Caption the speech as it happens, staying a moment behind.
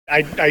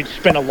I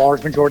spent a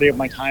large majority of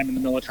my time in the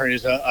military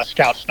as a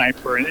scout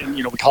sniper, and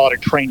we call it a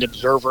trained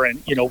observer,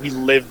 and we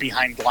live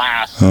behind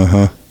glass,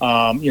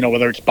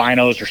 whether it's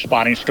binos or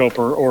spotting scope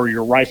or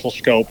your rifle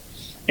scope,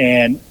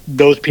 and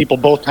those people,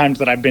 both times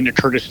that I've been to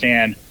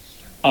Kurdistan,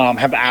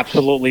 have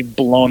absolutely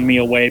blown me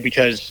away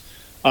because,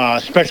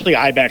 especially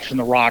ibex in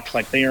the rocks,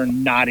 like they are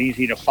not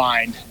easy to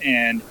find,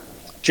 and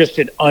just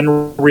at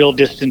unreal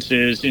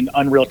distances in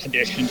unreal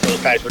conditions, those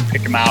guys would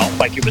pick them out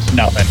like it was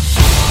nothing.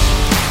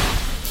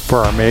 For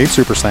our May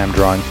Super Slam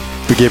drawing,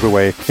 we gave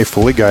away a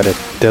fully guided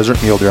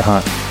desert mule deer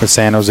hunt with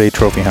San Jose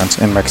Trophy Hunts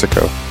in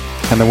Mexico,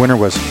 and the winner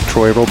was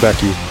Troy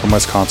Rolbecky from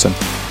Wisconsin.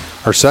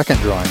 Our second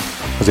drawing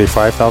was a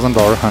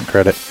 $5,000 hunt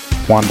credit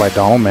won by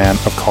Donald Mann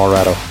of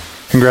Colorado.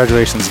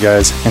 Congratulations,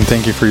 guys, and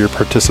thank you for your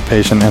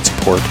participation and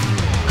support.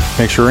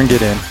 Make sure and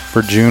get in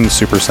for June's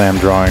Super Slam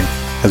drawing,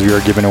 as we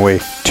are giving away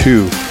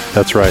two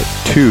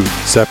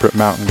separate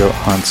mountain goat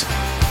hunts,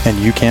 and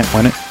you can't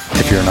win it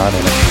if you're not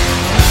in it.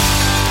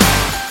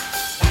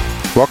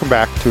 Welcome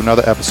back to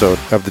another episode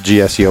of the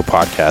GSCO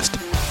Podcast,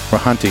 where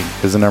hunting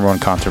is the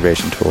 #1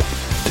 conservation tool.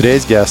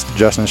 Today's guest,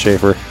 Justin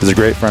Shaffer, is a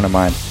great friend of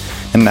mine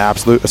and an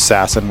absolute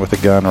assassin with a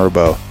gun or a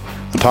bow.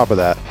 On top of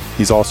that,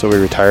 he's also a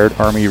retired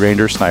Army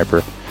Ranger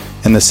sniper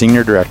and the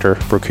senior director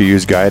for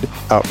Kuiu's Guide,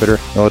 Outfitter,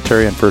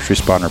 Military, and First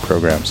Responder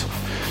programs.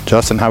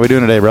 Justin, how we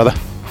doing today, brother?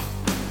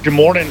 Good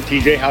morning,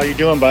 TJ. How you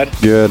doing, bud?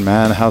 Good,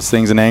 man. How's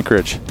things in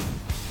Anchorage?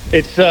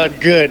 It's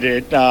good.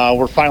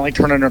 We're finally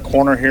turning a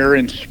corner here,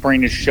 and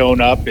spring is showing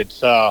up.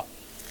 It's a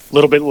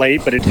little bit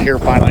late, but it's here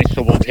finally,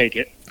 so we'll take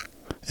it.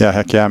 Yeah,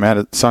 heck yeah, man.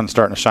 The sun's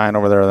starting to shine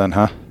over there then,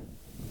 huh?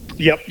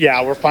 Yep,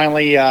 yeah. We're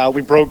finally,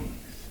 we broke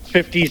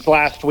 50s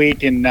last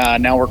week, and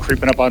now we're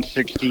creeping up on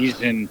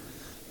 60s, and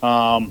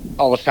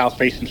all the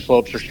south-facing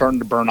slopes are starting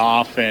to burn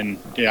off, and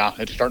yeah,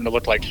 it's starting to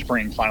look like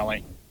spring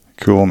finally.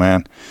 Cool,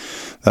 man.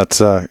 That's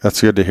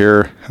good to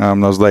hear.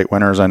 Those late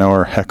winters, I know,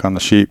 are heck on the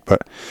sheep,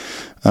 but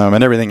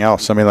and everything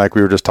else. I mean, like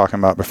we were just talking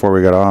about before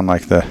we got on,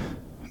 like the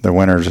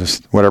winters,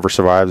 just whatever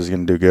survives is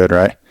going to do good,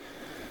 right?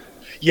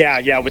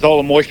 Yeah. With all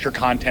the moisture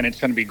content, it's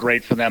going to be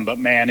great for them. But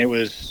man, it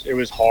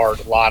was hard.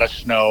 A lot of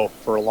snow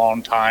for a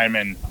long time,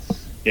 and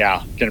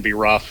yeah, going to be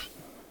rough.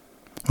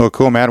 Well,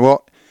 cool, man.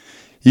 Well,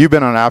 you've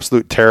been on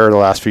absolute terror the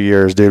last few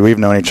years, dude. We've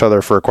known each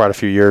other for quite a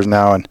few years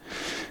now,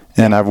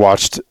 and I've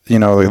watched,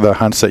 the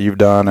hunts that you've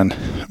done, and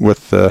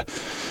with the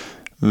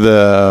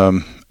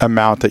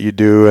amount that you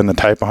do and the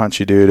type of hunts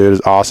you do, dude,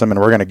 is awesome.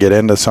 And we're going to get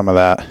into some of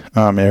that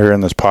here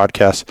in this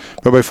podcast.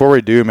 But before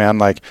we do,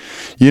 man,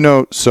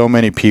 so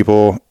many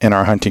people in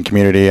our hunting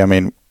community. I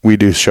mean, we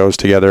do shows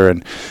together,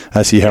 and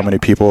I see how many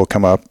people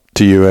come up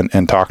to you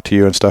and talk to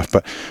you and stuff.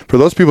 But for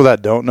those people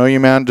that don't know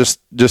you, man, just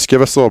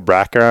give us a little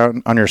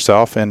background on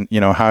yourself and,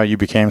 how you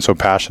became so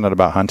passionate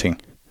about hunting.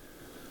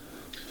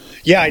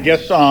 Yeah, I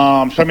guess,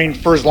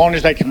 for as long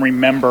as I can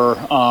remember,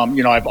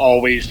 I've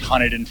always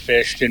hunted and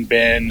fished and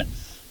been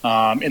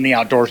in the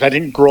outdoors. I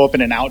didn't grow up in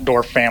an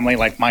outdoor family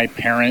like my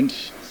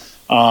parents.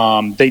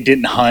 They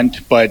didn't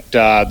hunt, but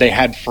they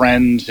had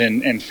friends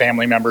and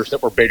family members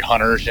that were big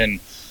hunters, and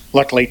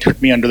luckily took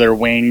me under their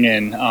wing,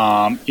 and,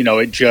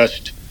 it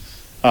just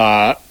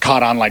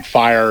caught on like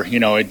fire.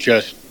 It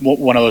just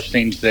one of those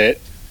things that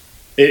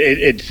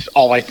it's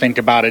all I think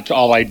about. It's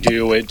all I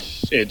do.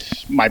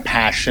 It's my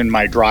passion,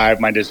 my drive,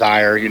 my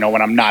desire.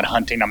 When I'm not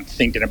hunting, I'm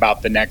thinking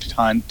about the next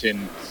hunt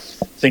and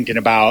thinking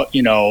about,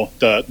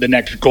 the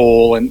next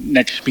goal and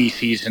next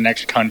species and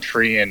next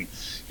country. And,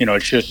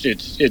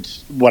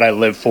 it's what I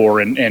live for.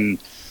 And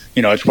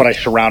it's what I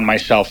surround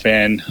myself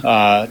in,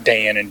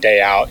 day in and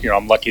day out.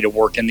 I'm lucky to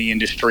work in the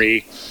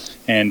industry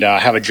and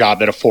have a job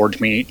that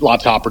affords me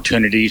lots of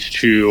opportunities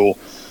to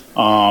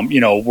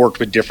work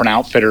with different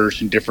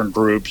outfitters and different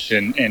groups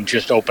and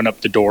just open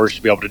up the doors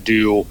to be able to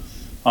do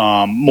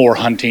more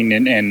hunting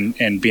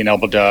and being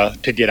able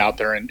to get out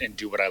there and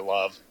do what I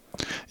love.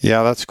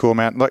 Yeah, that's cool,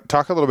 man.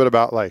 Talk a little bit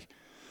about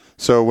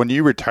so when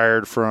you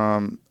retired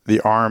from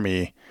the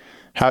Army,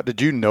 how did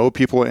you know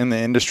people in the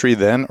industry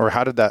then, or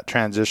how did that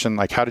transition?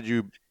 How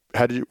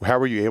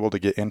were you able to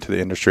get into the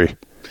industry?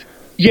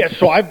 Yeah,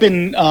 so I've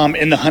been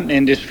in the hunting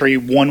industry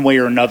one way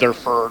or another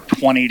for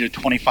 20 to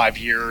 25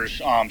 years,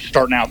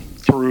 starting out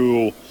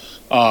through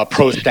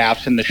pro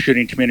staffs in the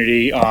shooting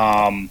community,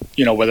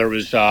 whether it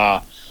was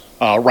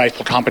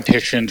rifle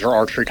competitions or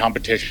archery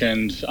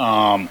competitions,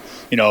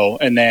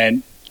 and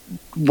then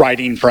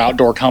writing for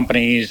outdoor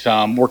companies,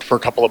 worked for a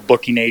couple of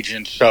booking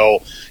agents.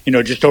 So,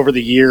 just over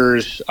the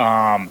years,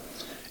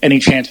 any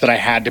chance that I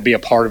had to be a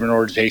part of an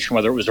organization,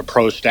 whether it was a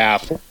pro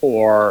staff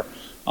or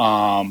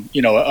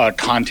a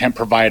content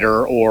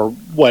provider or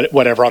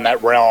whatever on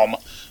that realm.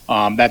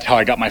 That's how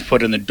I got my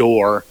foot in the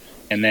door.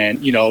 And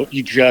then,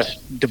 you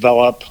just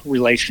develop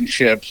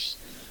relationships,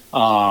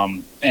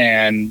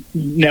 and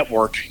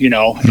network,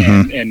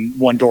 and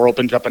one door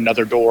opens up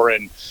another door,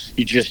 and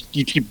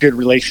you keep good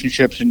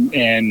relationships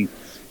and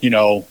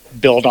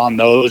build on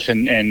those,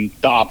 and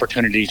the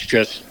opportunities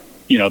just,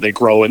 they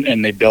grow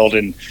and they build.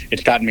 And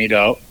it's gotten me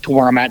to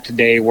where I'm at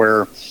today,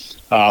 where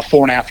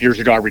 4.5 years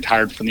ago, I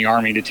retired from the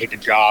Army to take a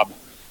job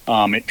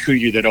at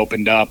Kuiu that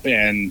opened up,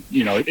 and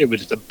it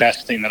was the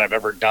best thing that I've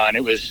ever done.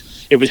 It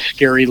was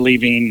scary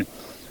leaving,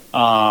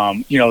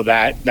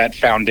 that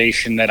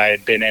foundation that I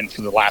had been in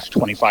for the last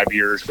 25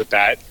 years with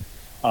that,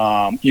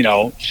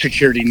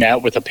 security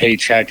net with a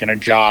paycheck and a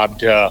job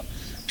to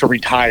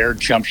retire,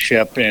 jump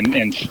ship,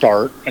 and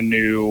start a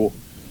new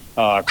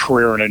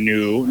career and a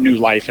new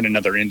life in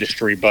another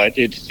industry. But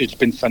it's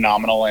been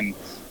phenomenal and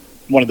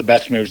one of the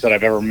best moves that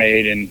I've ever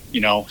made, and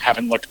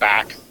haven't looked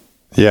back.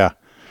 Yeah.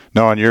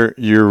 No, and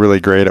you're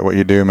really great at what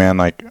you do, man.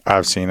 Like,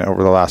 I've seen it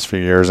over the last few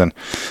years, and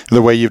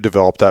the way you've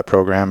developed that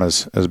program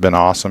has been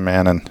awesome,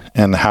 man.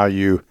 And how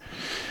you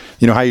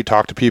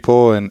talk to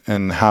people,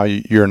 and how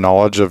your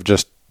knowledge of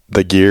just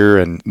the gear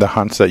and the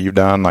hunts that you've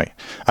done. Like,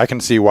 I can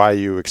see why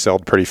you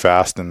excelled pretty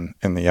fast in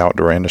the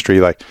outdoor industry.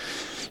 Like,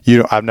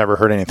 I've never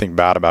heard anything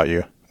bad about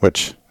you,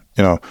 which,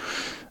 I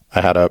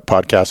had a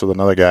podcast with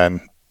another guy,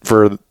 and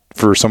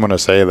for someone to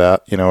say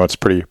that, it's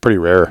pretty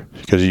rare,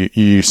 because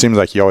you seems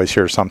like you always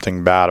hear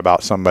something bad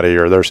about somebody,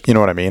 or there's, you know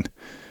what I mean?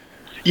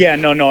 Yeah,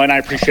 no, and I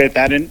appreciate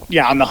that. And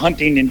yeah, on the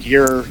hunting and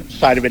gear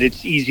side of it,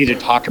 it's easy to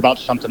talk about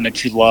something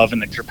that you love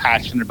and that you're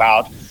passionate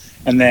about.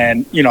 And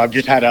then, I've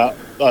just had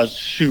a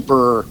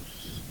super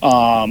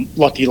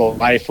lucky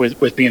life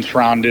with being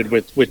surrounded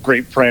with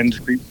great friends,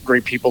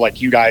 great people like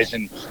you guys.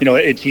 And,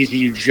 it's easy.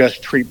 You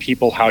just treat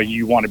people how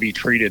you want to be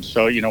treated.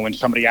 So, when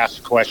somebody asks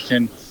a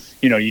question,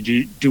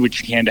 you do what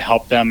you can to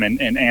help them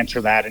and answer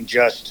that. And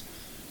just,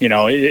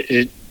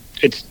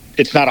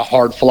 it's not a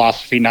hard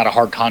philosophy, not a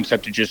hard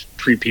concept to just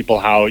treat people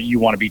how you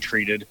want to be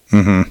treated.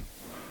 Mm-hmm.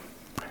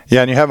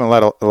 Yeah. And you haven't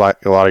let a lot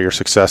of your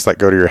success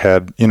go to your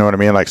head. You know what I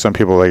mean? Like, some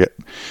people, they get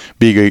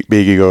big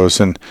egos,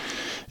 and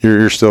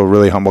you're still a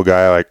really humble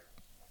guy.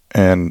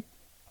 And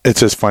it's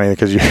just funny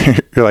because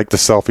you're like the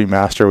selfie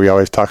master. We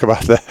always talk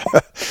about that.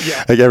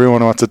 Yeah. Like,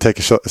 everyone wants to take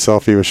a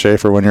selfie with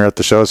Shaffer when you're at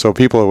the show. So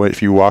people,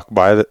 if you walk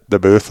by the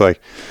booth,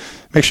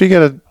 make sure you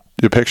get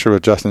a picture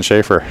with Justin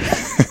Shaffer.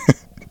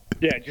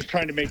 Yeah, just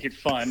trying to make it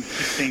fun, keep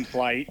things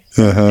light,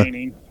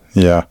 entertaining.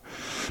 Yeah.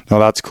 No,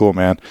 that's cool,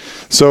 man.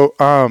 So,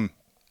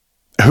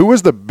 who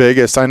was the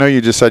biggest? I know you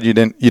just said you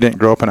didn't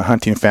grow up in a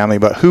hunting family,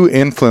 but who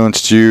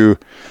influenced you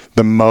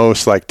the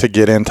most, to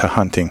get into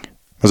hunting?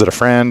 Was it a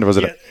friend? Was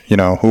it,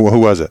 who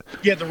was it?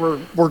 Yeah, there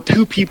were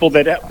two people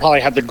that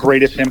probably had the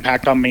greatest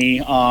impact on me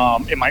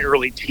in my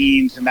early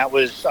teens, and that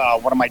was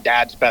one of my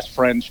dad's best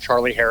friends,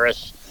 Charlie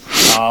Harris,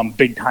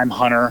 big time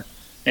hunter,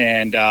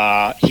 and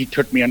he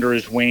took me under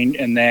his wing.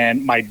 And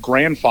then my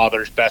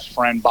grandfather's best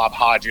friend, Bob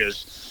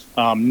Hodges,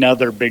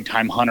 another big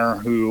time hunter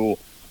who,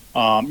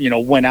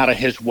 went out of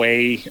his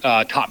way,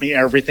 taught me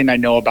everything I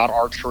know about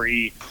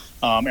archery,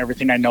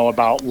 everything I know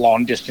about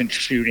long distance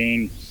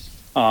shooting.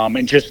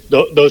 And just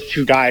those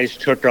two guys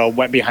took a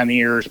wet behind the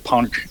ears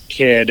punk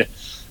kid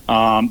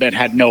that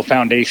had no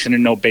foundation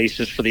and no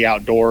basis for the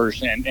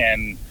outdoors,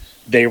 and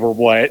they were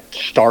what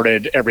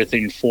started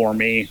everything for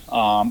me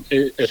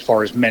as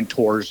far as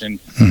mentors and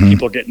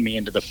people getting me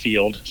into the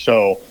field.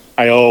 So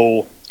I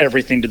owe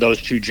everything to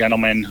those two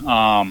gentlemen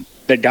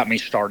that got me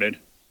started.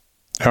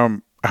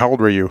 How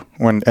old were you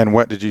and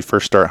what did you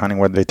first start hunting?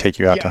 What did they take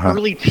you out to hunt?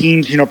 Early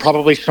teens,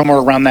 probably somewhere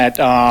around that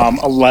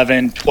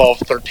 11, 12,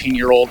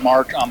 13-year-old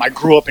mark. I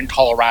grew up in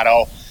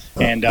Colorado,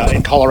 and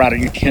in Colorado,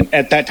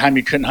 at that time,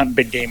 you couldn't hunt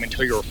big game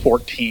until you were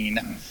 14.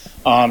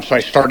 So I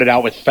started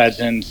out with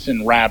pheasants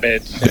and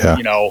rabbits,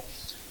 and,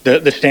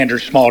 the standard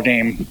small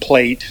game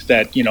plate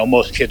that,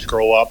 most kids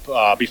grow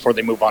up before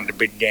they move on to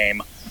big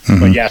game.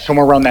 But yeah,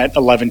 somewhere around that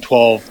 11,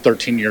 12,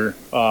 13-year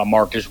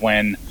mark is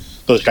when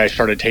those guys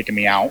started taking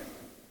me out.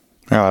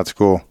 Yeah, that's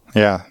cool.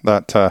 Yeah,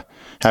 that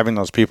having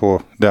those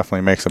people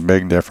definitely makes a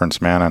big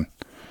difference, man, on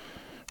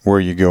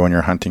where you go in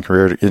your hunting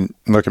career.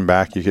 Looking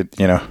back, you could,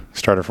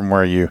 started from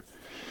where you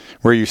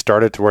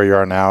started to where you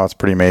are now. It's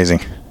pretty amazing.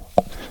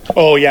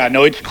 Oh yeah,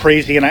 no, it's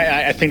crazy, and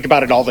I think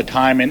about it all the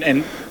time.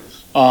 And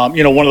one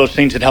of those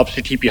things that helps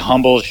to keep you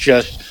humble is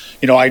just,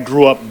 I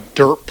grew up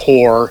dirt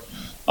poor,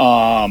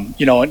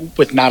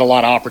 with not a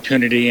lot of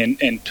opportunity,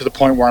 and to the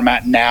point where I'm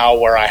at now,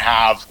 where I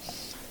have.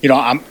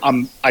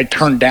 I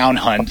turn down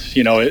hunts,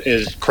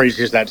 as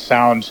crazy as that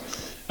sounds.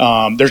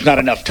 There's not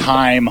enough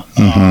time,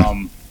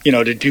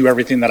 to do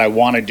everything that I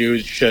want to do.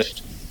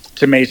 It's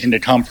amazing to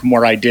come from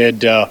where I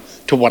did to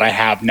what I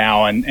have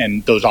now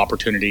and those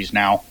opportunities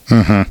now.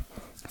 Mm-hmm.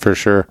 For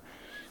sure.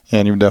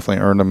 And you've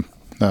definitely earned them.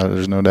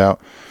 There's no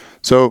doubt.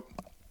 So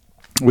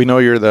we know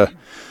you're the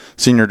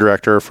senior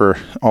director for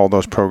all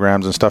those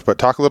programs and stuff, but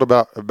talk a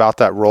little about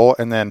that role.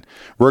 And then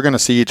we're going to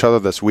see each other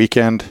this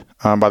weekend.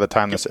 By the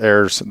time this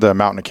airs, the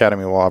Mountain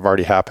Academy will have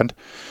already happened.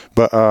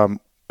 But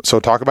so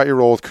talk about your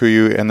role with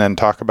Kuiu, and then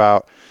talk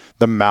about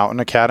the Mountain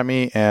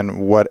Academy and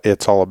what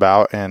it's all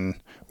about and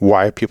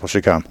why people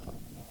should come.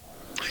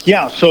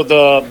 Yeah, so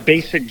the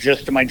basic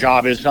gist of my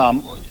job is,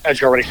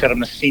 as you already said, I'm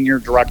the senior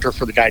director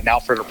for the Guide and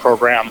Outfitter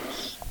program.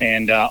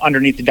 And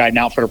underneath the Guide and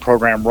Outfitter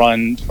program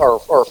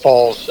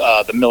falls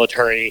the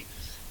military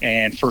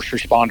and first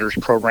responders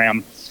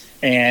program.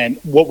 And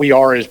what we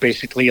are is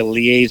basically a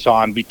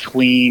liaison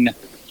between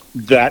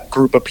that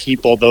group of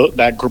people,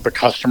 that group of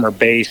customer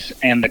base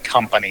and the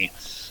company.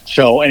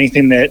 So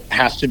anything that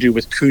has to do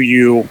with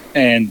Kuiu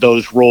and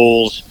those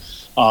roles,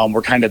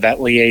 we're kind of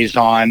that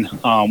liaison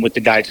with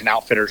the guides and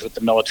outfitters, with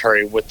the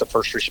military, with the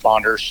first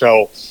responders.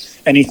 So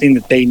anything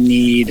that they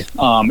need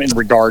in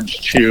regards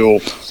to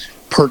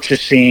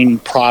purchasing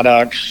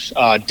products,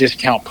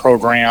 discount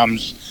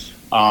programs,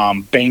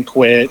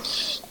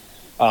 banquets,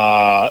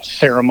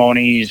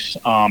 ceremonies,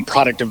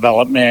 product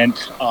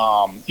development,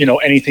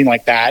 anything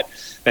like that.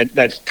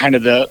 That's kind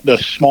of the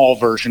small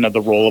version of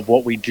the role of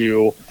what we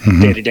do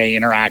day to day,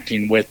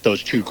 interacting with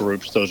those two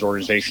groups, those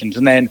organizations.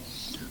 And then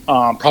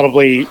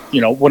probably,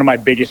 one of my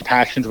biggest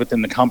passions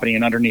within the company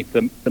and underneath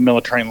the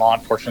military and law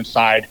enforcement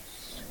side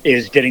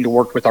is getting to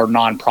work with our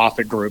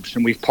nonprofit groups.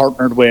 And we've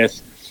partnered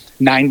with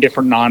 9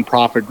 different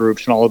nonprofit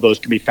groups, and all of those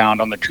can be found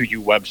on the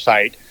Kuiu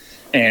website.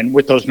 And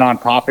with those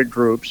nonprofit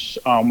groups,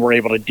 we're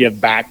able to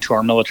give back to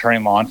our military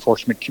and law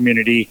enforcement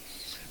community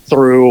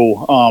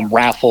through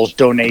raffles,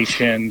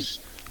 donations,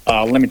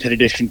 limited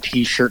edition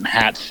T-shirt and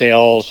hat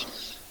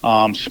sales,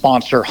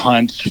 sponsor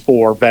hunts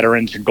for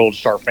veterans and Gold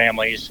Star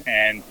families,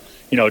 and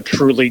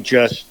truly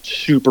just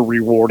super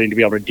rewarding to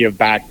be able to give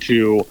back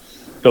to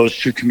those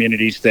two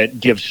communities that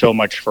give so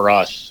much for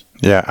us.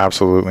 Yeah,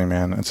 absolutely,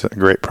 man. It's a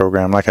great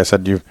program. Like I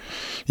said, you've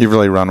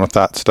really run with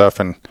that stuff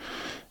and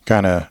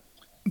kind of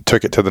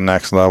took it to the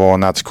next level,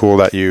 and that's cool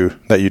that you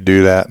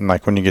do that. And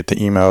like when you get the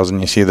emails and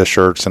you see the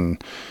shirts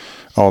and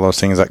all those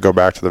things that go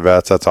back to the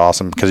vets, that's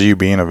awesome, because you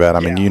being a vet, I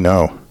mean,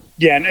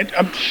 Yeah, and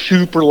I'm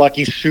super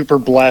lucky, super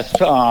blessed,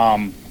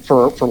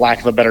 for lack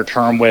of a better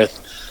term, with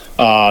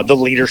the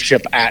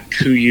leadership at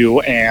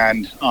Kuiu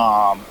and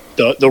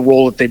the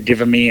role that they've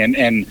given me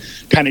and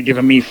kind of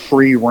given me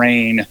free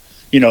reign,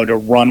 to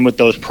run with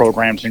those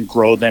programs and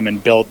grow them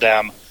and build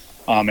them,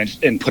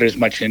 and put as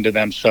much into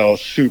them. So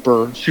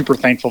super, super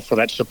thankful for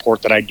that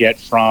support that I get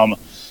from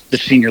the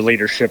senior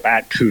leadership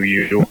at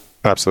Kuiu.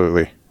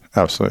 Absolutely.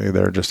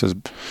 They're just as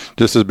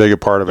big a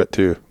part of it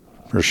too,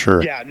 for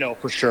sure. Yeah, no,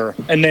 for sure.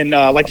 And then,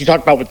 like you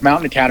talked about with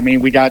Mountain Academy,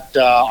 we got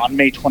on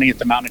May 20th,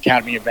 the Mountain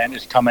Academy event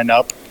is coming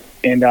up.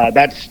 And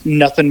that's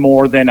nothing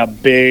more than a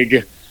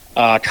big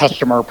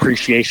customer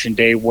appreciation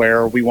day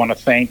where we want to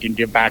thank and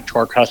give back to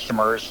our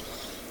customers.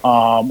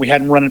 We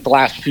hadn't run it the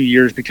last few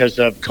years because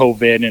of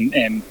COVID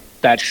and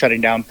that shutting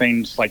down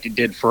things like it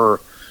did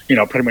for,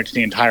 pretty much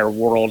the entire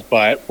world.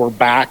 But we're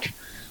back.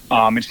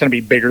 It's going to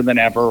be bigger than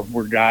ever.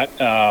 We've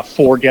got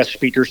 4 guest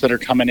speakers that are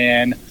coming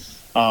in.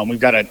 We've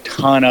got a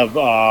ton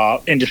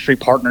of industry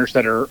partners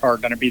that are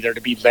going to be there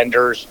to be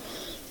vendors.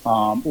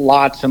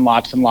 Lots and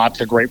lots and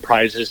lots of great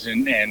prizes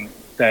and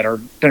that are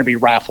going to be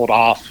raffled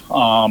off.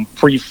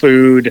 Free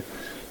food,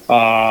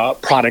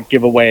 product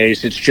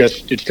giveaways.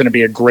 It's going to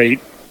be a great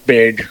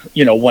big,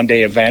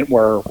 one-day event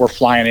where we're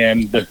flying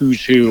in the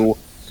who's who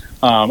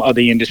of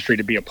the industry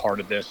to be a part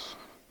of this.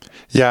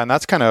 Yeah, and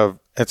it's kind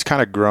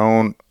of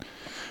grown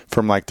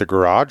from like the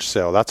garage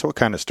sale. That's what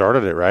kind of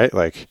started it, right?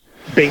 Like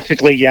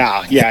basically,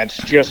 yeah. It's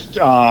just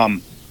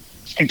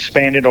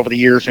expanded over the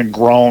years and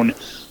grown.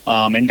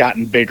 And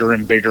gotten bigger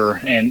and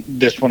bigger, and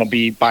this one will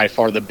be by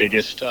far the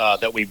biggest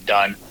that we've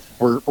done.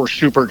 We're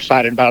super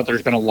excited about it.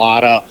 There's been a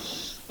lot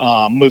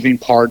of moving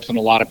parts and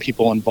a lot of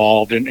people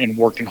involved and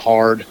working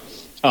hard.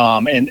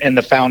 And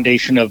the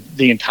foundation of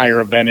the entire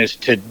event is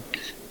to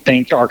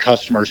thank our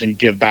customers and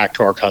give back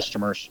to our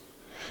customers.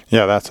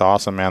 Yeah, that's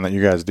awesome, man, that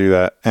you guys do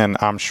that. And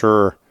I'm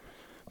sure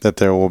that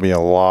there will be a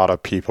lot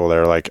of people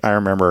there. Like I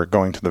remember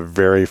going to the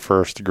very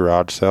first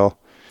garage sale,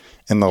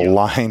 and the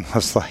line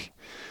was like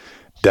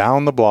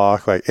down the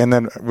block, like, and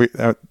then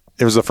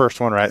it was the first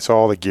one, right? So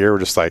all the gear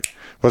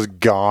was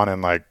gone in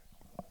like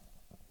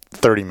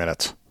 30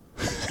 minutes.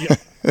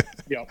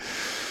 Yeah.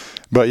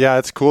 But yeah,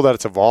 it's cool that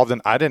it's evolved,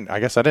 and I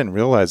guess I didn't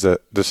realize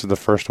that this is the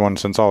first one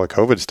since all the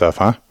COVID stuff,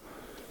 huh?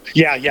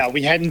 Yeah,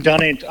 we hadn't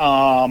done it.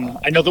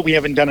 I know that we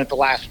haven't done it the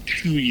last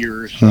 2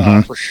 years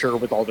for sure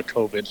with all the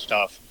COVID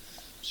stuff.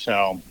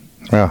 So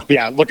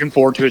yeah, looking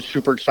forward to it.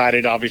 Super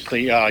excited.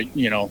 Obviously,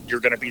 you're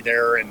going to be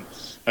there, and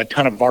a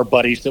ton of our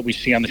buddies that we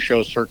see on the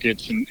show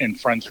circuits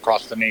and friends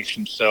across the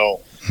nation.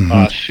 So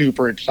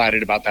super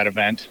excited about that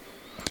event.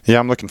 Yeah,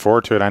 I'm looking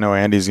forward to it. I know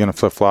Andy's going to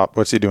flip-flop.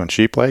 What's he doing,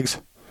 sheep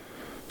legs?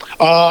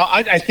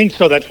 I think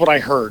so. That's what I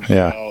heard.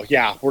 Yeah. So,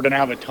 yeah, we're going to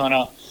have a ton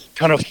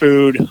of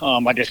food.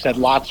 Like I said,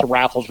 lots of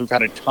raffles. We've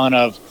had a ton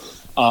of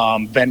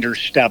vendors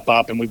step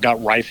up, and we've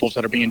got rifles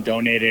that are being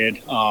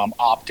donated,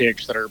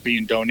 optics that are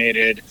being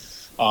donated.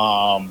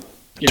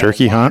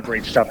 Turkey hunt?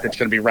 Great stuff that's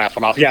going to be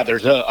raffled off. Yeah,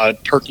 there's a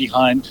turkey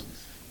hunt.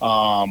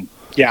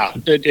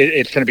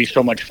 It's going to be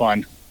so much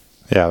fun.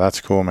 Yeah, that's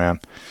cool, man.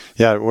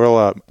 Yeah,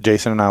 we'll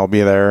Jason and I will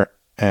be there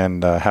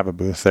and have a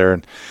booth there.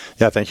 And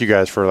yeah, thank you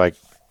guys for like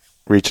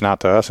reaching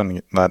out to us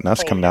and letting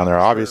us come down there.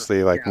 Obviously,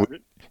 sure. Like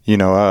you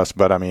know us,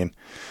 but I mean,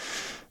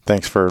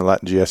 thanks for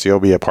letting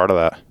GSCO be a part of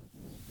that.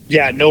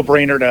 Yeah, no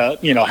brainer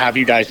to have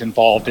you guys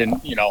involved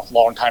in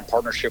long time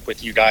partnership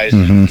with you guys.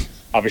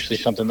 Obviously,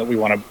 something that we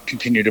want to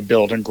continue to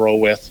build and grow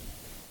with.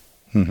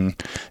 Yeah,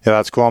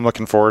 that's cool. I'm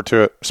looking forward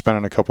to it.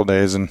 Spending a couple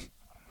days and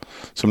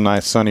some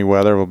nice sunny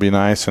weather will be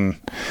nice. And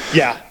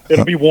yeah,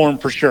 it'll be warm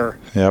for sure.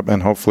 Yep.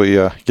 And hopefully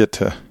get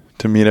to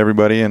meet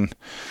everybody and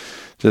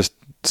just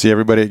see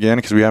everybody again,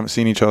 because we haven't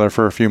seen each other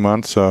for a few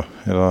months. So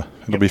it'll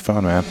be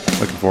fun, man.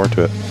 Looking forward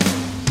to it.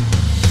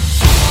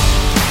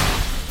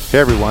 Hey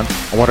everyone,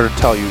 I wanted to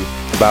tell you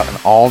about an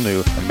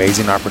all-new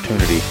amazing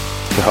opportunity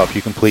to help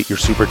you complete your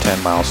Super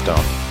 10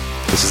 milestone.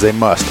 This is a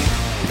must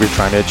if you're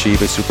trying to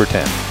achieve a Super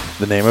 10.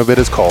 The name of it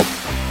is called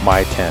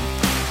My 10.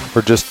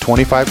 For just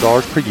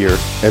 $25 per year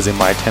as a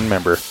My 10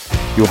 member,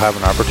 you'll have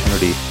an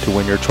opportunity to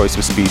win your choice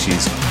of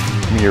species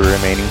from your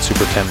remaining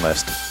Super 10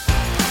 list.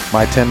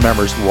 My 10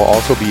 members will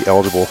also be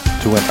eligible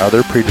to win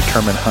other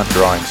predetermined hunt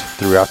drawings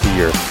throughout the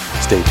year.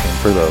 Stay tuned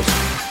for those.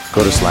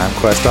 Go to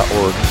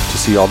slamquest.org to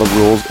see all the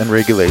rules and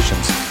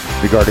regulations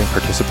regarding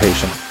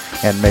participation,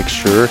 and make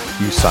sure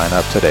you sign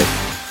up today.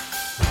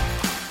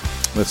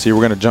 Let's see,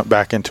 we're going to jump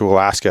back into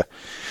Alaska.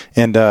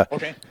 And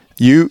okay.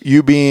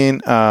 You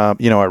being a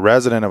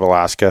resident of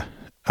Alaska,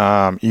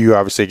 you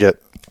obviously get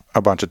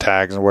a bunch of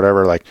tags or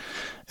whatever, like,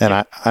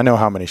 and I know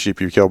how many sheep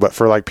you kill, but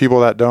for like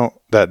people that don't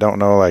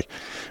know, like,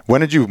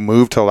 when did you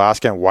move to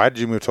Alaska and why did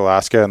you move to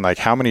Alaska, and like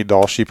how many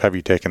doll sheep have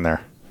you taken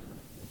there?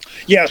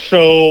 Yeah,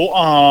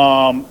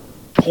 so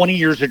 20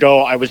 years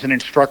ago, I was an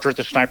instructor at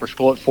the sniper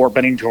school at Fort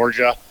Benning,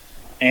 Georgia,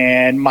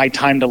 and my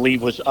time to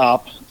leave was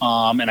up.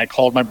 And I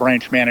called my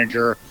branch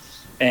manager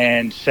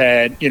and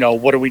said,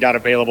 what do we got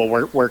available?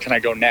 Where can I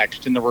go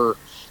next? And there were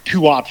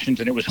two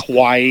options, and it was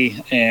Hawaii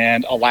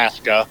and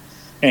Alaska.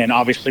 And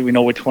obviously, we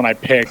know which one I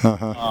picked.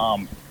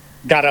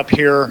 Got up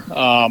here,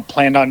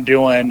 planned on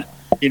doing,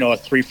 a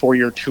 3-4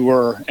 year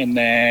tour, and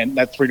then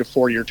that 3 to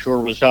 4 year tour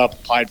was up.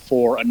 Applied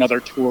for another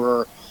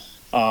tour.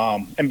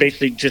 And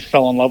basically just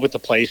fell in love with the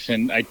place,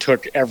 and I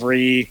took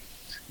every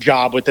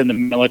job within the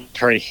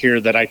military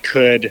here that I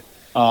could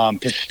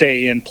to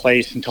stay in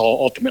place until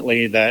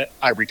ultimately that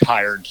I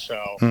retired.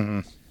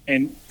 So,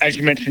 And as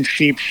you mentioned,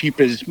 sheep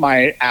is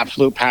my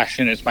absolute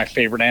passion. It's my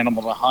favorite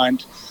animal to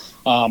hunt.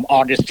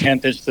 August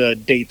 10th is the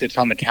date that's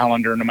on the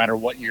calendar, no matter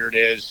what year it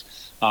is.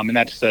 And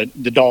that's the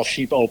Doll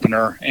Sheep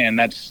opener, and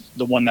that's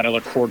the one that I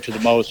look forward to the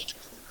most.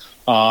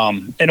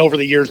 And over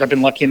the years, I've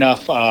been lucky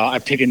enough.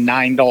 I've taken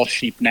 9 doll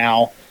sheep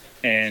now,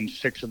 and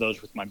 6 of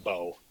those with my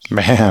bow.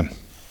 Man.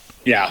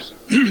 Yeah.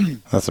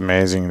 That's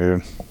amazing,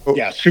 dude.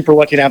 Yeah, super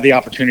lucky to have the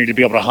opportunity to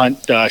be able to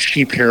hunt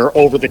sheep here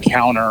over the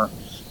counter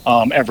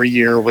every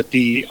year, with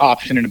the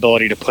option and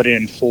ability to put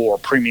in for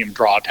premium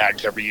draw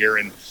tags every year.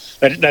 And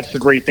that's the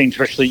great thing,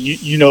 especially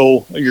you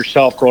know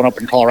yourself growing up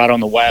in Colorado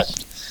in the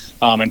West.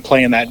 And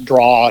playing that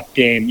draw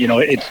game,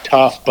 it's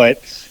tough, but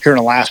here in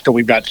Alaska,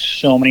 we've got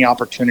so many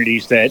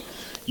opportunities that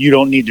you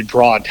don't need to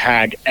draw a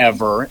tag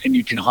ever, and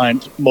you can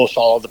hunt most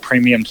all of the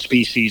premium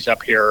species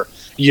up here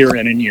year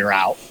in and year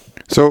out.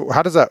 So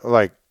how does that,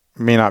 like,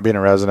 me not being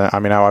a resident, I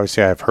mean,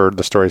 obviously I've heard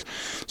the stories.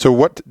 So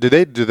what do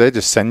they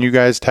just send you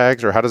guys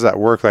tags, or how does that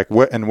work? Like,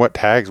 what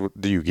tags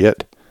do you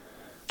get?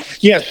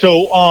 Yeah,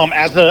 so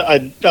as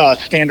a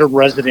standard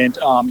resident,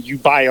 you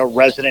buy a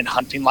resident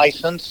hunting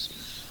license.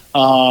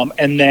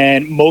 And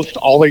then most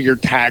all of your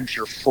tags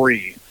are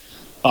free.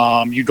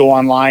 You go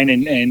online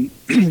and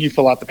you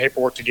fill out the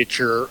paperwork to get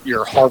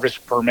your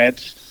harvest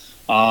permits.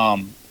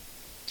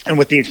 And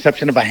with the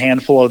exception of a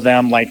handful of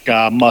them, like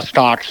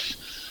muskox,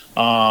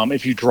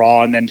 if you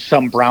draw, and then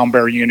some brown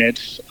bear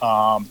units,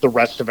 the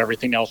rest of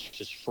everything else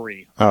is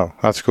free. Oh,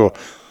 that's cool.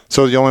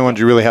 So the only ones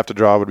you really have to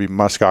draw would be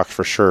muskox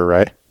for sure,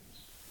 right?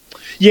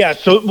 Yeah,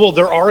 so,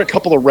 there are a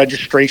couple of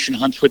registration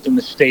hunts within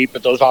the state,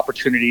 but those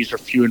opportunities are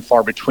few and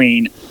far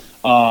between.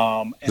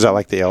 Is that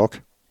like the elk?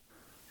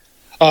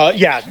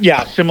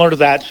 Yeah, similar to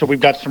that. So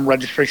we've got some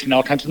registration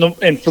elk hunts.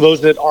 And for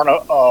those that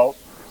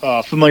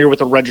aren't familiar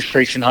with a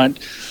registration hunt,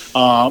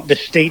 the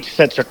state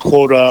sets a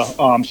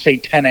quota, say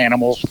 10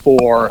 animals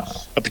for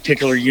a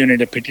particular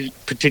unit, a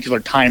particular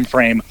time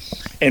frame.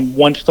 And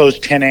once those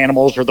 10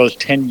 animals, or those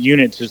 10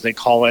 units, as they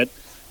call it,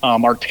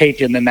 are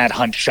taken, then that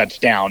hunt shuts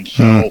down.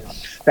 So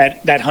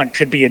that hunt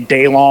could be a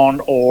day long,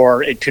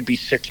 or it could be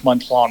 6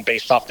 months long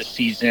based off the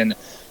season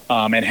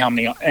and how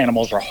many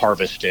animals are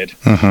harvested.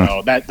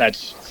 So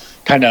that's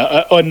kind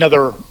of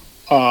another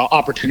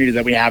opportunity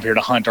that we have here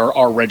to hunt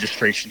our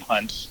registration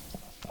hunts.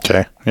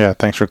 Okay. Yeah,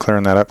 thanks for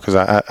clearing that up, because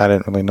I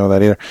didn't really know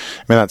that either.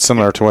 I mean, that's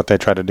similar to what they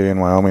tried to do in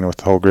Wyoming with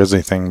the whole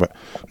grizzly thing, but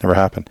never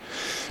happened.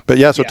 But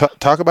yeah, so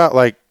talk about,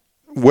 like,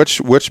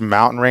 which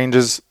mountain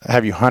ranges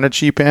have you hunted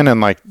sheep in,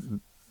 and, like,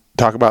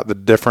 talk about the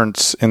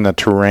difference in the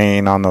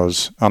terrain on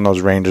those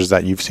ranges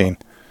that you've seen.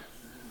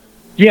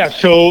 Yeah,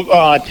 so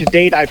to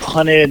date, I've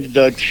hunted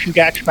the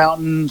Chugach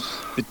Mountains,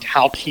 the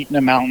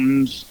Talkeetna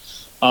Mountains.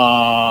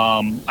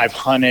 I've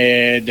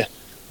hunted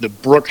the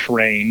Brooks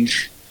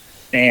Range,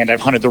 and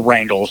I've hunted the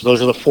Wrangles.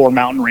 Those are the 4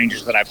 mountain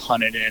ranges that I've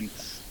hunted in.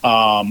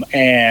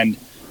 And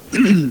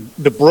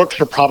the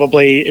Brooks are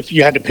probably, if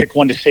you had to pick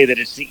one to say that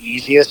it's the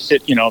easiest,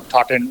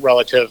 talking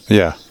relative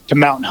to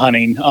mountain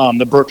hunting,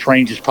 the Brooks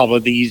Range is probably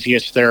the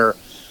easiest. They're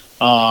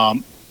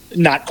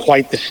not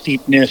quite the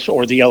steepness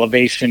or the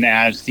elevation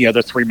as the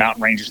other 3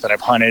 mountain ranges that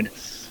I've hunted.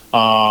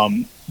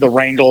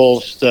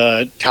 Wrangles,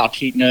 the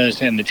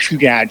Talkeetnas, and the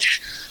Chugach,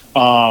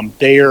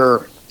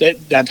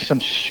 that's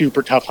some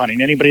super tough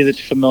hunting. Anybody that's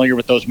familiar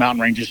with those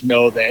mountain ranges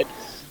know that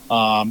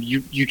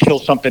you kill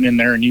something in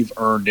there and you've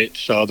earned it.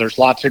 So there's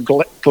lots of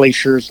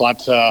glaciers,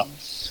 lots of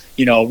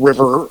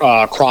river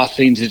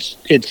crossings.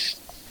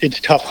 It's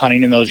tough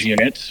hunting in those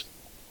units.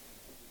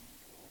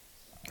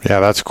 Yeah,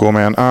 that's cool,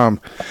 man.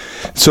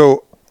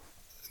 So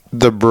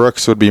the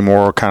brooks would be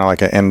more kind of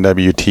like an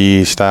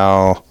NWT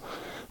style,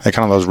 like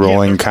kind of those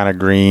rolling kind of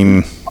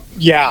green.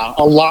 Yeah,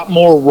 a lot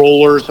more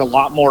rollers, a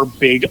lot more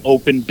big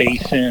open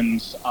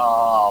basins.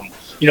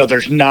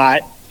 There's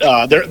not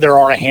there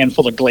are a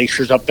handful of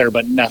glaciers up there,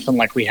 but nothing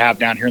like we have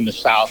down here in the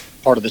south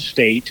part of the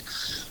state.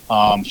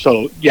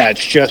 So yeah,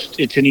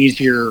 it's an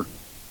easier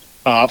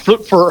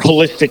for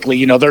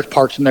holistically. There's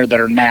parts in there that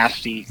are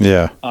nasty.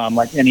 Yeah.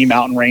 Like any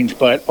mountain range,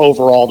 but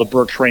overall the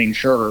Brooks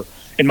Range are,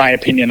 in my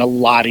opinion, a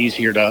lot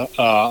easier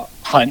to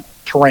hunt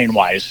terrain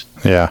wise.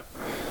 Yeah.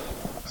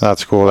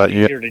 That's cool. That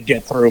easier to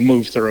get through,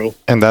 move through.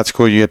 And that's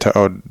cool. You get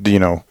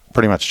to,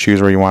 pretty much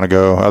choose where you want to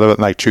go. Other than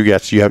like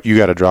Chugach, you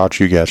got to draw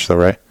Chugach though,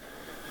 right?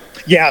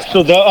 Yeah.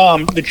 So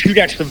the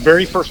Chugach, the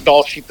very first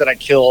Dall sheep that I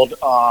killed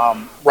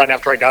right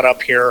after I got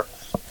up here,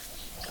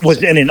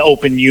 was in an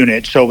open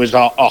unit. So it was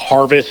a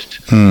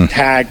harvest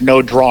tag,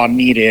 no draw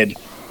needed.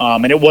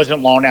 And it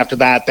wasn't long after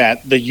that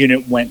the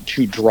unit went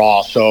to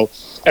draw. So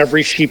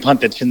every sheep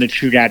hunt that's in the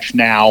Chugach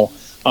now,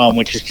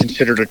 which is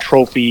considered a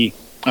trophy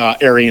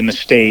area in the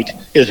state,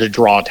 is a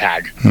draw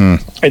tag.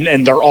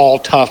 And they're all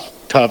tough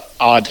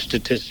odds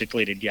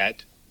statistically to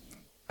get.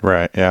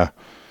 Right. Yeah.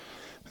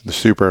 The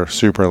super,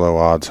 super low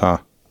odds, huh?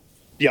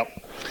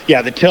 Yep.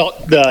 Yeah. The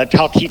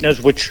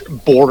Talkeetnas, which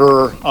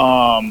border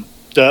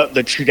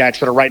the Chugach,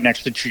 that are right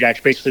next to the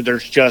Chugach. Basically,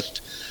 there's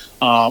just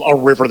a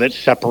river that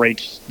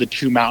separates the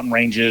two mountain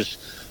ranges,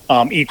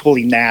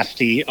 equally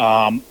nasty.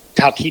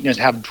 Talkeetnas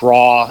have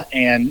draw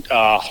and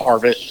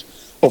harvest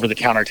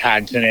over-the-counter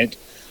tags in it.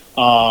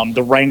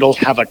 The Wrangles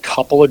have a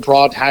couple of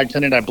draw tags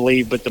in it, I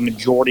believe, but the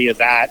majority of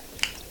that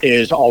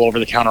is all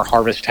over-the-counter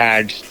harvest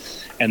tags.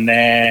 And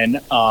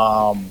then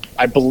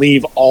I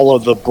believe all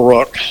of the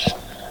Brooks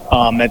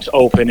that's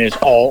open is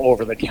all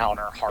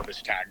over-the-counter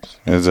harvest tags.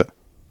 Is it?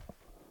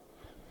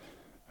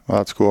 Well,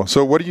 that's cool.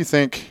 So what do you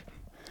think,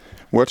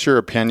 what's your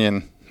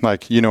opinion?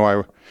 Like,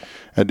 I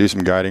do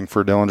some guiding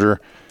for Dillinger.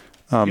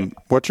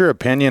 What's your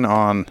opinion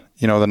on,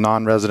 the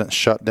non-resident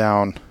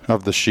shutdown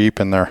of the sheep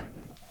in there?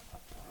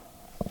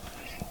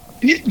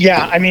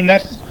 Yeah, I mean,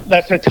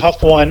 that's a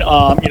tough one,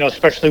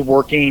 especially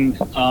working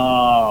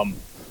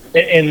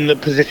in the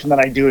position that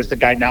I do as the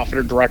guide and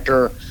outfitter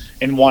director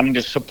and wanting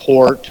to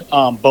support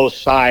both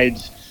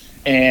sides.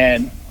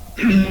 And,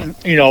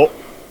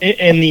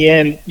 in the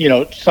end,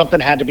 something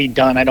had to be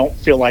done. I don't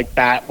feel like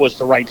that was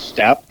the right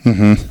step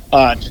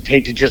to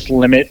take to just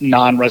limit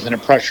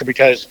non-resident pressure,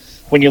 because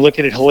when you look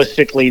at it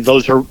holistically,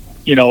 those are,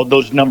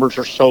 those numbers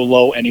are so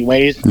low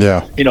anyways.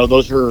 Yeah.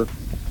 Those are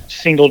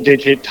single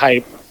digit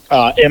type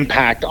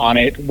impact on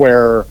it,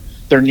 where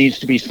there needs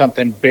to be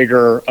something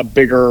bigger, a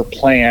bigger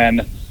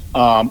plan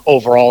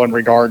overall in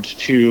regards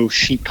to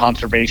sheep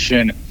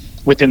conservation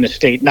within the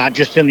state, not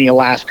just in the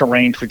Alaska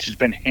range, which has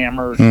been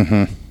hammered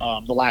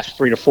the last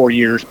 3 to 4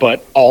 years,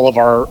 but all of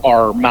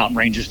our mountain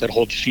ranges that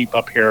hold sheep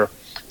up here.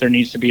 There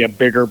needs to be a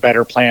bigger,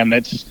 better plan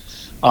that's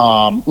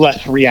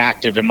less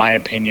reactive, in my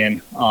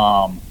opinion,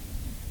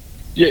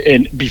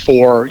 and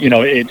before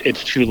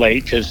it's too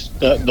late, because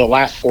the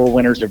last 4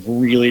 winters have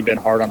really been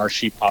hard on our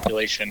sheep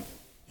population.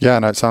 Yeah,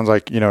 and it sounds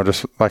like,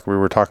 just like we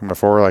were talking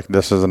before, like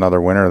this is another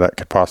winter that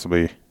could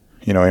possibly,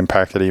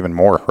 impact it even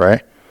more,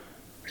 right?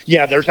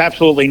 Yeah, there's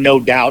absolutely no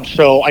doubt.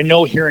 So I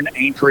know here in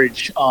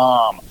Anchorage,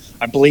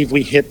 I believe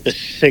we hit the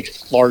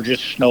 6th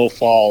largest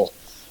snowfall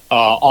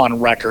on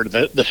record.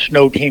 The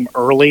snow came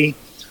early,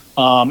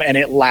 and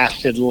it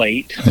lasted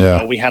late.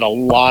 Yeah. We had a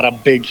lot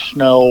of big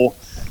snow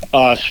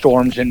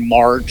storms in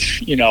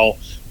March,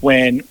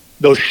 when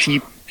those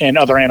sheep and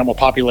other animal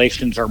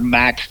populations are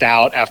maxed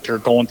out after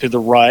going through the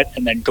rut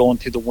and then going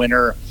through the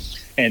winter,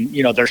 and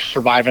they're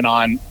surviving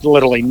on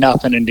literally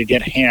nothing, and to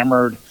get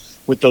hammered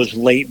with those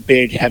late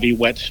big heavy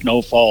wet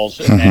snowfalls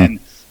and then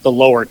the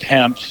lower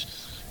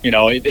temps,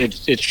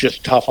 it's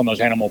just tough on those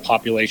animal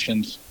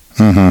populations,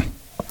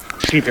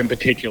 sheep in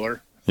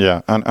particular.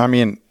 Yeah. And I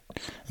mean,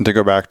 and to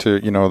go back to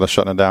the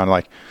shutting it down,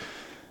 like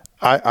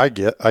I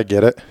get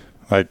it.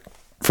 Like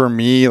for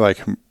me, like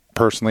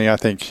personally, I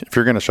think if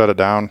you're going to shut it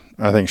down,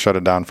 I think shut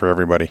it down for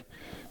everybody.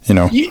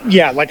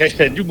 Yeah, like I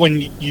said, when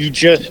you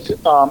just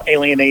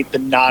alienate the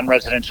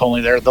non-residents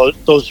only there,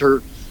 those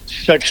are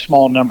such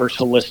small numbers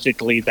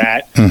holistically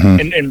that,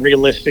 and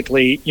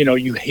realistically,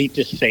 you hate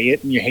to say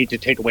it and you hate to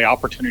take away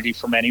opportunity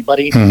from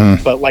anybody,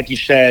 but like you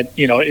said,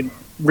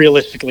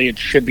 realistically, it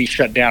should be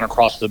shut down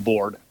across the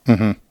board.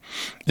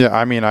 Yeah,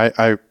 I mean,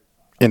 I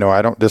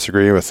don't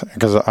disagree with,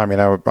 because I mean,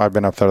 I've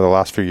been up there the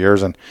last few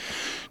years and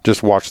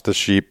just watched the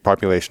sheep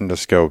population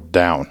just go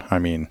down. I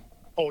mean,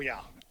 oh yeah.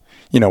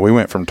 We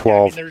went from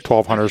 12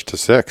 hunters to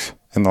 6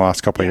 in the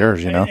last couple of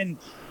years, And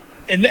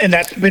And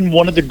that's been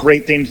one of the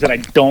great things that I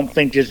don't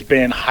think has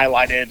been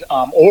highlighted,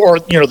 or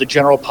the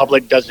general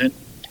public doesn't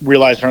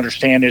realize or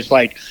understand is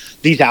like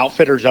these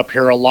outfitters up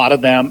here. A lot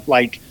of them,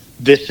 like,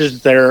 this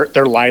is their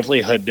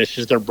livelihood. This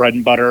is their bread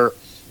and butter.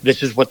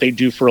 This is what they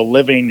do for a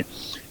living,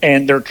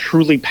 and they're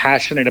truly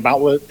passionate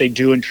about what they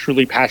do and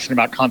truly passionate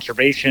about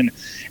conservation.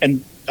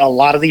 And a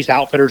lot of these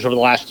outfitters over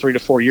the last 3 to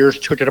 4 years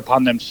took it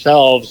upon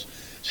themselves,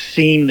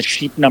 seeing the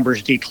sheep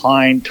numbers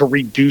decline, to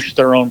reduce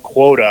their own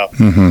quota,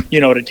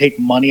 to take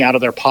money out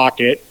of their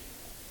pocket,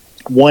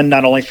 one,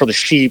 not only for the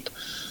sheep,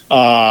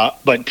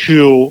 but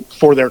two,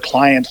 for their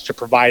clients, to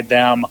provide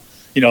them,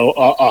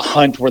 a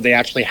hunt where they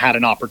actually had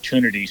an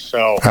opportunity.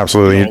 So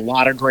absolutely, a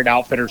lot of great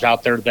outfitters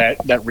out there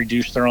that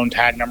reduce their own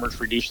tag numbers,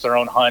 reduce their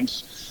own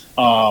hunts,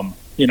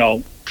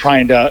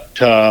 trying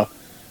to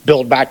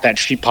build back that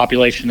sheep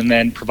population and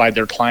then provide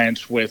their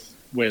clients with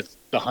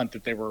the hunt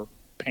that they were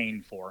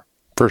paying for.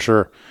 For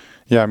sure.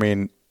 Yeah, I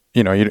mean,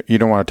 you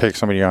don't want to take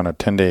somebody on a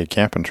 10-day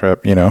camping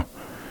trip,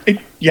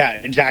 Yeah,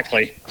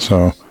 exactly.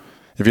 So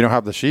if you don't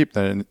have the sheep,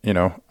 then,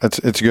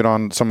 it's good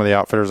on some of the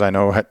outfitters I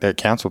know that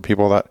canceled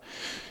people that,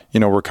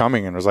 were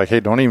coming and was like, hey,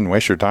 don't even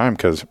waste your time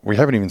because we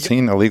haven't even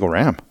seen a legal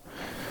ram.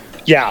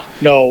 Yeah,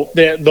 no,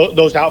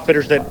 those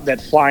outfitters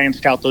that fly and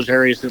scout those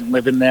areas and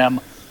live in them,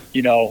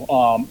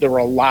 there were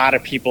a lot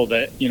of people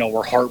that,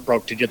 were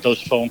heartbroken to get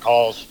those phone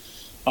calls.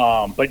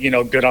 But,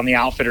 good on the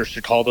outfitters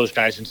to call those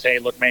guys and say,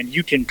 look, man,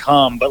 you can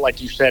come. But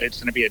like you said, it's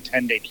going to be a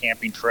 10-day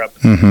camping trip.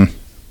 Mm-hmm.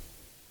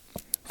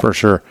 For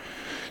sure.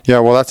 Yeah,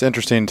 well, that's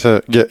interesting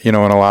to get, an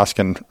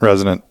Alaskan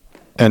resident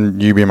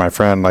and you be my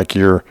friend, like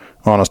your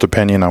honest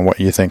opinion on what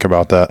you think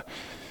about that.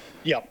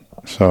 Yep.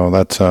 So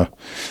that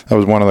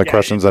was one of the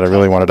questions that I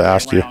really wanted to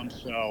ask you.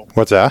 So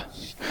what's that?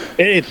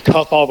 It's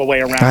tough all the way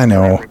around. I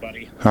know. For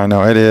everybody. I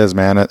know it is,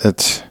 man.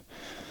 It's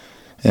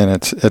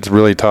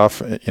really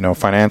tough,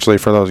 financially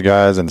for those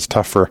guys, and it's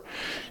tough for,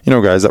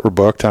 guys that were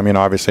booked. I mean,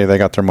 obviously they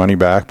got their money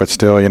back, but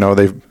still,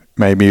 they've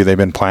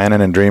been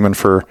planning and dreaming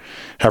for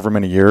however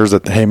many years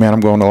that, hey man, I'm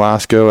going to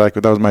Alaska. Like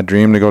that was my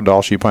dream to go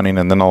Dall sheep hunting.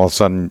 And then all of a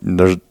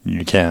sudden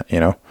you can't,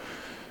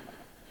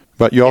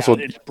 but you also,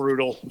 it's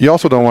brutal. You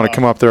also don't want to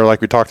come up there like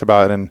we talked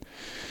about and,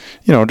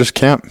 just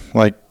camp.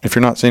 Like if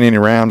you're not seeing any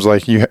rams,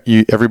 like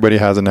everybody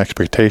has an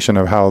expectation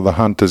of how the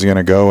hunt is going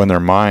to go in their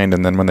mind.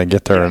 And then when they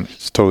get there,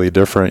 it's totally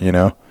different,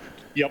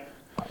 Yep.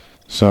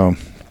 So,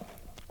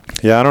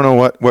 yeah, I don't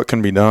know what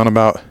can be done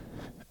about,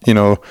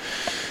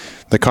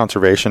 the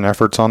conservation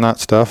efforts on that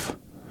stuff.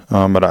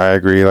 But I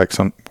agree, like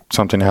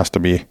something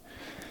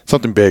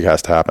big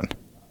has to happen.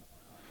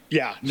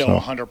 Yeah, no,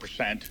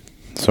 100%.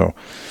 So,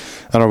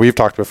 I know we've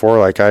talked before,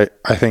 like I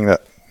think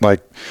that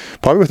like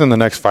probably within the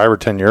next 5 or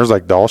 10 years,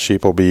 like Dall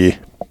sheep will be,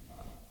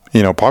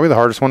 probably the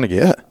hardest one to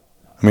get.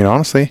 I mean,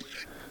 honestly.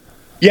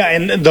 Yeah,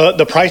 and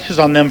the prices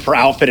on them for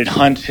outfitted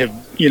hunts have,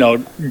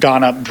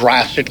 gone up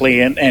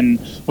drastically, and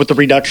with the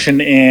reduction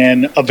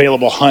in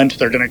available hunts,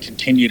 they're going to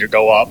continue to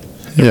go up.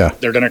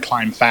 They're going to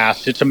climb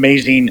fast. It's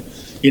amazing,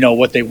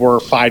 what they were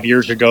 5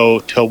 years ago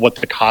to what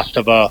the cost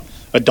of a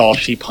Dall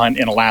sheep hunt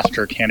in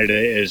Alaska or Canada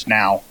is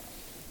now.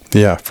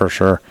 Yeah, for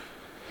sure.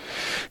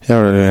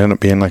 Yeah, it ended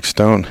up being like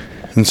stone.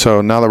 And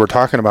so now that we're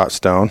talking about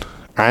stone,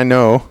 I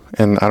know,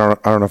 and I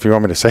don't know if you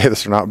want me to say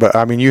this or not, but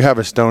I mean, you have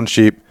a stone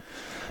sheep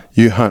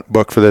you hunt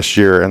book for this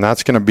year, and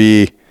that's going to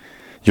be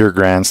your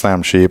Grand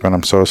Slam sheep, and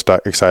I'm so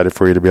excited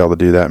for you to be able to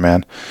do that,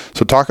 man.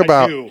 So talk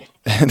about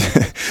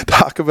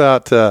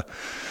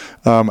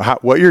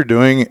what you're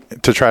doing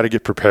to try to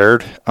get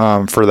prepared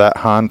for that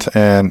hunt,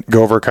 and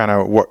go over kind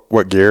of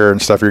what gear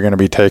and stuff you're going to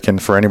be taking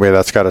for anybody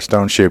that's got a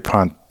stone sheep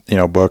hunt,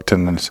 booked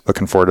and is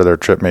looking forward to their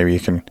trip. Maybe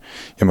you can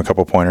give them a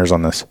couple pointers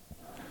on this.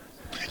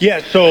 Yeah,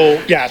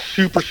 so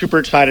super, super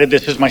excited.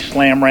 This is my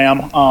Slam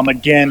Ram.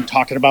 Again,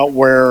 talking about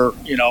where,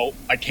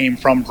 I came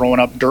from growing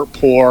up dirt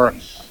poor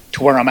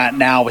to where I'm at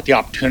now with the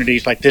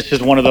opportunities. Like this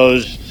is one of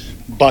those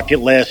bucket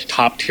list,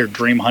 top tier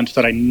dream hunts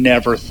that I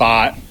never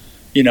thought,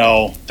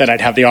 that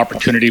I'd have the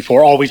opportunity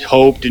for. Always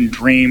hoped and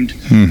dreamed,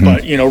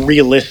 but,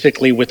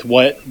 realistically with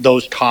what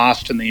those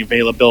cost and the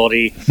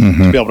availability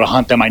to be able to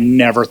hunt them, I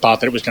never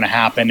thought that it was going to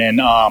happen. And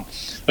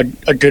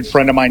a good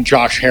friend of mine,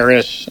 Josh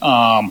Harris,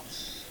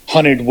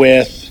 hunted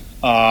with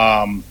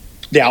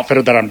the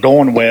outfitter that I'm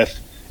going with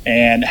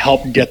and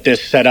helped get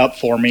this set up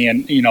for me.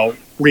 And,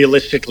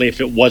 realistically,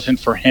 if it wasn't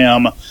for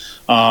him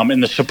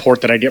and the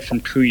support that I get from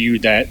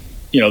Kuiu, that,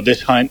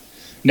 this hunt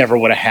never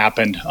would have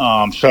happened.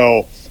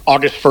 So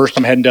August 1st,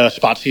 I'm heading to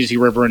Spotsy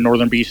River in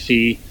northern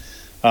BC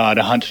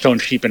to hunt stone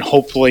sheep and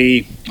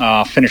hopefully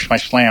finish my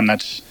slam.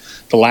 That's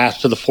the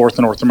last of the fourth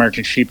North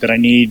American sheep that I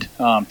need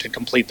to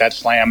complete that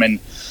slam. And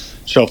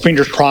so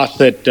fingers crossed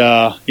that,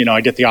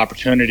 I get the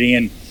opportunity.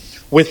 And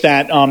with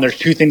that, there's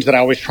two things that I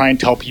always try and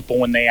tell people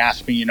when they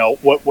ask me,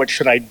 what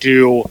should I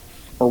do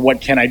or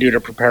what can I do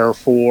to prepare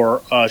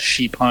for a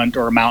sheep hunt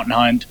or a mountain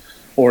hunt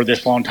or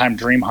this long time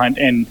dream hunt.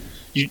 And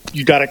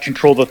you got to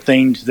control the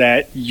things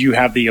that you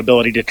have the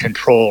ability to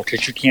control,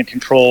 because you can't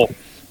control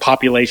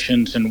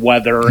populations and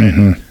weather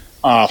and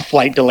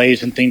flight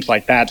delays and things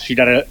like that. So you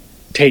got to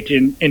take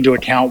into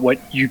account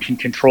what you can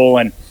control.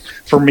 And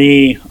for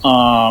me,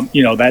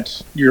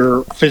 that's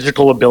your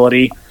physical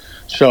ability.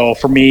 So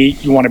for me,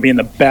 you want to be in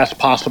the best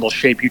possible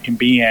shape you can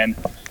be in.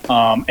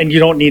 And you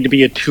don't need to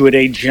be a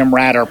 2-a-day gym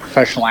rat or a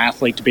professional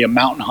athlete to be a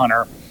mountain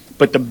hunter.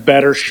 But the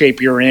better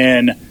shape you're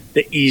in,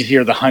 the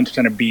easier the hunt's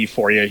going to be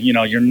for you.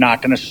 You're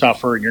not going to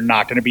suffer. You're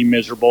not going to be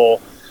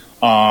miserable.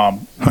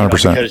 100%.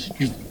 Because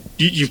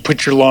you've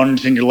put your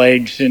lungs in your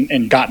legs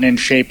and gotten in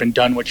shape and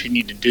done what you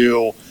need to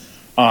do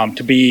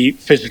to be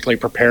physically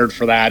prepared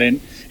for that.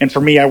 And for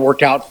me, I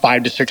work out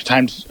 5 to 6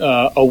 times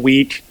a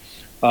week.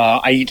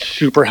 I eat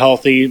super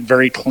healthy,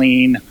 very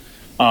clean,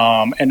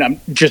 and I'm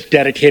just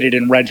dedicated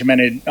and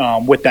regimented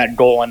with that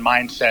goal and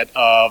mindset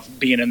of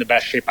being in the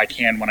best shape I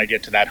can when I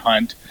get to that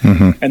hunt.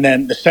 Mm-hmm. And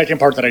then the second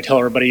part that I tell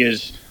everybody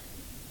is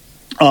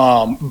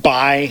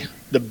buy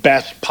the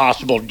best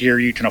possible gear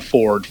you can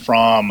afford,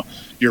 from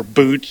your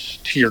boots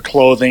to your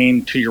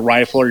clothing to your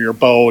rifle or your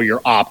bow,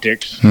 your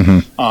optics.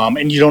 Mm-hmm.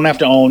 And you don't have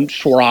to own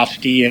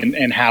Swarovski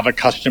and have a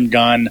custom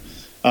gun,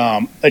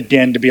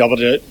 again, to be able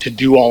to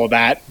do all of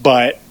that.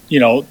 But,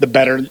 the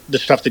better the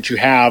stuff that you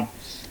have,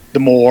 the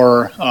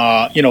more,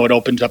 it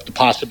opens up the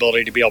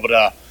possibility to be able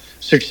to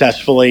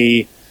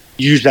successfully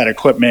use that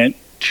equipment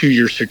to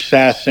your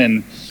success.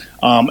 And,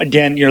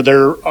 again,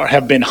 there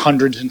have been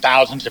hundreds and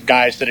thousands of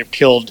guys that have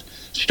killed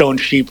stone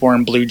sheep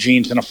wearing blue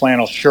jeans and a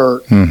flannel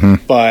shirt.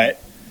 Mm-hmm. But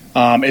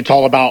it's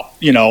all about,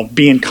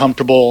 being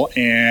comfortable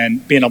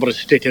and being able to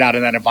stick it out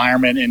in that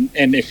environment.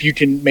 And if you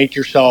can make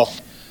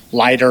yourself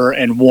lighter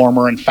and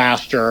warmer and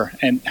faster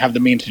and have the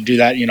means to do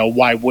that,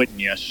 why wouldn't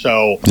you?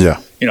 So,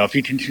 yeah. If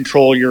you can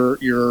control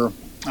your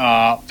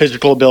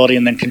physical ability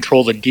and then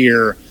control the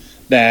gear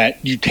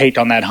that you take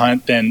on that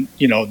hunt, then,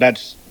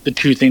 that's the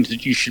two things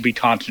that you should be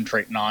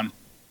concentrating on.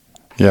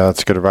 Yeah,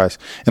 that's good advice.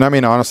 And I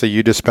mean, honestly,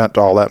 you just spent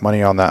all that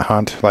money on that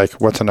hunt. Like,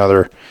 what's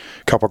another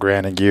couple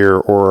grand in gear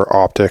or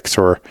optics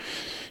or,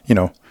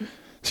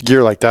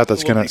 gear like that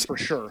that's going to, for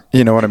sure.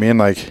 You know what I mean?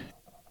 Like,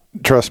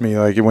 trust me,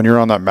 like when you're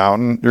on that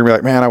mountain, you're gonna be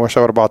like, man, I wish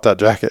I would have bought that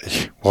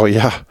jacket. Well,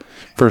 yeah,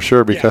 for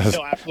sure, because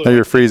now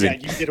you're freezing.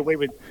 Yeah, you get away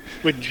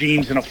with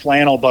jeans and a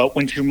flannel, but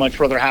wouldn't you much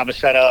rather have a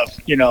set of,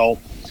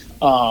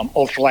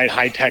 ultralight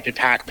high-tech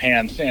attack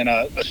pants and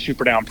a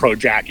Super Down Pro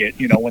jacket,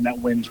 when that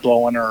wind's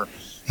blowing, or,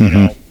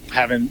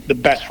 having the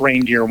best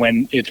rain gear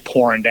when it's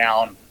pouring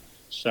down.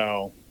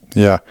 So.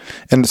 Yeah.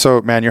 And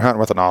so, man, you're hunting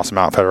with an awesome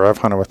outfitter. I've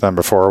hunted with them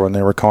before when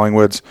they were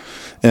Collingwoods,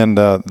 and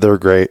they're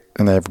great,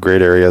 and they have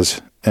great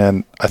areas.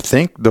 And I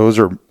think those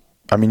are,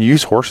 you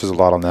use horses a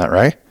lot on that,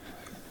 right?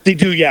 They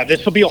do, yeah.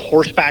 This will be a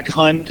horseback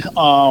hunt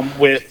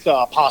with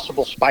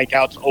possible spike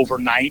outs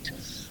overnight.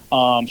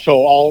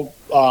 So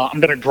I'm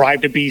going to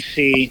drive to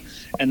BC,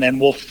 and then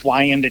we'll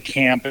fly into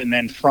camp, and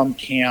then from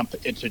camp,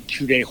 it's a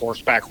 2-day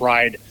horseback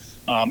ride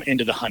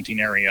into the hunting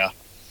area.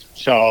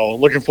 So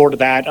looking forward to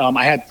that.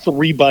 I had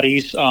 3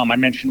 buddies. I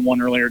mentioned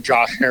one earlier,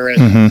 Josh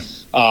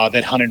Harris,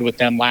 that hunted with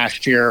them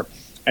last year,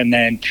 and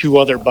then 2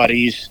 other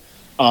buddies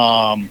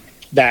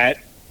that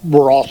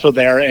were also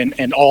there,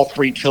 and all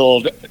 3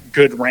 killed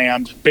good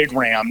rams, big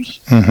rams,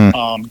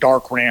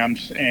 dark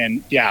rams.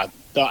 And yeah,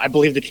 I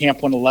believe the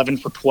camp went 11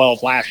 for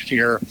 12 last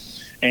year,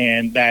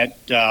 and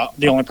that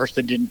the only person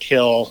that didn't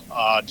kill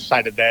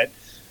decided that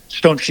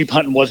stone sheep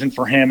hunting wasn't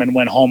for him and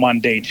went home on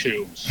day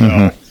 2.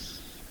 So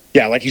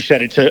yeah, like you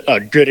said, it's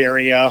a good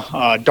area,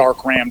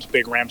 dark rams,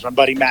 big rams. My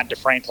buddy Matt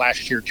DeFrank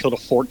last year killed a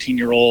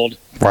 14-year-old.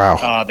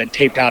 Wow. That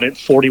taped out at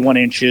 41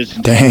 inches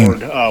and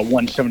scored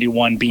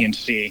 171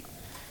 B&C.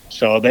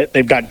 So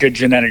they've got good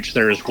genetics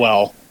there as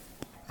well.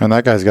 And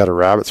that guy's got a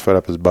rabbit's foot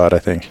up his butt, I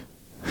think.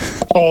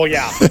 Oh,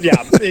 yeah.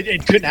 Yeah.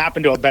 It couldn't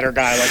happen to a better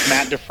guy like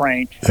Matt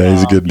DeFrank. Yeah,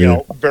 he's a good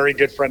dude. Very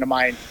good friend of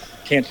mine.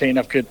 Can't say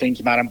enough good things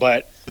about him.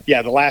 But,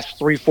 yeah, the last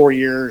 3-4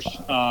 years,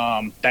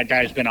 that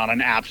guy's been on an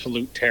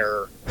absolute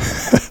terror.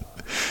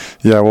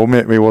 Yeah, well,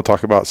 maybe we'll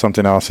talk about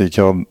something else he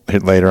killed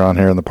later on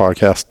here in the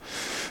podcast.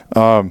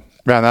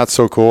 Man, that's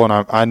so cool.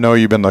 And I know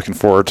you've been looking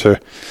forward to,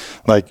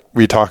 like,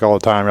 we talk all the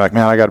time. You're like,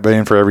 man, I got a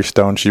bidding for every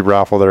stone sheep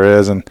raffle there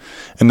is. And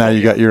now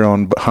you got your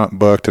own hunt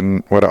booked,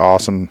 and what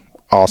an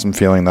awesome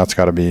feeling that's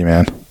got to be,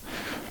 man.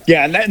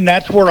 Yeah, and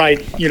that's where I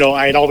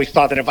had always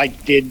thought that if I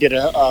did get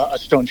a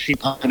stone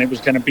sheep hunt, it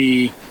was going to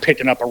be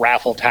picking up a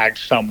raffle tag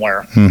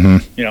somewhere.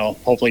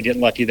 Hopefully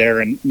getting lucky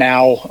there. And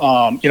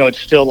now, it's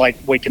still like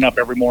waking up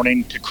every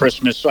morning to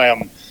Christmas.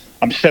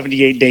 I'm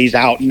 78 days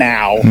out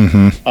now.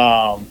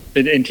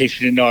 In case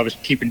you didn't know, I was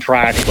keeping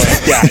track.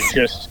 But yeah, it's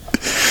just,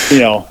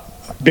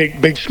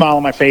 big smile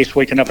on my face,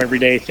 waking up every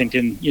day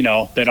thinking,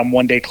 that I'm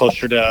one day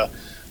closer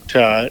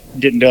to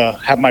getting to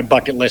have my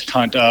bucket list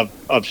hunt of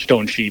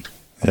stone sheep.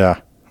 Yeah.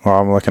 Well,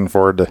 I'm looking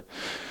forward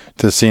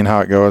to seeing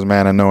how it goes,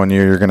 man, and knowing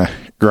you're going to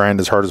grind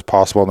as hard as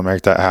possible to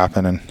make that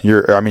happen. And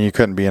you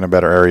couldn't be in a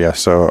better area.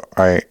 So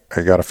I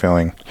got a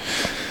feeling.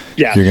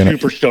 Yeah,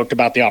 super stoked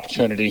about the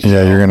opportunity.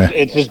 Yeah, so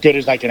it's as good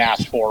as I can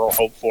ask for or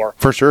hope for.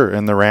 For sure.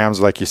 And the rams,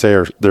 like you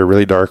say, they're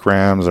really dark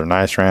rams. They're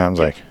nice rams.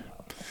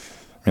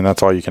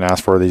 That's all you can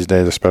ask for these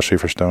days, especially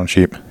for stone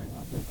sheep.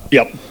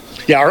 Yep.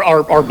 Yeah,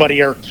 our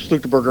buddy Eric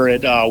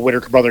Sluterberger at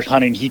Whitaker Brothers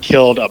Hunting, he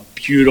killed a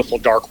beautiful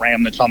dark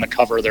ram that's on the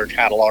cover of their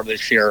catalog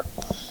this year.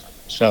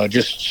 So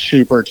just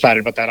super excited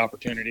about that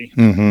opportunity.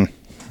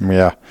 Mm-hmm.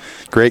 Yeah.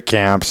 Great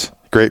camps,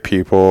 great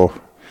people,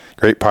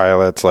 great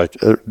pilots. Like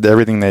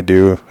everything they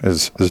do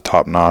is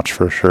top notch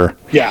for sure.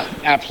 Yeah,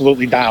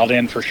 absolutely dialed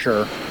in for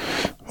sure.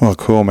 Well,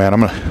 cool, man.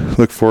 I'm going to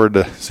look forward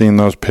to seeing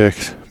those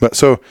pics. But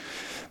so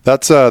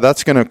that's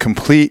going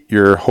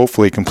to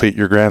hopefully complete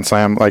your Grand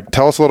Slam. Like,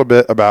 tell us a little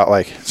bit about,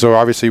 like, so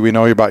obviously we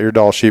know about your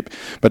Dall sheep,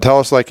 but tell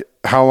us, like,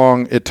 how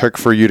long it took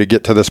for you to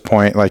get to this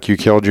point. Like, you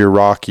killed your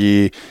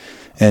Rocky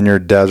and your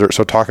Desert.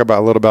 So talk about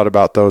a little bit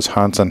about those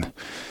hunts and,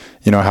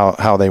 you know,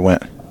 how they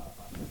went.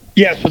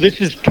 Yeah, so this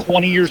is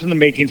 20 years in the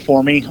making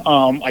for me.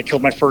 I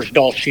killed my first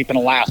Dall sheep in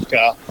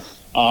Alaska,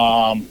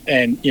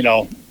 and, you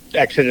know,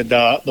 exited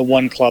the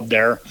one club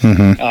there,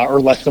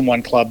 or less than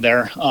one club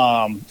there.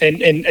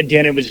 And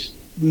again, it was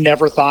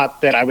never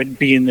thought that I would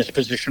be in this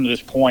position at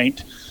this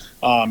point,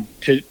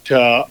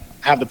 to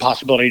have the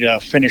possibility to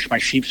finish my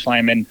sheep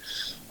slam. And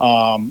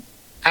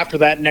after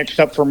that, next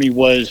up for me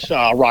was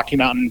Rocky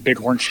Mountain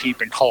Bighorn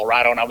sheep in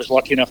Colorado, and I was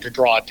lucky enough to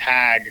draw a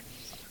tag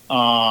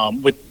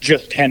with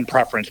just 10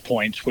 preference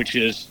points, which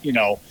is, you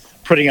know,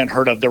 pretty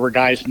unheard of. There were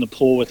guys in the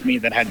pool with me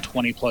that had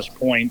 20 plus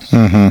points,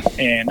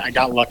 and I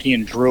got lucky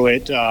and drew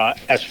it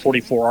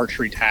S44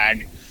 archery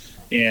tag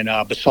in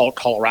Basalt,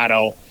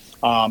 Colorado.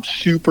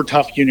 Super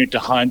tough unit to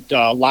hunt,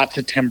 lots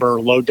of timber,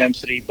 low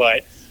density,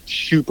 but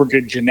super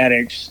good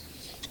genetics.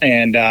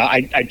 And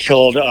I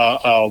killed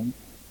an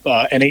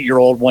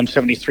 8-year-old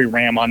 173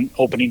 ram on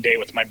opening day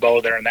with my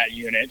bow there in that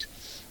unit.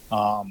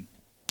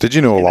 Did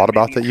you know a lot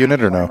about that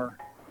unit or no?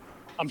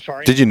 I'm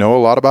sorry? Did you know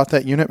a lot about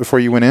that unit before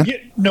you went in? Yeah,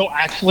 no,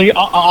 actually,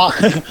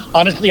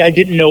 honestly, I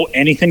didn't know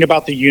anything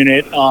about the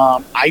unit.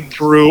 I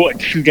drew a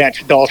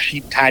Chugach Dall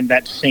sheep tag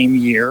that same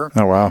year.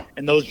 Oh, wow.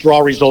 And those draw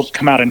results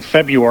come out in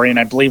February, and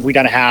I believe we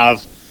got to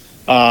have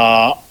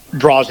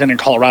draws in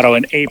Colorado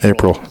in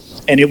April.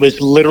 And it was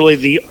literally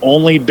the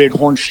only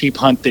bighorn sheep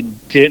hunt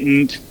that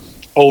didn't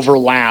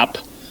overlap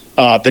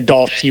the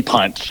Dall sheep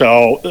hunt.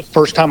 So the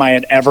first time I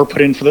had ever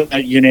put in for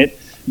that unit,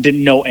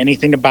 didn't know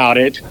anything about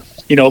it.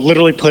 You know,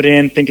 literally put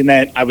in thinking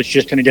that I was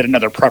just going to get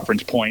another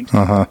preference point.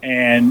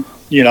 And,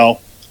 you know,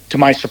 to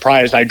my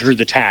surprise, I drew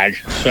the tag.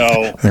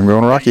 So I'm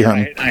going Rocky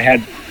hunting. I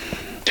had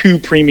 2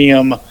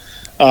 premium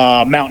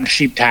mountain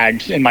sheep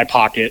tags in my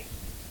pocket.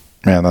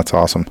 Man, that's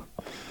awesome.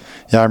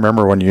 Yeah, I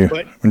remember when you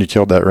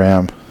killed that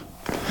ram.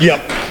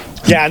 Yep.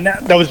 Yeah, and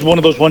that was one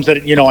of those ones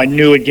that, you know, I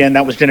knew, again,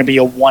 that was going to be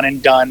a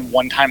one-and-done,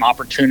 one-time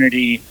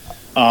opportunity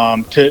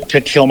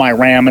to kill my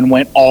ram, and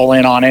went all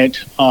in on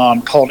it.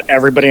 Called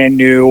everybody I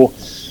knew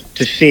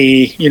to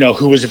see, you know,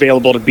 who was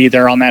available to be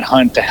there on that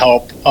hunt to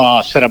help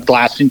set up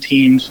glassing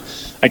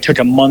teams. I took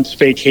a month's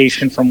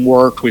vacation from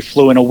work. We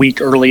flew in a week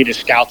early to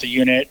scout the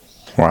unit.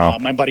 Wow.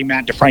 My buddy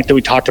Matt DeFrank that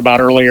we talked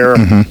about earlier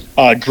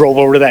drove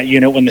over to that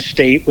unit when the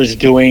state was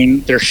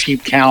doing their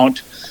sheep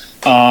count.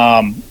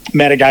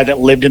 Met a guy that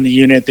lived in the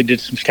unit that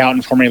did some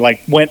scouting for me,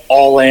 like went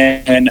all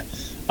in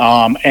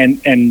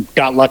and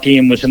got lucky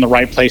and was in the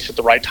right place at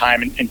the right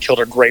time and killed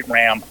a great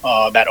ram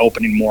that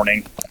opening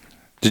morning.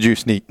 Did you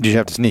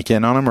have to sneak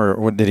in on him, or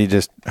what,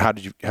 how'd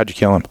you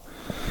kill him?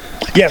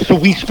 Yeah, so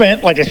we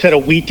spent, like I said, a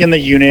week in the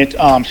unit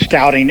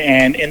scouting,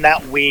 and in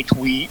that week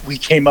we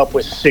came up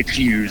with 6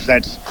 ewes.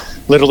 That's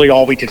literally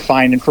all we could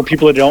find. And for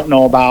people that don't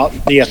know about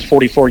the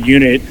S44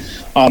 unit,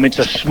 it's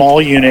a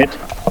small unit.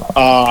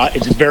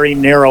 It's very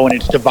narrow, and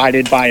it's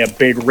divided by a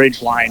big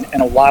ridge line.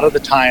 And a lot of the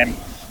time,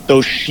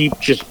 those sheep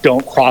just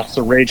don't cross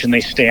the ridge, and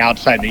they stay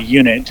outside the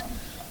unit.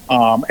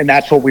 And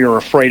that's what we were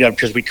afraid of,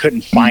 because we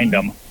couldn't find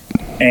them.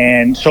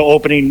 And so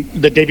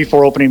the day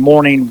before opening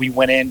morning, we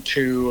went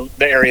into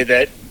the area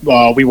that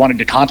we wanted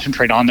to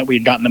concentrate on, that we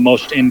had gotten the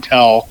most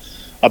intel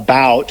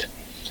about.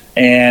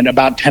 And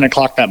about 10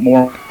 o'clock that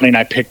morning,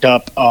 I picked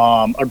up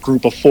a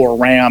group of 4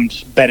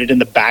 rams bedded in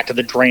the back of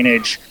the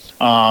drainage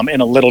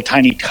in a little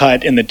tiny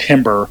cut in the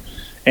timber.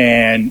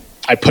 And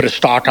I put a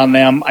stock on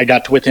them. I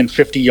got to within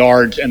 50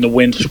 yards, and the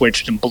wind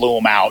switched and blew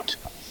them out.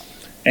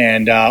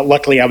 And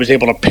luckily, I was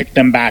able to pick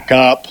them back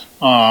up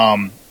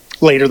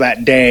later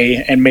that day,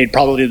 and made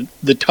probably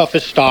the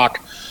toughest stock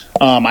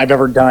I've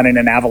ever done in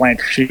an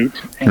avalanche shoot.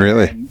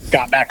 Really? And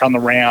got back on the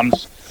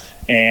rams,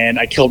 and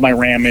I killed my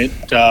ram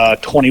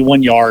at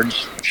 21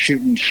 yards,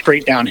 shooting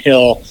straight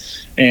downhill.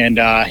 And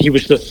he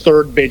was the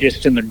 3rd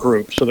biggest in the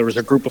group. So there was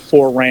a group of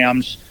 4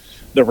 rams.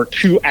 There were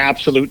 2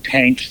 absolute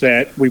tanks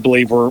that we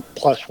believe were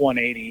plus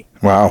 180.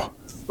 Wow.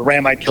 The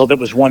ram I killed, it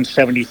was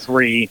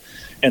 173,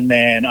 and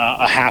then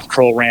a half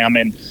curl ram.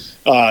 And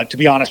to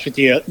be honest with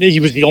you, he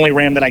was the only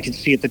ram that I could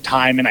see at the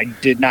time, and I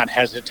did not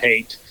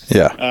hesitate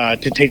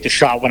to take the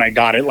shot when I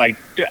got it. Like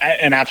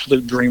an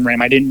absolute dream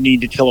ram. I didn't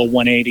need to kill a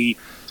 180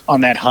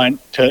 on that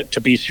hunt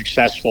to be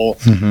successful.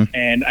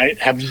 And I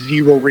have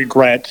 0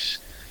 regrets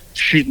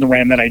shooting the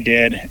ram that I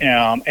did.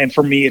 And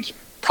for me, it's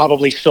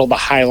probably still the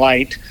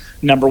highlight,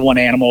 number 1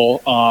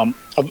 animal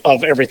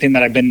of everything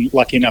that I've been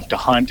lucky enough to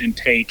hunt and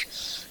take.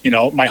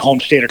 my home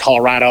state of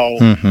Colorado.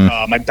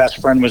 My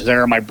best friend was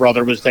there. My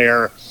brother was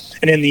there.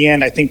 And in the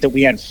end, I think that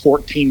we had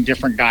 14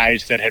 different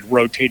guys that had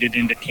rotated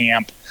into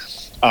camp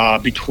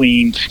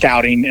between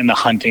scouting and the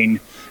hunting.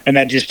 And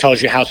that just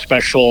tells you how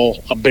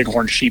special a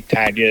bighorn sheep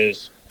tag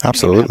is.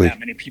 Absolutely. That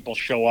many people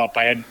show up.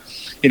 I had,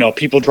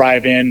 people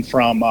drive in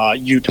from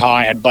Utah.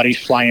 I had buddies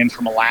fly in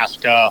from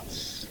Alaska.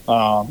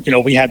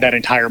 We had that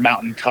entire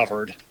mountain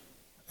covered.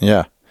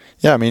 Yeah.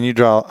 Yeah. I mean, you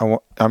draw,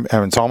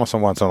 it's almost a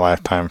once in a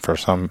lifetime for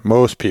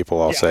most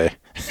people, I'll say.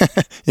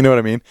 You know what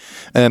I mean?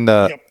 And,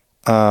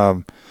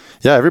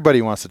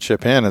 everybody wants to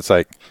chip in. It's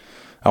like,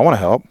 I want to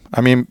help.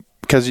 I mean,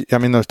 because,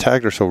 those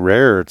tags are so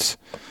rare. It's,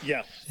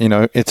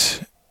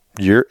 it's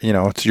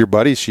your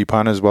buddy's sheep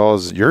hunt as well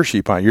as your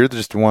sheep hunt. You're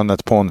just the one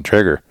that's pulling the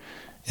trigger.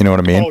 You know what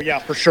I mean? Oh yeah,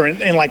 for sure.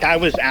 And I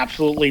was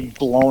absolutely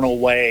blown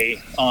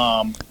away.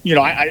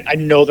 I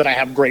know that I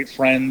have great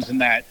friends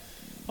and that,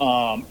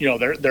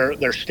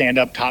 they're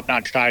stand-up,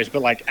 top-notch guys,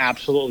 but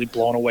absolutely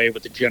blown away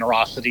with the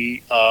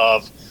generosity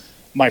of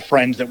my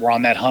friends that were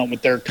on that hunt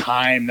with their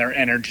time, their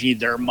energy,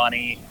 their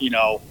money,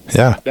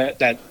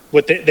 that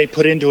what they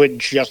put into it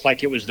just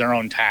like it was their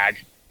own tag.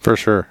 For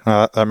sure.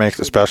 That makes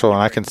it special.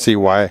 And I can see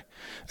why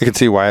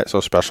it's so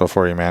special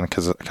for you, man.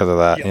 Because of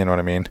that, You know what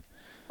I mean?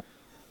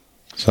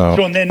 So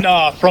and then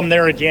from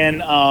there again,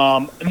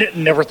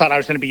 never thought I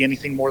was going to be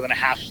anything more than a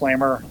half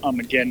slammer.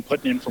 Again,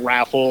 putting in for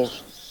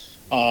raffles.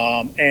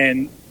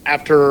 And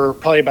after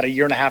probably about a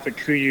year and a half at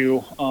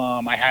Kuiu,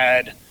 I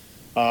had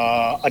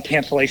a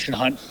cancellation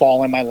hunt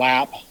fall in my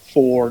lap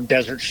for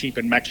desert sheep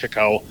in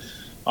Mexico.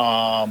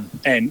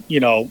 And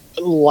a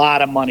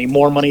lot of money,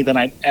 more money than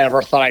I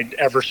ever thought I'd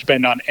ever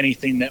spend on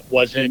anything that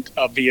wasn't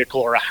a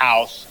vehicle or a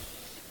house.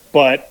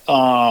 But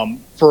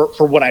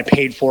for what I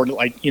paid for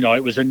it,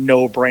 it was a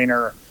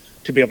no-brainer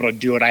to be able to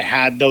do it. I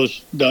had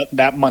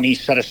that money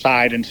set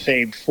aside and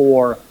saved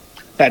for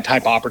that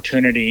type of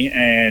opportunity,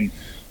 and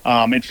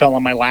it fell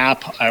in my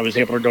lap. I was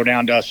able to go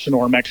down to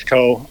Sonora,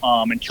 Mexico,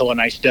 and kill a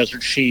nice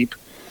desert sheep,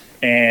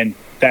 and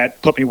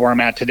that put me where I'm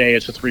at today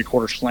as a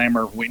 3/4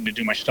 slammer, waiting to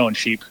do my stone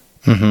sheep.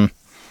 Mm-hmm.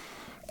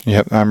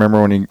 Yep, I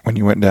remember when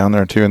you went down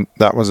there too, and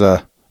was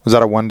that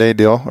a one-day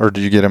deal, or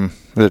did you get him?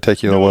 Did it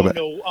take you a little bit?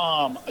 No.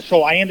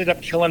 So I ended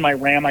up killing my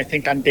ram, I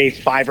think, on day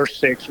 5 or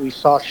 6. We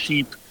saw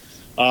sheep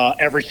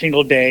every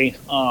single day,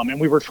 and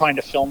we were trying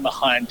to film the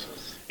hunt.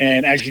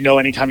 And as you know,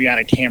 anytime you add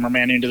a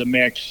cameraman into the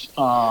mix,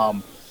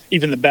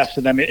 even the best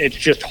of them, it's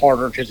just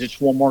harder because it's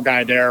one more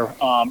guy there.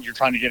 You're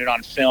trying to get it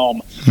on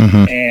film.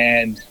 Mm-hmm.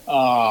 And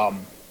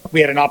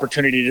we had an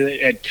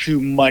opportunity at 2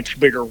 much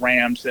bigger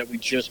rams that we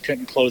just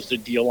couldn't close the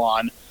deal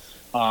on.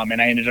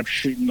 And I ended up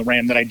shooting the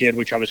ram that I did,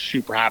 which I was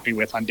super happy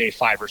with on day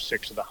 5 or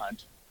 6 of the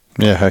hunt.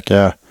 Yeah, heck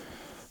yeah.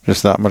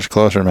 Just that much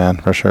closer, man,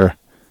 for sure.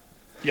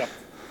 Yep.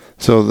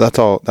 So that's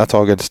all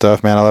good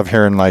stuff, man. I love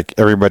hearing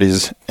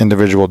everybody's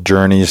individual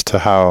journeys to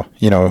how,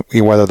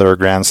 whether they're a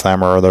grand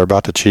slammer or they're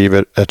about to achieve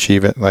it.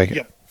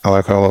 Yep. I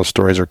like how those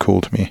stories are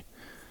cool to me.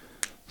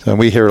 So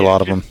we hear a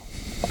lot of them.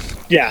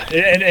 Yeah.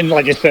 And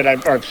like I said,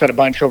 I've said a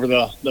bunch over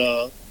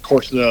the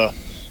course of the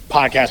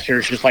podcast here.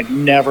 It's just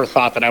never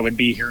thought that I would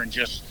be here, and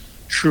just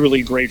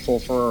truly grateful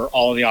for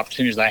all of the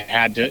opportunities I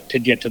had to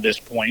get to this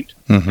point,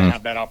 mm-hmm. and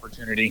have that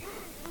opportunity.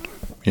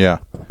 Yeah.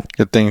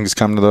 Good things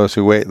come to those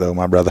who wait, though,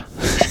 my brother.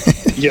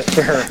 Yes,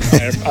 sir.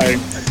 I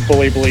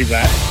fully believe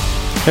that.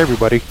 Hey,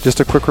 everybody. Just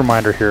a quick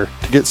reminder here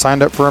to get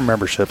signed up for our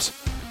memberships.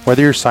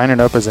 Whether you're signing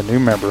up as a new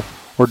member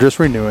or just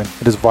renewing,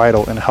 it is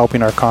vital in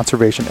helping our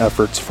conservation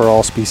efforts for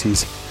all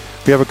species.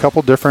 We have a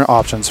couple different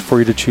options for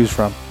you to choose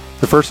from.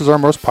 The first is our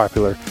most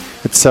popular.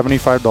 It's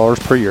 $75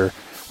 per year,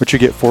 which you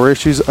get 4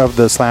 issues of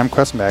the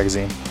SlamQuest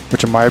magazine,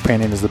 which in my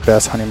opinion is the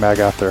best hunting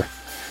mag out there.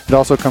 It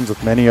also comes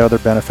with many other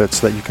benefits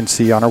that you can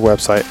see on our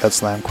website at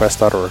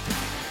slamquest.org.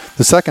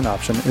 The second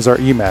option is our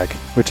eMag,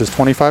 which is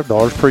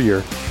 $25 per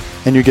year,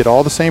 and you get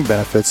all the same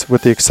benefits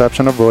with the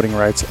exception of voting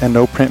rights, and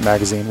no print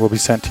magazine will be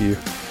sent to you.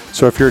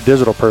 So if you're a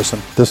digital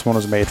person, this one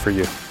was made for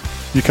you.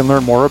 You can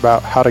learn more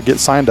about how to get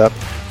signed up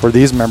for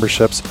these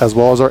memberships as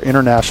well as our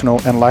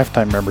international and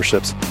lifetime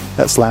memberships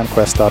at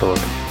slamquest.org.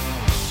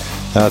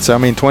 That's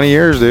 20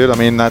 years, dude.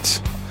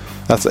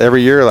 That's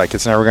every year.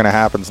 It's never going to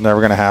happen. It's never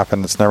going to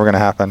happen. It's never going to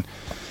happen.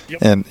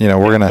 Yep. And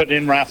we're going to put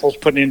in raffles,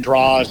 putting in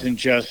draws, and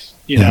just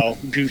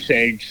goose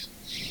eggs.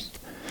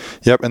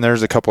 Yep. And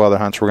there's a couple other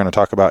hunts we're going to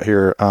talk about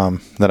here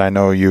that I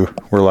know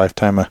were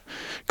lifetime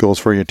goals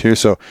for you too.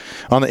 So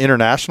on the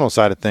international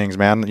side of things,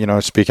 man,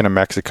 speaking of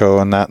Mexico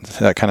and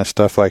that kind of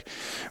stuff,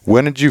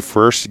 when did you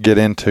first get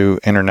into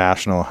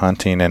international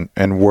hunting,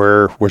 and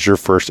where was your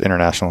first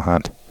international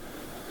hunt?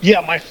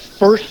 Yeah, my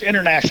first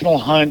international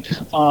hunt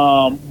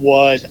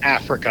was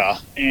Africa,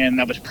 and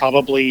that was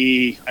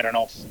probably,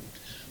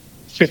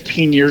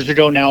 15 years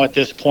ago now at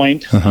this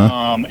point.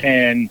 Uh-huh.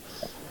 And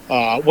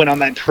went on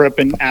that trip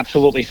and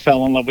absolutely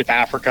fell in love with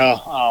Africa.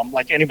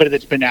 Like anybody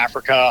that's been to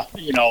Africa,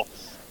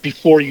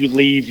 before you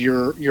leave,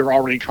 you're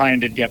already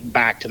trying to get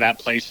back to that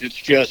place.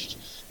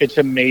 It's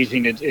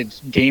amazing. It's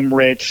game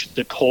rich,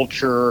 the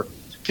culture,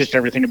 just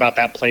everything about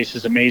that place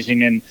is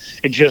amazing. And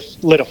it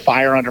just lit a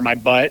fire under my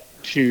butt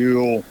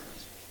to,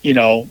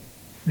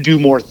 do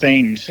more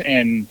things.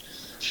 And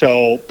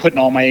so putting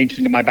all my eggs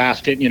into my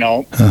basket,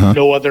 no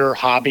other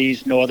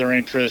hobbies, no other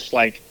interests,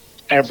 like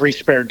every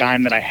spare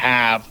dime that I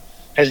have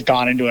has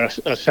gone into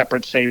a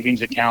separate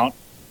savings account,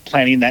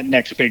 planning that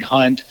next big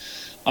hunt.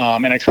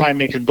 And I try and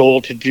make a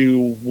goal to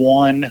do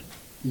one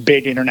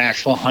big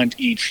international hunt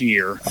each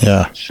year.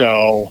 Yeah.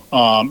 So,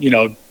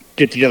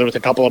 get together with a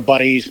couple of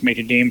buddies, make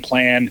a game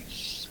plan,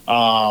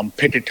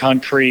 pick a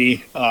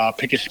country,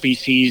 pick a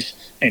species,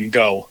 and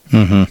go.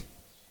 Mm-hmm.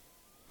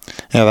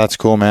 Yeah, that's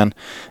cool, man.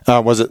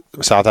 Was it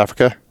South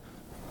Africa?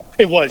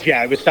 It was,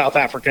 yeah. It was South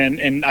Africa,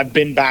 and I've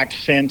been back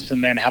since,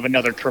 and then have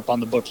another trip on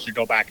the books to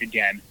go back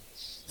again.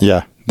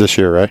 Yeah, this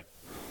year, right?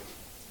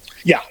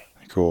 Yeah.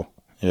 Cool.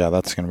 Yeah,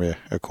 that's going to be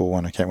a cool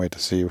one. I can't wait to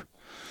see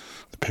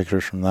the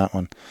pictures from that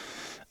one.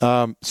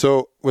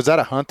 So was that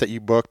a hunt that you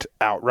booked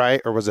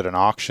outright, or was it an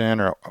auction,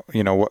 or,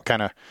 what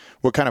kind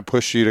of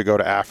pushed you to go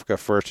to Africa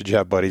first? Did you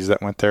have buddies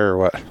that went there, or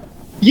what?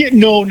 Yeah,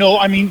 no.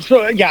 I mean,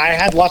 I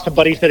had lots of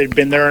buddies that had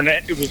been there, and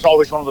it was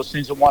always one of those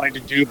things I wanted to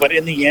do. But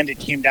in the end, it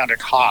came down to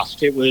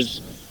cost. It was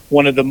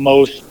one of the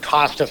most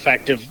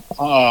cost-effective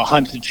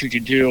hunts that you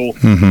could do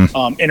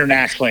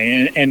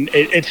internationally, and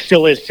it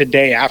still is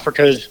today.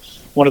 Africa's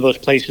one of those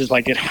places,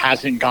 like, it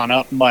hasn't gone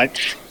up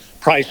much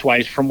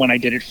price-wise from when I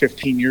did it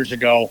 15 years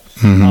ago.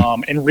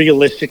 And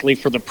realistically,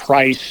 for the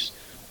price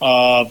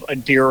of a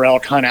deer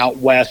elk hunt out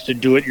west, a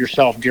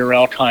do-it-yourself deer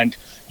elk hunt,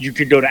 you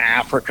could go to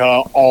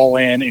Africa all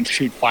in and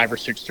shoot 5 or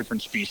 6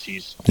 different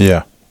species.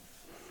 Yeah.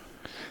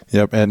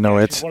 Yep. And no,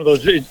 it's one of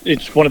those.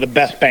 It's one of the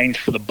best bangs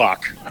for the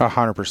buck.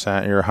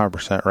 100%. You're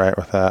 100% right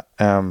with that.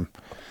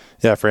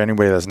 Yeah. For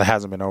anybody that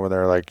hasn't been over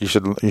there, like, you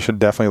should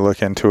definitely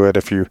look into it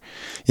if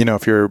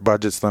if your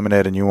budget's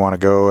limited and you want to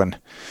go. And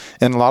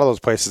a lot of those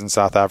places in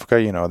South Africa,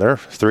 they're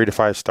 3 to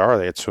 5 star.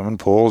 They have swimming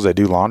pools. They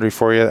do laundry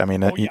for you. I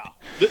mean,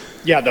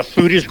 the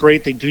food is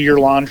great. They do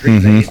your laundry.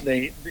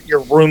 They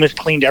your room is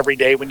cleaned every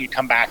day when you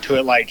come back to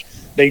it. Like,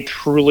 they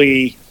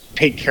truly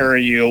take care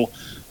of you.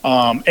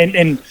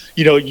 And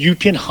you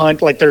can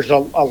hunt. Like, there's a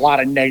lot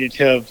of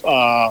negative,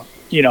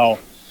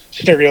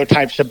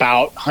 stereotypes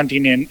about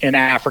hunting in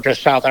Africa,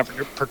 South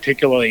Africa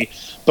particularly.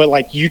 But,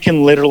 like, you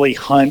can literally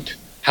hunt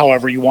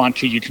however you want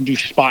to. You can do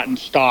spot and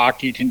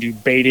stalk. You can do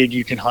baited.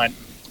 You can hunt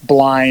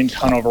blinds,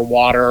 hunt over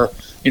water.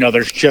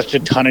 There's just a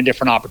ton of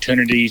different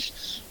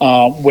opportunities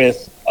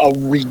with a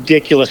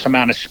ridiculous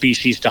amount of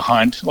species to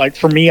hunt. Like,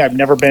 for me, I've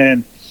never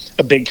been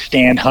a big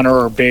stand hunter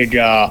or big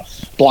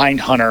blind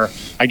hunter.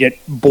 I get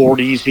bored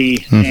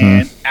easy.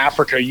 In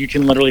Africa, you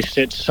can literally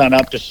sit sun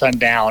up to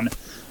sundown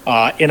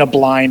in a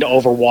blind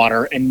over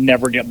water and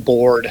never get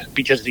bored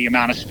because of the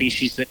amount of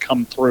species that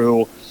come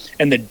through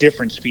and the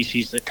different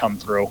species that come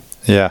through.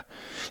 Yeah.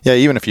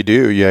 Even if you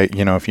do,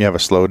 if you have a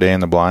slow day in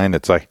the blind,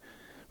 it's like,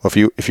 well,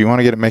 if you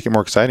want to make it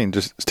more exciting,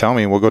 just tell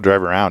me and we'll go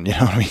drive around. You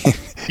know what I mean?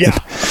 Yeah.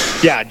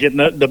 Get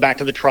in the back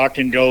of the truck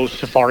and go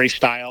safari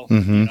style.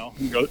 And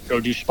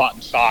go do spot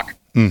and stalk.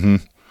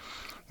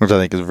 Which I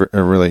think is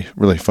a really,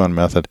 really fun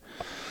method.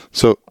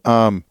 So,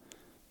 on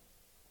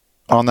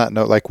that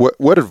note, like,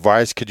 what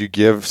advice could you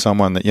give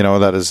someone that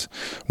that is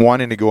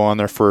wanting to go on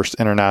their first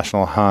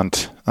international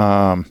hunt?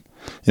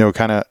 Give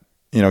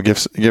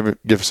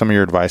some of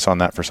your advice on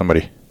that for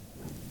somebody.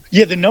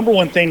 Yeah, the number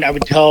one thing I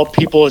would tell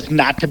people is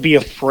not to be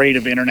afraid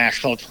of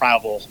international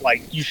travel.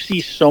 Like, you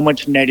see so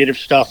much negative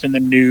stuff in the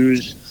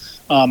news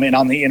and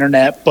on the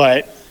internet,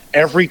 but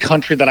every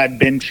country that I've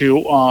been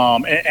to,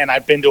 and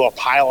I've been to a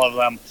pile of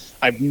them,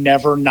 I've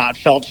never not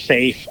felt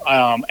safe,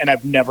 and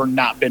I've never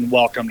not been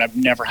welcomed. I've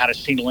never had a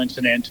single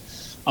incident,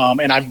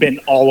 and I've been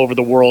all over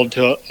the world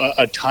to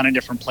a ton of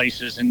different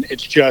places, and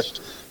it's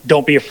just,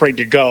 don't be afraid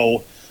to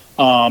go,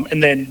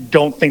 and then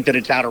don't think that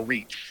it's out of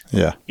reach.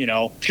 Yeah.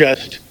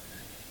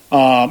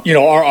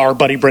 Our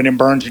buddy Brendan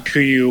Burns at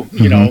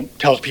Kuiu,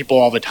 tells people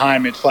all the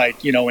time, it's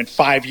like, in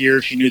 5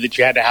 years you knew that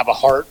you had to have a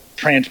heart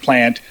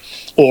transplant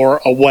or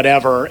a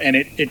whatever, and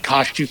it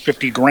cost you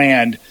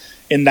 $50,000.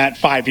 In that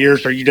 5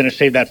 years, are you going to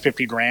save that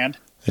 $50,000?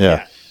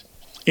 Yeah.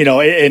 Yes.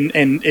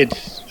 And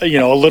it's, a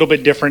little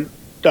bit different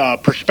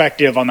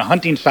perspective on the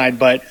hunting side,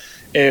 but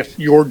if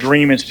your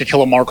dream is to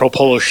kill a Marco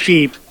Polo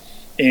sheep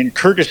in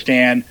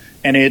Kyrgyzstan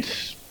and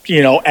it's,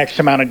 X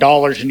amount of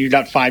dollars and you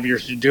got 5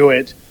 years to do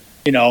it,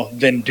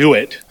 then do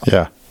it.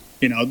 Yeah.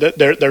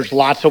 There's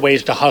lots of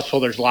ways to hustle.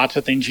 There's lots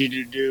of things you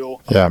need to do.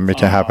 Yeah,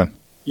 make it happen.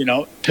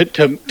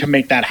 To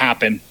make that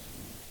happen.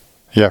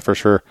 Yeah, for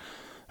sure.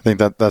 I think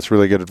that's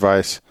really good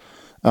advice.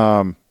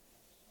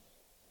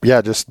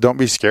 Just don't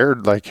be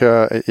scared. Like,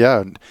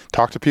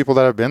 talk to people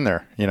that have been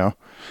there,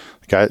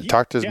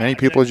 talk to as many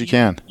people as you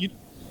can.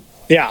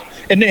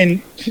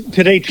 And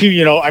today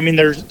too,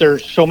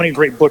 there's so many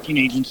great booking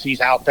agencies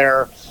out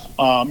there,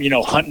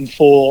 Hunting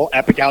Full,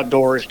 Epic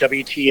Outdoors,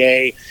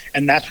 WTA,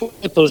 and that's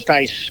what those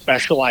guys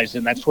specialize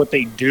in. That's what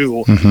they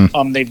do.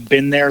 They've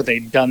been there,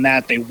 they've done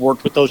that, they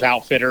worked with those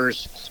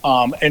outfitters.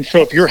 And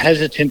so if you're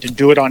hesitant to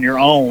do it on your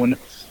own,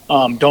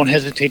 don't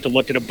hesitate to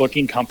look at a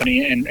booking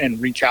company and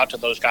reach out to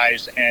those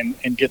guys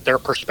and get their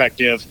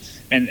perspective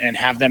and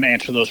have them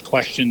answer those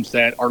questions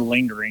that are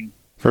lingering.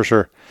 For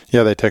sure.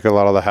 Yeah, they take a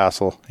lot of the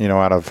hassle,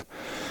 out of.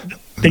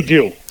 They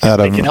do.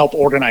 They can help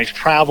organize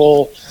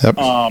travel. Yep.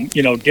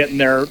 Getting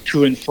there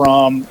to and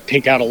from,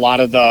 take out a lot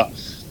of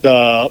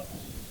the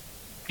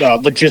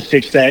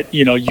logistics that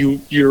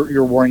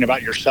you're worrying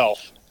about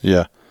yourself.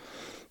 Yeah.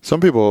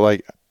 Some people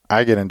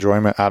I get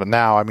enjoyment out of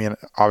now. I mean,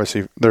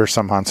 obviously there's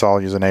some hunts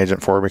I'll use an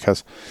agent for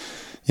because,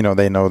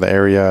 they know the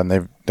area and they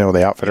know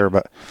the outfitter,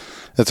 but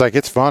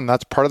it's fun.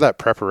 That's part of that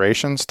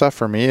preparation stuff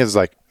for me is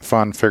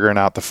fun figuring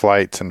out the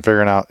flights and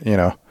figuring out,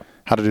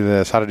 how to do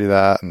this, how to do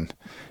that. And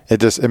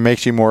it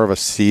makes you more of a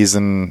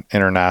seasoned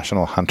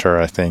international hunter,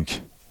 I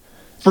think.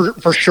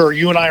 For sure.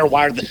 You and I are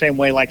wired the same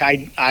way.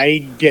 I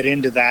get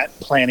into that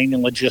planning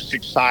and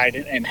logistics side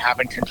and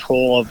having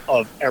control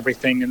of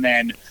everything. And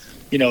then,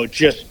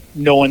 just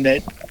knowing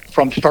that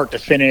from start to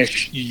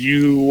finish,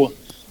 you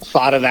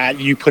thought of that,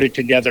 you put it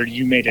together,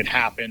 you made it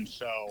happen.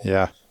 So,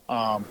 yeah.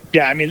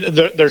 I mean,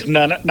 there's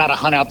not a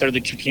hunt out there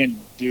that you can't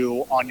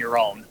do on your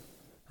own.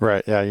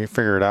 Right. Yeah. You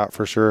figure it out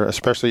for sure.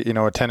 Especially,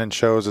 attending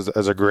shows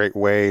is a great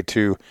way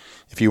to,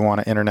 if you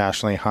want to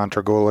internationally hunt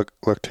or go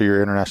look to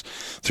your international,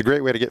 it's a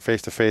great way to get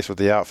face to face with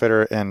the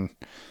outfitter. And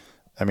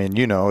I mean,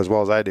 as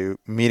well as I do,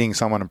 meeting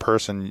someone in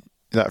person,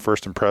 that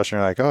first impression,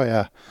 you're like, oh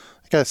yeah,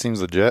 that guy seems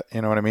legit.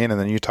 You know what I mean? And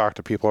then you talk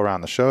to people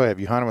around the show. Hey,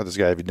 have you hunted with this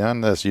guy? Have you done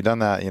this? You done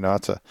that? I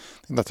think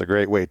that's a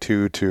great way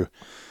too, to,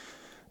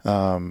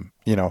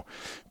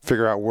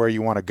 figure out where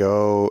you want to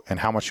go and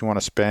how much you want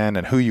to spend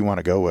and who you want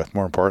to go with,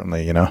 more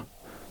importantly,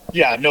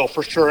 Yeah, no,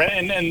 for sure.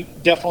 And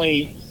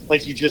definitely,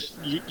 like you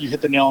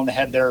hit the nail on the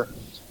head there.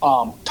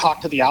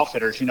 Talk to the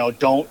outfitters,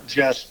 don't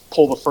just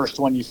pull the first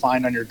one you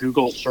find on your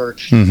Google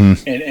search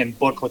and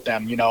book with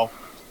them,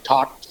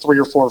 talk 3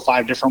 or 4 or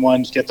 5 different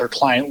ones, get their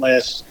client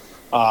list,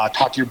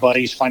 talk to your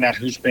buddies, find out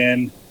who's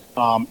been,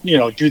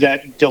 do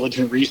that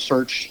diligent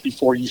research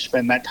before you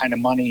spend that kind of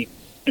money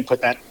and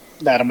put that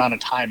amount of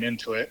time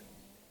into it.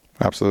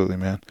 Absolutely,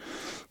 man.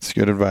 It's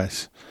good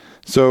advice.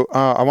 So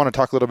I want to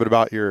talk a little bit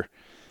about your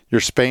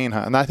Spain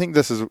hunt, and I think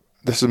this is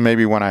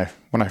maybe when I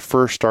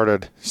first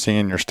started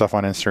seeing your stuff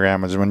on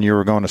Instagram was when you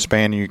were going to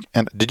Spain.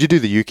 And did you do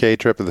the UK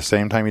trip at the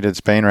same time you did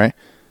Spain, right?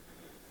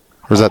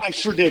 Or was that? I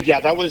sure did. Yeah,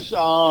 that was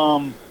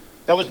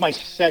my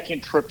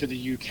second trip to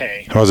the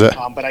UK. Was it?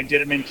 But I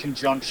did them in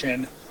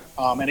conjunction,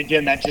 and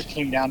again, that just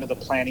came down to the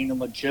planning and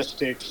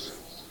logistics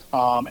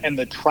and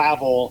the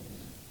travel.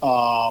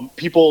 I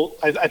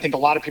think a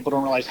lot of people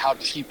don't realize how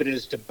cheap it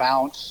is to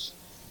bounce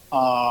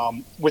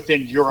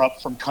within Europe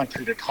from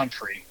country to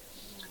country.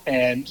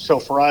 And so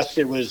for us,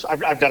 it was,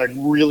 I've got a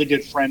really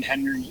good friend,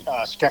 Henry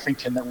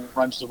Skeffington, that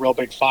runs the Real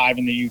Big Five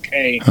in the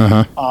UK.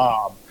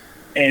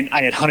 And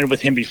I had hunted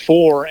with him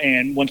before.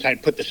 And once I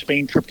had put the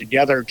Spain trip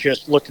together,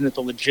 just looking at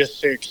the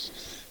logistics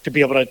to be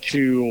able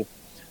to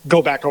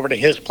go back over to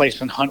his place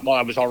and hunt while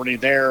I was already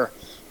there,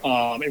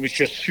 it was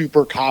just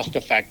super cost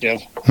effective.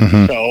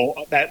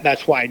 So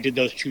that's why I did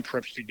those 2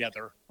 trips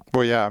together.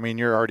 Well, yeah, I mean,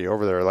 you're already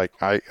over there.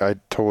 I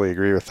totally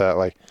agree with that.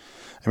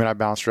 I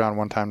bounced around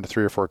one time to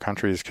 3 or 4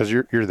 countries because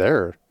you're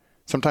there.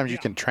 Sometimes you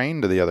can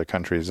train to the other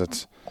countries.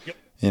 It's,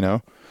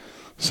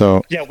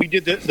 so. Yeah, we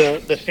did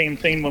the same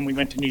thing when we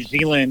went to New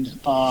Zealand.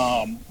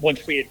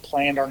 Once we had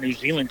planned our New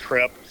Zealand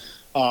trip,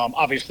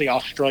 obviously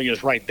Australia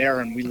is right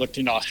there, and we looked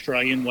into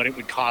Australia and what it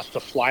would cost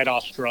to fly to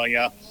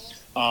Australia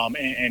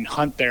and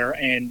hunt there.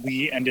 And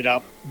we ended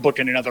up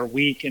booking another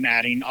week and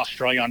adding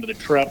Australia onto the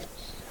trip.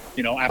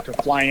 After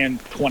flying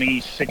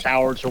 26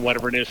 hours or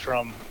whatever it is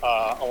from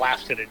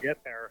Alaska to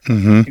get there,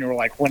 we're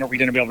like, when are we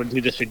going to be able to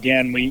do this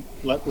again?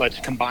 Let's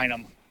combine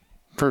them.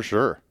 For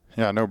sure.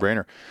 Yeah, no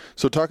brainer.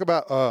 So talk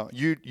about,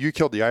 you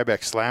killed the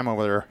Ibex Slam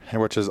over there,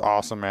 which is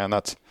awesome, man.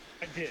 That's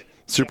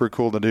super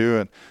cool to do.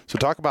 And so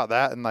talk about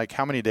that and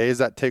how many days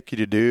that took you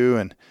to do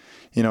and,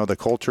 the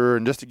culture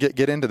and just to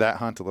get into that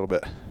hunt a little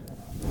bit.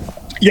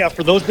 Yeah,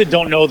 for those that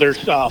don't know,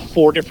 there's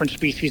 4 different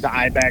species of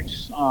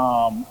ibex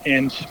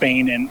in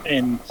Spain,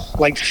 and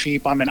like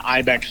sheep, I'm an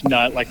ibex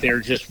nut.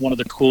 They're just one of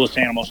the coolest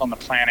animals on the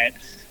planet,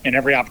 and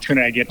every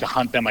opportunity I get to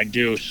hunt them, I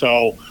do.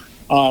 So,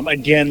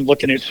 again,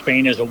 looking at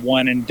Spain as a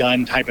one and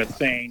done type of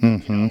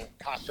thing,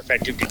 cost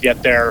effective to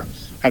get there,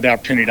 have the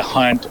opportunity to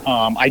hunt.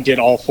 I did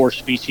all 4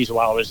 species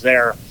while I was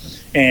there,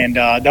 and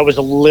that was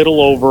a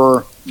little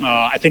over,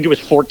 I think it was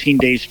 14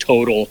 days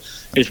total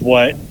is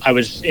what I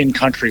was in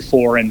country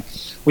for, and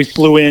we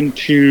flew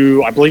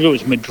into, I believe it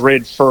was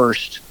Madrid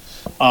first,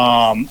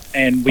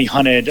 and we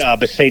hunted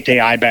Basete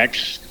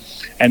Ibex.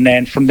 And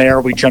then from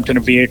there, we jumped in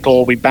a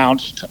vehicle. We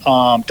bounced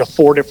to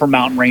 4 different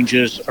mountain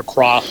ranges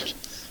across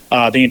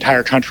the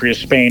entire country of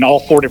Spain.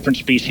 All 4 different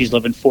species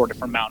live in 4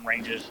 different mountain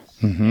ranges.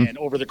 And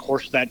over the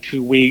course of that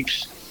 2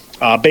 weeks,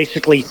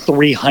 basically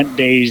 3 hunt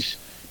days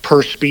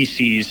per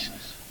species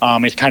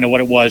is kind of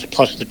what it was,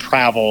 plus the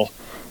travel.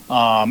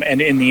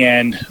 And in the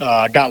end,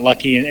 got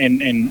lucky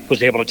and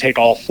was able to take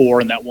all 4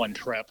 in that one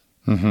trip.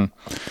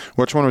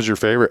 Which one was your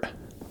favorite?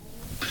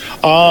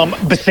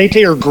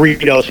 Basete or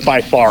Gritos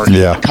by far.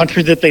 Yeah. The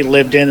country that they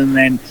lived in, and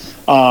then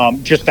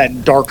just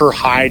that darker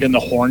hide and the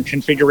horn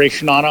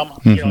configuration on them.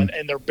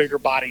 And they're bigger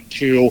bodied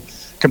too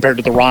compared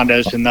to the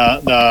Rondas and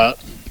the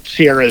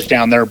Sierras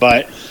down there.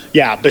 But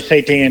yeah,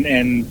 Basete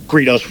and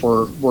Gritos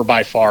were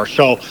by far.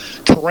 So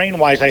terrain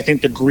wise, I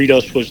think the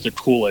Gritos was the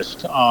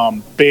coolest.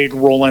 Big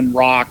rolling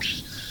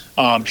rocks,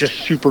 just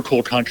super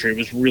cool country. It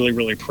was really,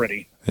 really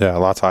pretty. Yeah,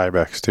 lots of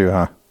ibex too,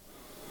 huh?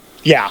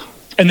 Yeah.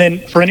 And then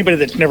for anybody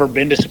that's never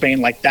been to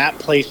Spain, like that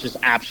place is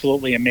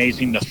absolutely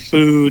amazing. The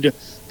food,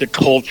 the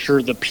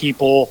culture, the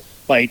people,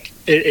 like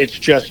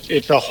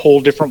it's a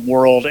whole different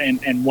world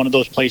and one of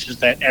those places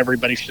that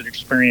everybody should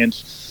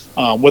experience,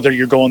 whether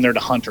you're going there to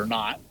hunt or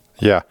not.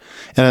 Yeah.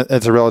 And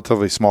it's a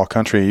relatively small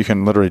country. You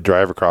can literally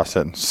drive across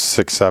it in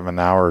 6-7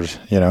 hours,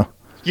 Yeah.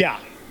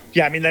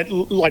 Yeah. I mean, that,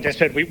 like I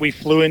said, we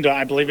flew into,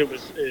 I believe it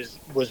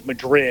was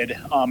Madrid.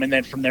 And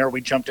then from there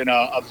we jumped in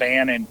a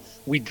van and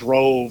we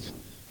drove,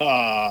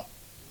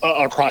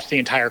 across the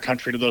entire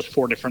country to those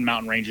 4 different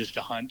mountain ranges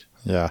to hunt.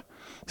 Yeah.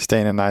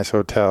 Staying in nice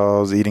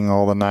hotels, eating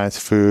all the nice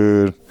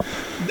food.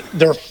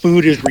 Their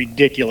food is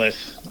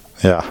ridiculous.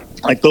 Yeah.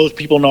 Like those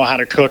people know how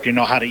to cook and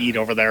know how to eat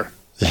over there.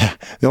 Yeah.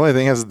 The only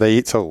thing is they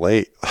eat so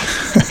late.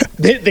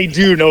 They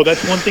do. No,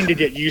 that's one thing to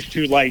get used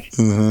to. Like,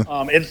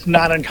 it's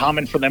not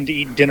uncommon for them to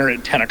eat dinner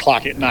at 10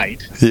 o'clock at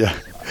night. Yeah.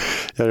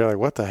 Yeah. You're like,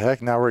 what the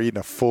heck? Now we're eating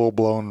a full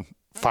blown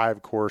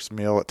 5-course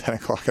meal at 10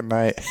 o'clock at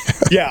night.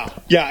 Yeah.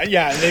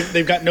 And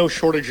they've got no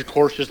shortage of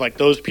courses. Like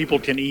those people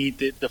can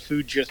eat. The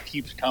food just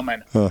keeps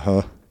coming.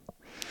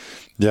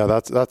 Yeah,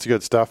 that's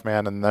good stuff,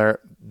 man. And they're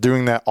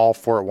doing that all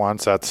 4 at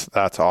once.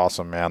 That's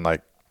awesome, man.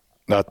 Like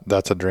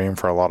that's a dream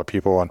for a lot of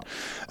people and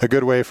a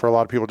good way for a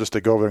lot of people just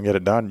to go over and get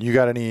it done. You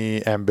got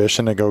any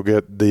ambition to go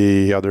get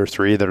the other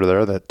 3 that are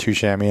there, the 2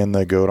 chamois and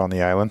the goat on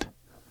the island?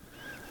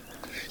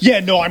 Yeah,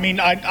 no, I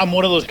mean, I'm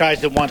one of those guys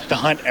that wants to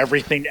hunt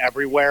everything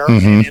everywhere,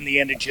 and in the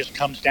end, it just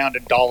comes down to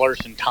dollars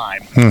and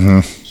time.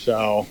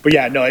 So, but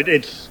yeah, no,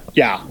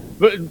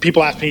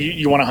 people ask me,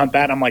 you want to hunt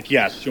that? I'm like,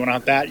 yes. You want to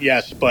hunt that?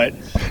 Yes, but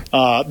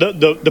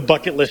the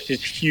bucket list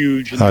is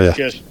huge, and there's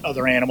just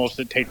other animals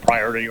that take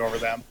priority over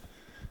them.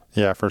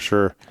 Yeah, for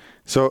sure.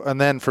 So, and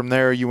then from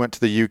there, you went to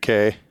the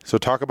UK. So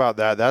talk about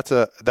that.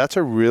 That's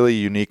a really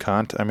unique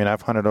hunt. I mean,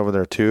 I've hunted over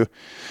there too,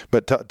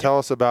 but tell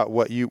us about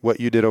what you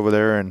did over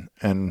there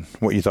and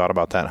what you thought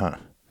about that hunt.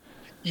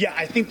 Yeah,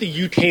 I think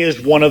the UK is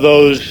one of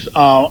those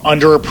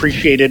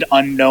underappreciated,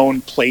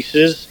 unknown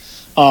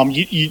places.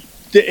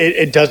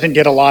 It doesn't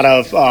get a lot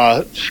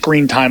of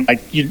screen time.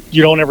 Like you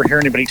don't ever hear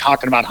anybody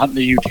talking about hunting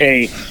the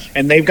UK,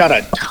 and they've got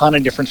a ton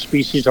of different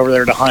species over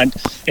there to hunt,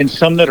 and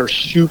some that are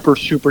super,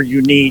 super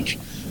unique.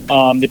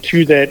 The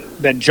 2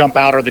 that jump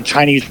out are the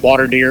Chinese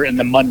water deer and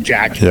the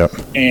muntjac. Yep.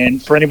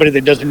 And for anybody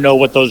that doesn't know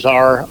what those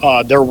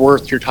are, they're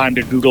worth your time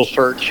to Google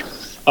search.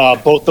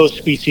 Both those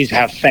species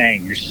have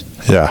fangs.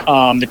 Yeah.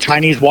 The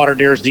Chinese water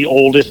deer is the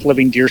oldest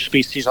living deer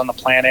species on the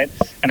planet,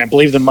 and I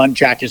believe the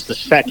muntjac is the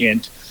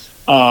second.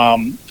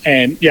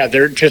 And yeah,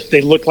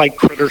 they look like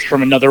critters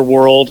from another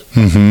world.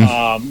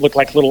 Look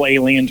like little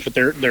aliens with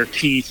their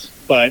teeth,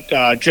 but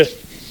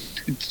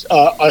it's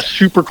a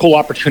super cool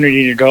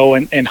opportunity to go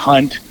and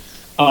hunt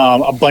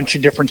a bunch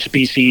of different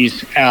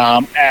species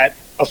at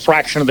a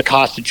fraction of the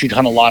cost that you'd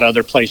hunt a lot of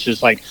other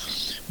places. Like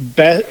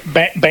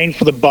bang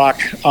for the buck,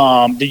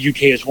 the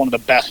UK is one of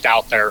the best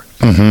out there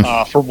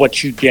for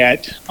what you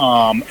get.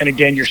 And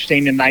again, you're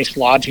staying in nice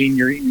lodging,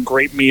 you're eating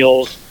great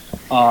meals,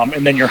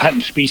 and then you're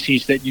hunting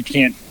species that you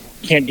can't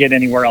get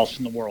anywhere else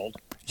in the world.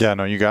 Yeah,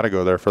 no, you got to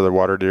go there for the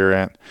water deer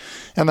and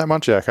that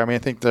muntjac. I mean, I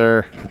think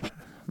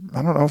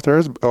I don't know if there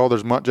is. Oh,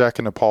 there's muntjac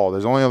in Nepal.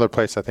 There's only other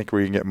place I think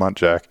where you can get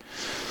muntjac.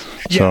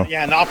 Yeah,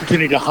 and the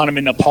opportunity to hunt them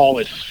in Nepal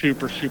is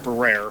super, super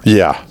rare.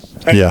 Yeah,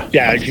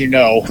 as you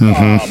know.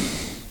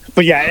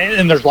 But yeah,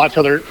 and there's lots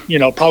of other,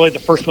 probably the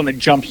first one that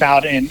jumps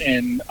out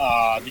in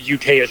the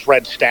UK is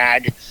red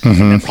stag,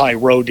 and probably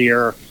roe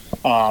deer.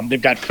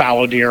 They've got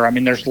fallow deer. I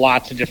mean, there's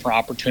lots of different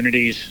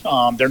opportunities.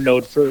 They're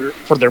known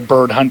for their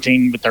bird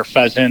hunting with their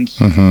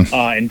pheasants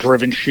and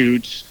driven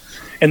shoots.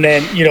 And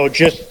then,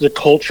 just the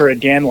culture,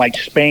 again, like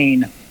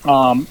Spain,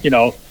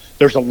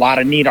 there's a lot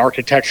of neat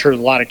architecture, a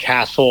lot of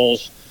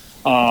castles.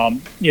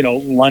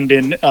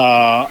 London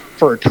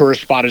for a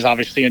tourist spot is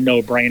obviously a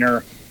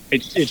no-brainer.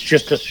 It's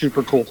just a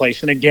super cool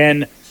place. And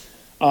again,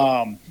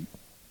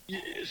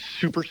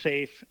 super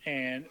safe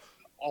and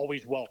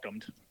always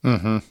welcomed.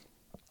 Yeah,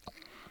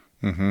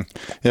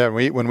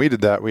 when we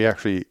did that,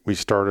 we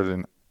started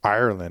in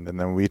Ireland and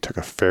then we took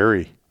a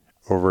ferry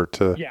over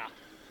to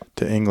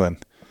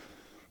England.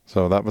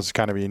 So that was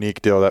kind of a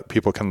unique deal that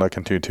people can look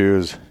into too,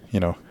 is,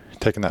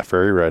 taking that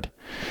ferry ride.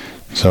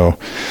 So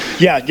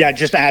yeah, it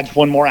just adds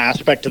one more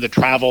aspect to the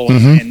travel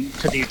and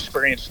to the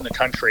experience in the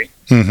country.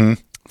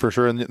 For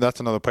sure. And that's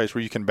another place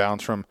where you can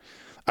bounce from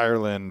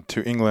Ireland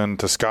to England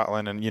to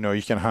Scotland, and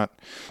you can hunt,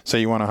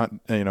 say you want to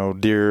hunt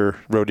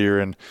roe deer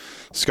in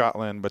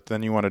Scotland, but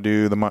then you want to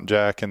do the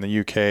muntjac in the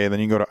UK, then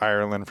you go to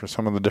Ireland for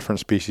some of the different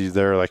species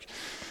there. Like,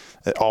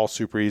 all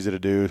super easy to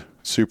do,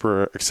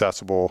 super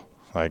accessible,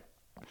 like,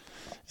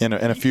 in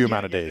a few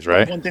amount of days,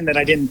 right? One thing that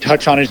I didn't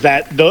touch on is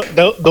that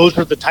those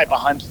are the type of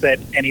hunts that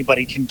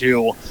anybody can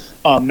do,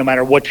 no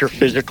matter what your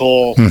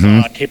physical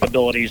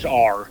capabilities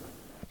are.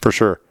 For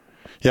sure.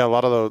 Yeah, a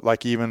lot of those,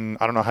 like even,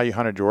 I don't know how you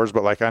hunted yours,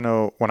 but like I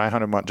know when I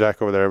hunted Munt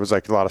Jack over there, it was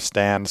like a lot of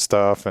stand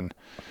stuff and,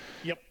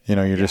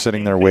 you're just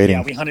sitting there waiting.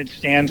 Yeah, we hunted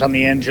stands on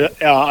the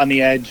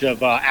edge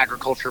of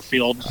agriculture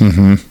fields.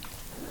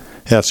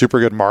 Yeah, super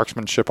good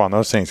marksmanship on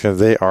those things because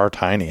they are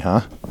tiny,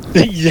 huh?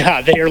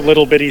 Yeah, they are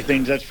little bitty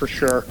things, that's for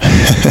sure.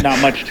 Not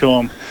much to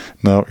them.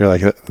 No, you're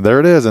like, there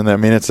it is. And I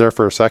mean, it's there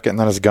for a second and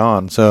then it's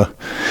gone. So,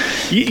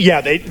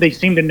 yeah, they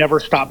seem to never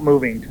stop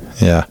moving.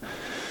 Yeah.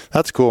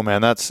 That's cool,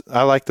 man.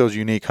 I like those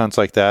unique hunts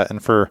like that.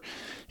 And for,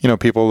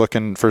 people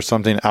looking for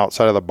something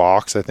outside of the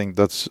box, I think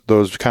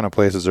those kind of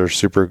places are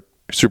super,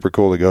 super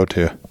cool to go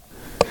to.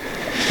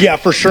 Yeah,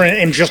 for sure.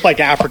 And just like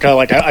Africa,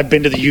 like I've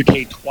been to the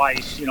UK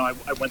twice.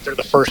 I went there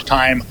the first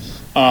time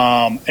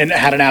and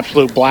had an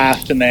absolute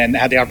blast, and then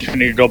had the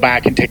opportunity to go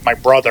back and take my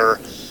brother.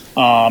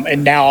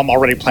 And now I'm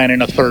already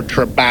planning a third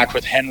trip back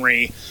with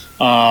Henry.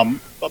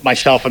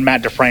 Myself and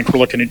Matt DeFrank, we're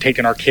looking at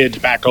taking our kids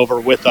back over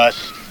with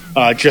us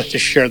just to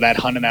share that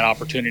hunt and that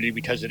opportunity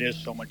because it is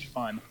so much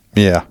fun.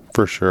 Yeah,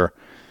 for sure.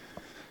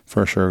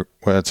 For sure.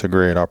 Well, it's a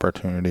great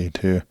opportunity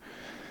too.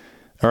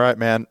 All right,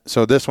 man.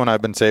 So this one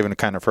I've been saving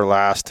kind of for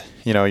last,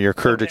 your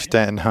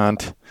Kyrgyzstan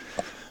hunt.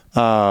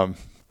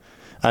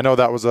 I know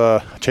that was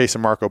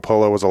chasing Marco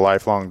Polo was a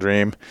lifelong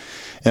dream.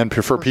 And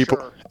for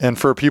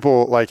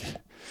people like,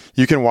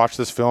 you can watch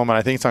this film, and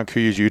I think it's on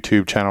Kuiu's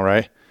YouTube channel,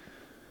 right?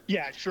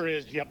 Yeah, it sure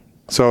is. Yep.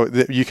 So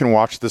you can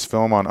watch this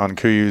film on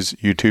Kuiu's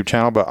YouTube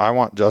channel, but I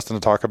want Justin to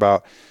talk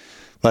about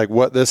like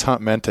what this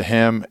hunt meant to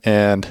him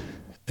and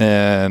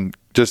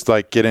just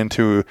like get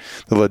into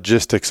the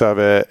logistics of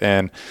it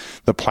and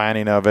the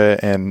planning of it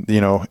and,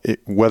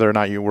 whether or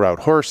not you were out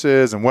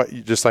horses and what,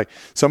 just like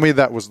somebody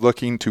that was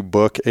looking to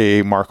book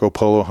a Marco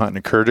Polo hunt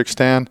in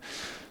Kyrgyzstan,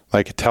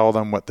 like tell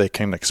them what they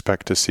can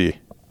expect to see.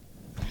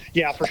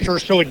 Yeah, for sure.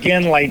 So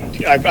again,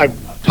 like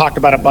I've talked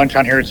about a bunch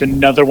on here, it's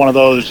another one of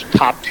those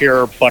top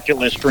tier bucket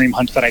list dream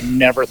hunts that I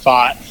never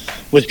thought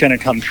was going to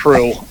come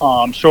true.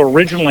 So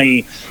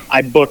originally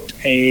I booked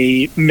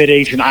a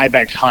mid-Asian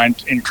ibex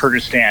hunt in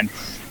Kyrgyzstan.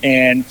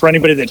 And for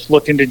anybody that's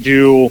looking to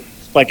do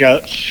like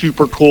a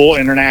super cool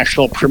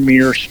international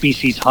premier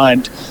species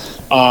hunt,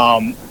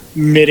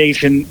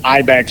 mid-Asian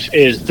ibex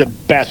is the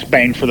best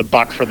bang for the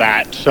buck for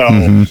that. So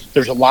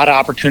there's a lot of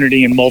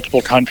opportunity in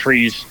multiple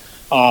countries.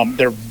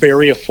 They're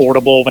very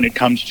affordable when it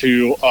comes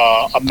to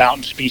a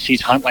mountain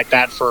species hunt like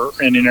that for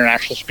an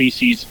international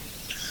species.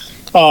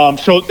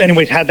 So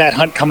anyways, had that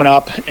hunt coming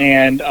up,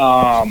 and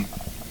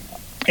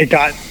it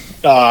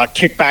got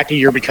kicked back a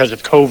year because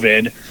of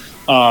COVID.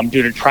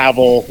 Due to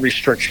travel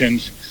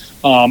restrictions.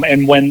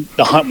 And when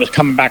the hunt was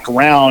coming back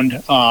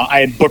around,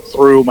 I had booked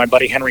through my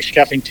buddy Henry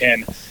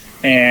Skeffington,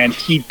 and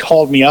he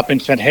called me up and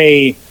said,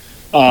 hey,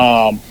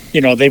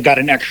 they've got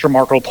an extra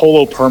Marco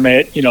Polo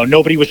permit.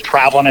 Nobody was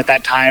traveling at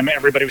that time.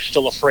 Everybody was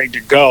still afraid to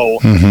go.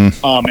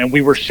 And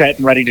we were set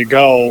and ready to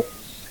go.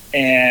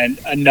 And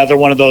another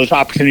one of those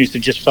opportunities that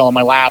just fell in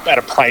my lap at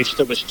a price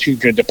that was too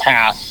good to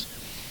pass.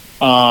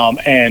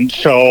 And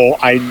so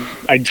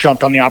I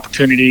jumped on the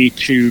opportunity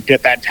to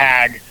get that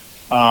tag,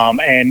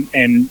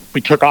 and we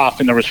took off,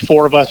 and there was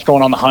 4 of us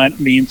going on the hunt,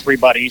 me and 3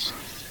 buddies.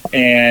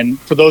 And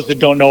for those that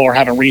don't know or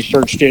haven't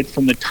researched it,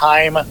 from the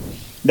time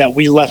that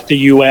we left the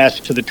U.S.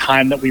 to the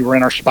time that we were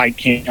in our spike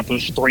camp, it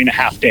was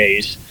 3.5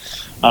 days.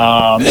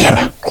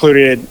 It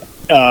included,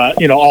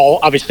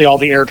 all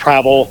the air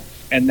travel,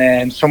 and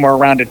then somewhere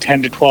around a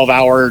 10 to 12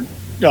 hour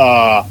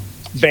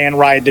van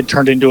ride that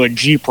turned into a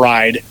Jeep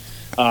ride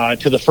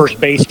to the first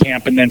base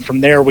camp, and then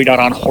from there we got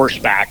on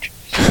horseback,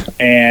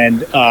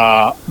 and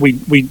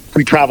we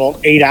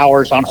traveled 8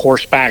 hours on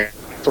horseback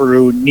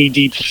through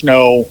knee-deep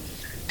snow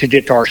to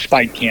get to our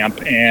spike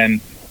camp,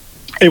 and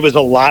it was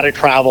a lot of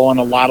travel and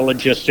a lot of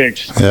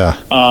logistics.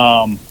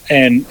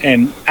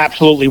 And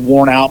absolutely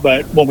worn out.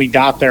 But when we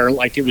got there,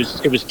 like it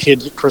was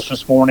kids at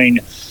Christmas morning,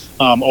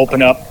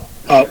 open up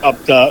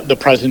the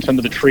presents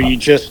under the tree,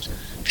 just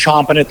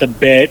chomping at the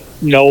bit,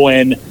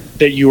 knowing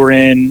that you were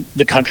in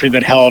the country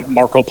that held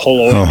Marco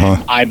Polo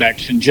and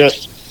ibex. And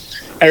just,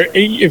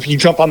 if you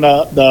jump on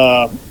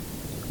the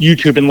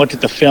YouTube and look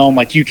at the film,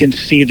 like you can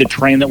see the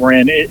terrain that we're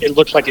in. It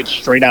looks like it's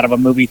straight out of a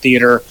movie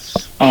theater,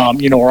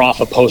 or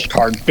off a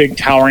postcard. Big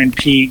towering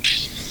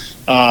peaks,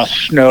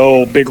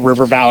 snow, big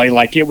river valley.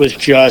 Like it was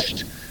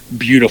just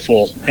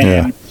beautiful.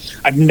 And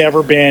I've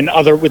never been,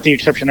 with the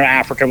exception of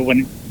Africa, but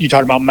when you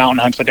talk about mountain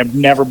hunts, like I've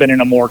never been in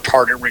a more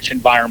target-rich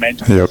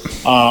environment.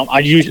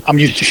 I'm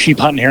used to sheep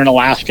hunting here in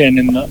Alaska and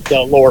in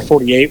the lower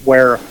 48,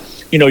 where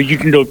you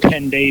can go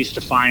 10 days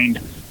to find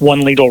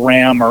one legal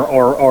ram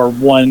or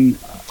one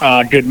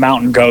good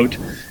mountain goat.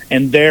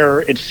 And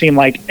there, it seemed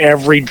like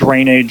every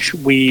drainage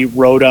we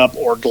rode up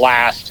or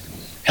glassed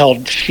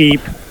held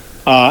sheep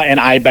and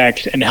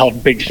ibex and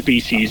held big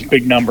species,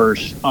 big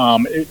numbers.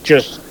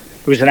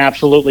 It was an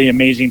absolutely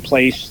amazing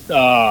place.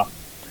 The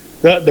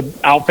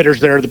outfitters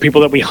there, the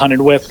people that we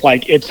hunted with,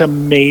 like it's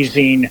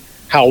amazing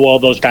how well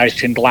those guys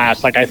can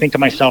glass. Like, I think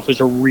of myself as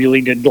a really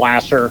good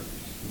glasser,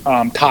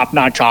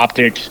 top-notch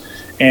optics.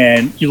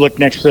 And you look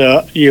next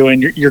to you,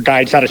 and your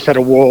guide's got a set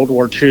of World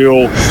War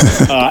II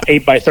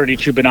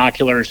 8x32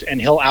 binoculars,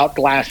 and he'll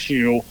outglass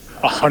you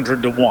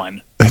 100 to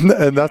 1.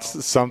 And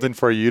that's something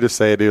for you to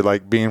say, dude.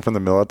 Like, being from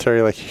the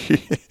military, like,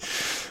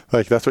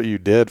 like that's what you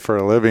did for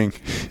a living,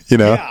 you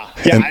know?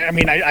 Yeah. I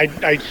mean,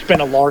 I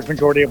spent a large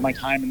majority of my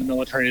time in the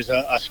military as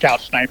a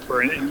scout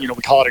sniper, and we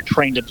call it a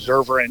trained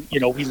observer, and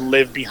we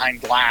live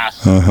behind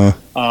glass.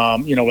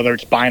 Whether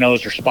it's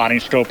binos or spotting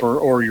scope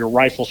or your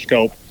rifle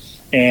scope.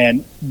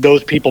 And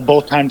those people,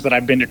 both times that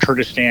I've been to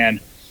Kurdistan,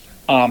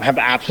 have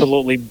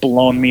absolutely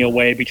blown me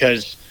away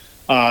because,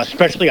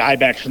 especially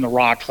ibex in the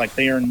rocks, like,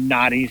 they are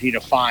not easy to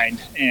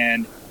find.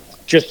 And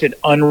just at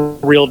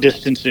unreal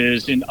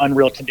distances, in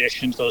unreal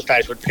conditions, those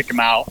guys would pick them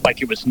out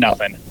like it was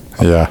nothing.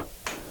 Yeah.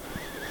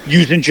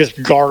 Using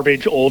just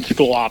garbage, old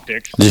school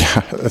optics.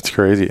 Yeah, that's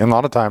crazy. And a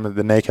lot of time,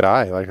 the naked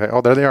eye, like,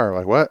 oh, there they are.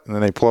 Like, what? And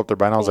then they pull up their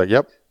binoculars, like,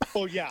 yep.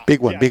 Oh, yeah.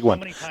 Big one. So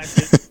many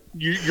times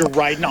you're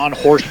riding on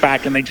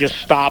horseback and they just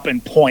stop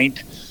and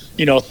point,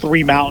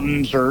 3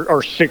 mountains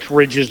or 6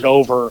 ridges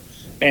over.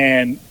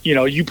 And,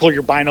 you pull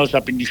your binos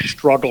up and you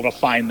struggle to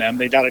find them.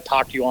 They got to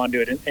talk you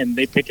onto it, and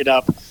they pick it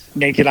up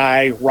naked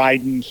eye,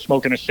 riding,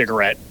 smoking a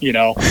cigarette,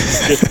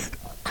 just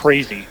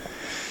crazy.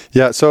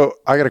 Yeah. So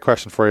I got a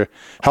question for you.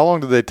 How long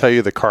did they tell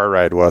you the car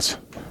ride was?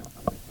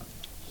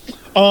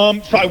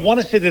 So I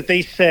want to say that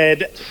they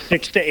said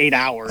 6 to 8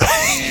 hours.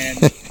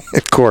 And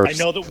of course.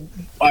 I know that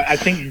I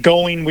think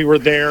we were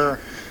there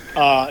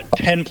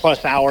 10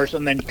 plus hours,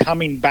 and then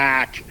coming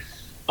back,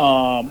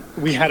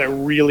 we had a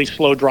really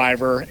slow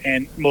driver,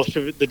 and most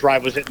of the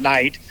drive was at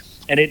night,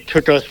 and it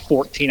took us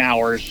 14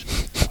 hours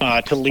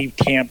to leave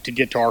camp to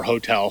get to our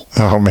hotel.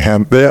 Oh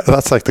man,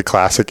 that's like the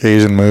classic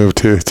Asian move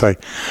too. It's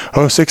like,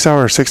 6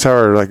 hours,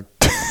 like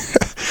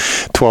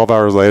 12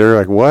 hours later,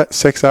 like what?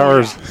 6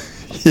 hours?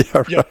 Yeah,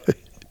 right. Yep.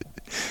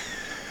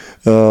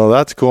 Oh,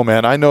 that's cool,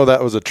 man. I know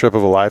that was a trip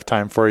of a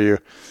lifetime for you.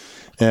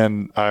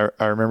 And I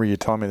remember you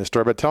telling me the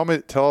story, but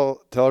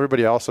tell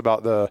everybody else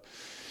about the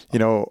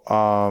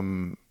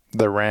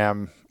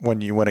ram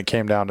when it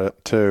came down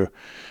to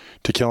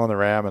killing the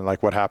ram, and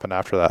like what happened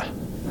after that.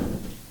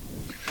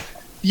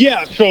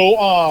 Yeah. So,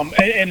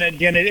 and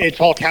again, it's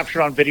all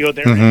captured on video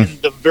there. Mm-hmm.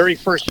 And the very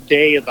first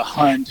day of the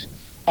hunt,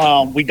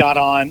 we got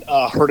on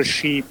a herd of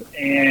sheep,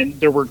 and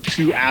there were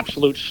 2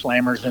 absolute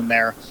slammers in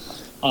there.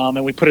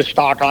 And we put a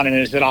stalk on it,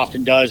 and as it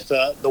often does,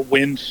 the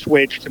wind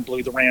switched and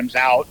blew the rams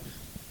out.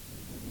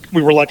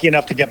 We were lucky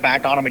enough to get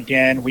back on them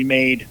again. We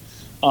made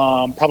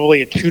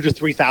probably a 2,000 to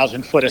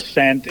 3,000 foot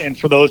ascent. And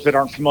for those that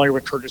aren't familiar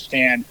with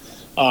Kurdistan,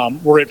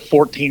 we're at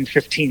 14,000,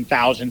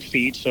 15,000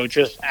 feet. So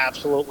just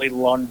absolutely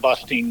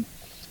lung-busting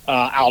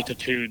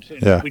altitudes.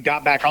 And yeah. We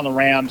got back on the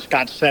rams,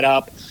 got set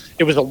up.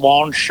 It was a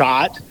long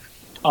shot,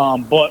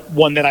 but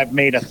one that I've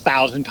made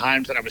 1,000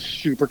 times that I was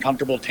super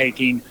comfortable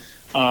taking.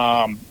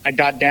 I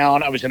got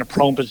down, I was in a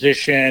prone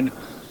position,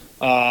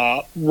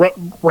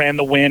 ran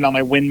the wind on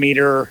my wind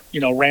meter,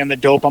 ran the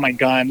dope on my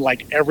gun,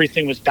 like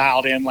everything was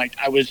dialed in. Like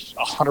I was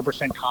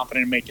 100%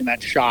 confident in making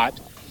that shot.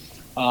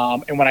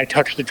 And when I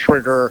touched the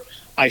trigger,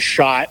 I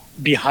shot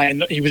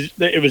behind,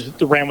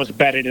 the ram was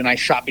bedded, and I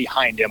shot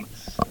behind him.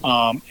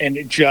 And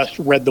it just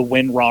read the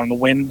wind wrong. The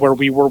wind where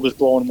we were was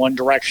blowing one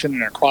direction,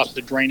 and across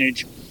the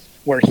drainage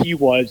where he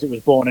was, it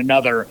was blowing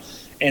another.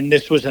 And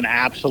this was an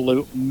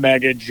absolute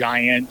mega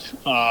giant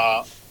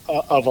of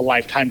a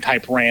lifetime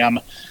type ram.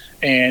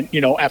 And,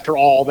 after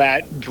all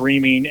that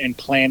dreaming and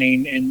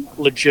planning and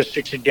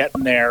logistics of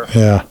getting there,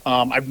 yeah.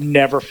 I've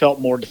never felt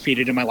more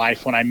defeated in my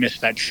life when I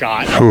missed that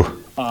shot.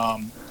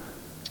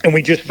 And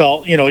we just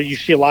felt, you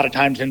see a lot of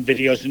times in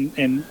videos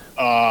and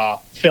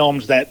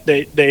films that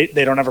they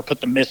don't ever put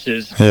the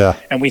misses. Yeah.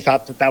 And we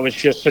thought that was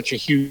just such a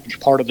huge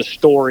part of the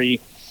story.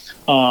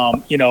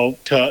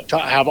 To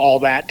have all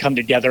that come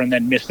together and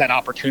then miss that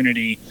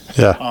opportunity,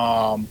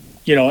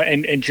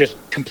 and just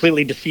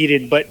completely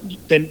defeated, but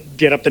then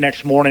get up the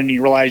next morning and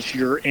you realize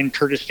you're in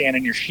Kurdistan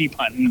and you're sheep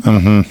hunting,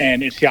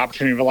 and it's the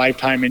opportunity of a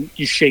lifetime, and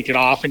you shake it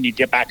off and you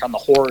get back on the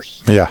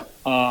horse. Yeah.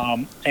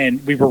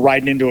 And we were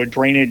riding into a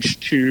drainage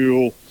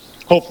to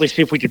hopefully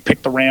see if we could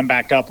pick the ram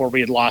back up where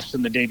we had lost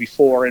him the day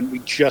before. And we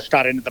just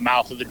got into the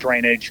mouth of the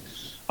drainage,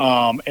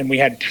 and we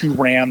had 2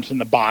 rams in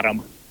the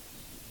bottom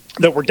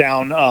that were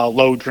down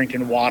low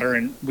drinking water,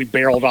 and we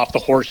barreled off the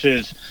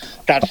horses,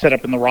 got set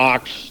up in the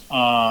rocks,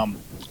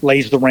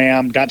 lazed the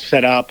ram, got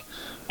set up,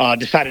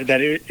 decided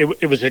that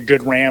it was a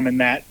good ram and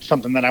that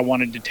something that I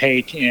wanted to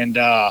take, and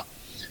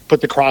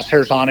put the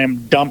crosshairs on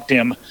him, dumped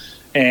him,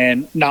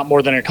 and not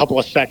more than a couple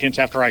of seconds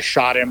after I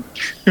shot him,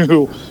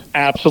 2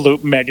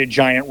 absolute mega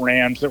giant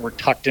rams that were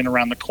tucked in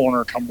around the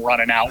corner come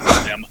running out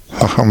with him.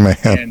 Oh man.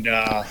 And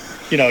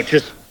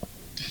just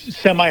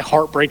semi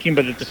heartbreaking,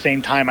 but at the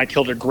same time, I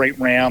killed a great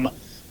ram,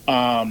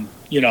 and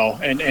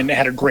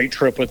had a great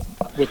trip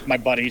with my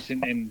buddies,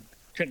 and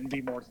couldn't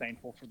be more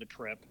thankful for the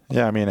trip.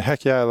 Yeah, I mean,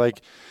 heck yeah,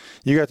 like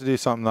you got to do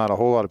something not a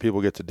whole lot of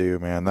people get to do,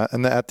 man. At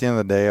the end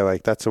of the day,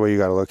 like that's the way you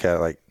got to look at it.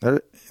 Like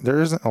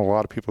there isn't a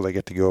lot of people that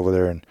get to go over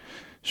there and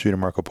shoot a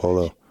Marco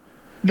Polo.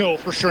 No,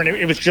 for sure. And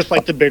it was just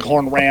like the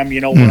Bighorn Ram,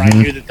 where I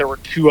knew that there were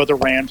two other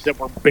rams that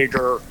were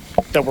bigger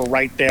that were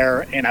right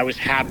there. And I was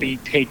happy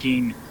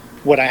taking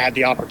what I had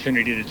the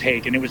opportunity to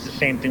take. And it was the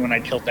same thing when I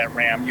killed that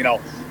ram.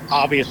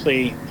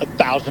 Obviously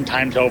 1,000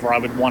 times over, I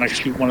would want to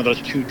shoot one of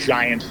those two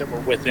giants that were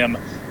with him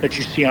that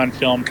you see on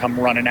film come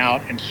running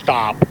out and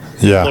stop,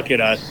 look at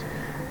us.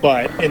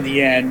 But in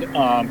the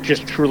end,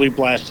 just truly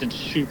blessed and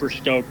super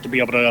stoked to be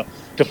able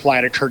to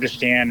fly to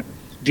Kyrgyzstan,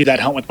 do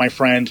that hunt with my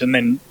friends, and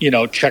then,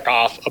 check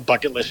off a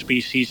bucket list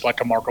species like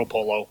a Marco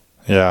Polo.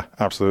 Yeah,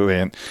 absolutely.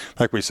 And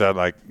like we said,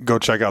 like go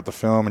check out the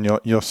film and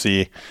you'll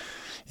see,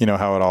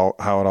 how it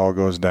all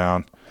goes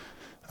down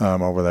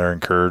over there in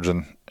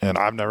Kyrgyz. And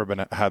I've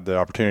never had the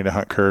opportunity to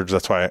hunt Kyrgyz.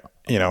 That's why,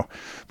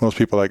 most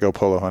people that go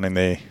polo hunting,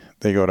 they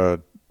go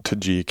to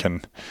Jeek,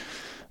 and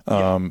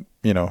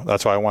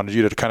that's why I wanted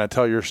you to kind of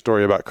tell your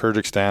story about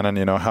Kyrgyzstan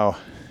and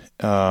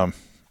how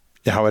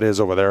it is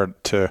over there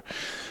to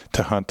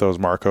hunt those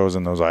Marcos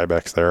and those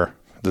ibex there.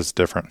 It's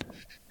different.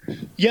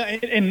 Yeah,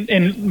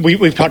 and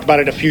we've talked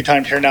about it a few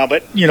times here now,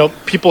 but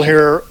people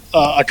hear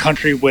a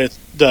country with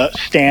the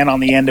Stan on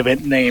the end of it,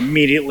 and they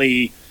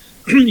immediately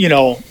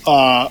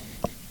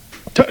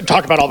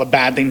talk about all the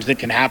bad things that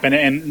can happen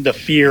and the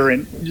fear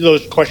and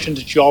those questions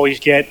that you always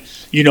get,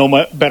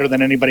 better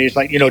than anybody is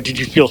like, did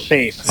you feel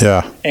safe?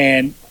 Yeah.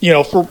 And,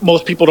 for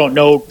most people don't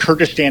know,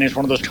 Kyrgyzstan is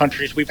one of those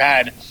countries we've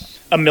had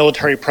a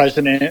military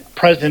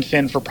presence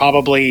in for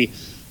probably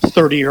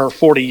 30 or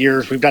 40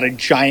 years. We've got a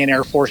giant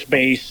Air Force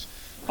base.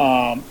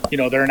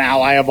 They're an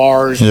ally of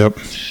ours. Yep.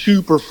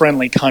 Super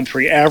friendly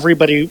country.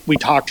 Everybody we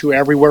talked to,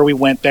 everywhere we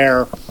went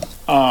there,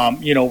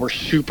 we're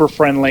super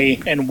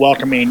friendly and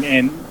welcoming,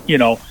 and,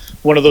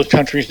 one of those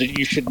countries that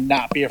you should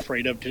not be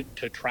afraid of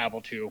to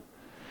travel to.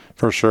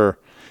 For sure.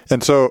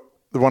 And so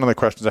one of the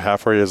questions I have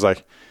for you is,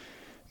 like,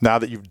 now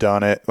that you've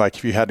done it, like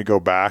if you had to go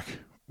back,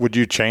 would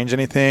you change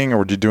anything or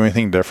would you do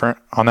anything different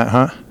on that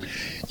hunt?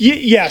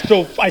 Yeah.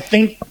 So I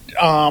think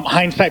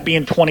hindsight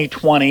being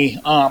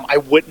 2020, I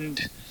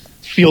wouldn't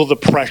feel the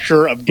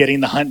pressure of getting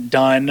the hunt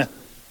done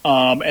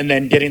and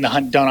then getting the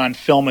hunt done on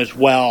film as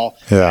well.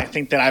 Yeah. I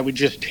think that I would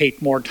just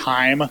take more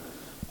time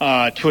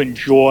to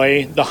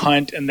enjoy the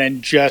hunt, and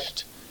then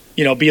just,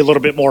 be a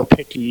little bit more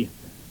picky,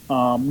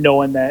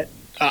 knowing that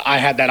I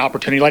had that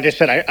opportunity. Like I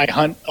said, I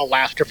hunt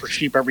Alaska for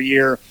sheep every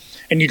year,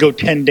 and you go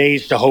 10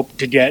 days to hope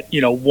to get,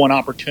 one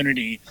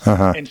opportunity.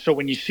 Uh-huh. And so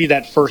when you see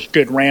that first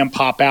good ram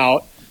pop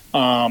out,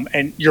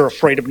 and you're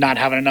afraid of not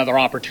having another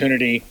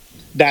opportunity,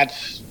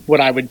 that's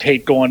what I would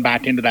take going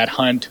back into that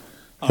hunt,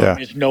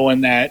 is knowing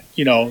that,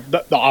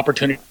 the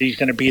opportunity is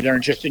going to be there,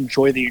 and just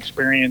enjoy the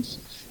experience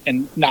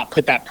and not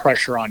put that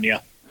pressure on you.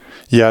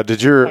 Yeah. Did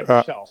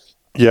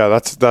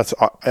that's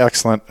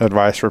excellent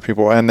advice for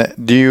people. And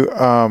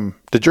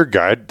did your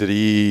guide, did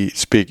he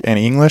speak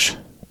any English?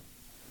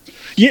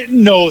 Yeah,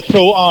 no.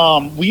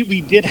 So we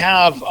did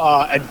have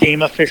a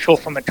game official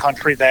from the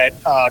country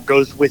that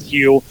goes with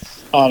you,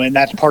 and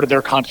that's part of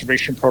their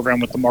conservation program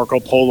with the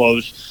Marco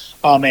Polos.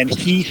 And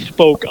he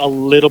spoke a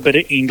little bit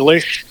of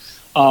English,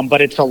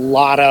 but it's a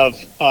lot of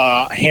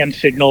hand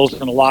signals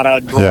and a lot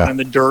of drawing in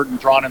the dirt and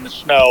drawing in the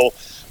snow.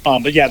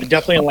 But yeah,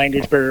 definitely a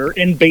language barrier.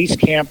 In base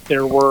camp,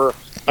 there were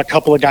a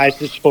couple of guys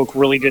that spoke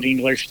really good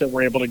English that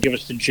were able to give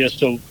us the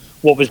gist of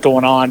what was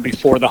going on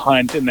before the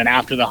hunt and then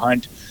after the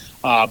hunt.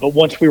 But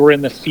once we were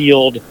in the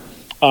field,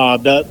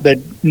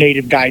 the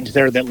native guides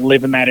there that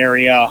live in that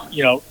area,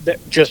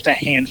 just a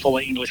handful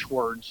of English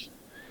words.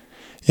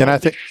 Yeah, and I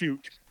think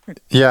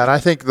and I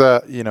think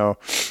that,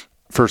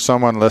 for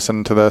someone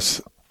listening to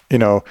this,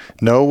 know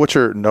what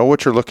you're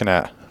looking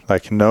at.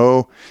 Like,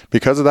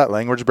 because of that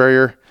language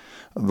barrier,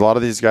 a lot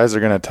of these guys are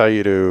going to tell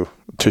you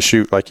to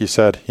shoot, like you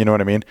said, you know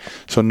what I mean?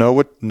 So know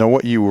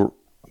what you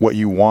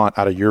want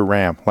out of your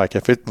ram. Like,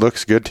 if it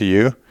looks good to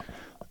you,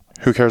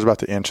 who cares about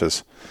the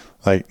inches?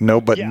 Like, know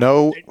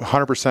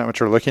 100% what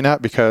you're looking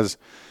at, because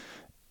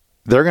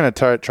they're going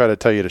to try to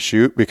tell you to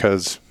shoot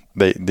because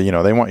they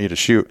want you to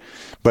shoot.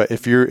 But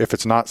if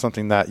it's not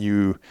something that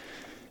you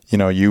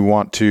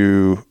want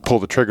to pull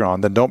the trigger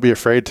on, then don't be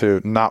afraid to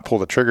not pull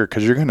the trigger,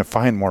 because you're going to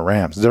find more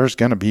rams. There's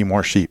going to be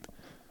more sheep.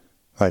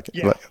 Like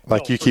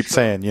you keep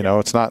saying,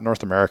 it's not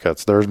North America.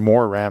 There's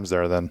more rams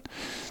there than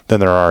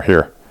there are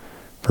here,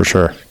 for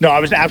sure. No, I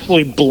was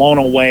absolutely blown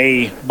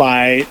away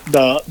by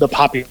the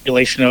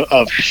population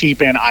of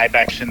sheep and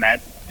ibex in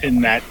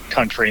that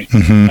country.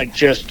 Mm-hmm. Like,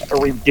 just a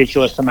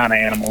ridiculous amount of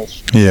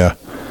animals. Yeah.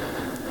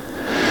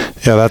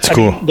 Yeah, that's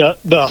cool. I mean,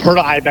 the herd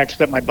of ibex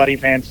that my buddy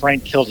Van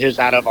Frank killed his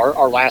out of,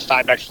 our last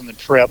ibex on the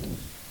trip,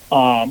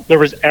 there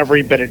was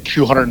every bit of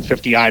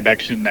 250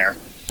 ibex in there.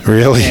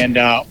 Really? And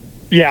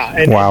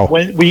and wow.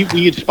 When we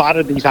had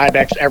spotted these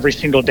ibex every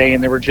single day,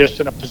 and they were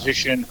just in a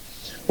position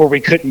where we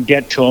couldn't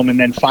get to them, and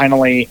then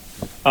finally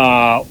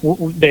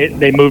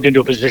they moved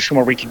into a position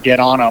where we could get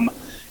on them.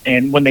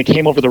 And when they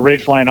came over the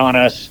ridgeline on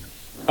us,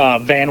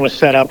 van was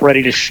set up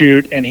ready to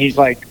shoot, and he's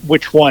like,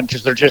 which one?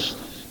 Because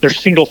they're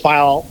single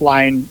file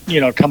line,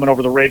 coming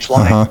over the ridge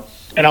line. Uh-huh.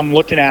 And I'm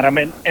looking at them,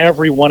 and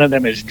every one of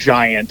them is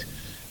giant.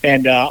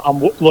 And I'm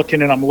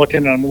looking, and I'm looking,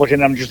 and I'm looking,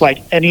 and I'm just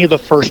like, any of the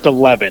first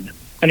 11.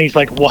 And he's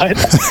like, what?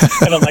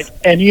 And I'm like,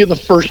 any of the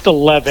first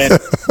 11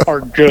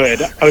 are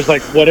good. I was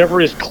like, whatever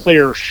is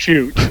clear,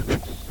 shoot.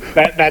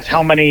 That's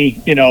how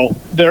many,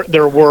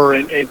 there were.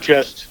 And it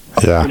just,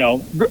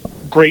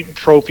 great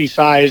trophy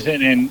size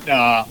and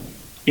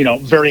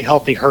very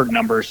healthy herd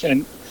numbers.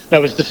 And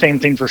that was the same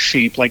thing for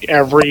sheep. Like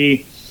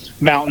every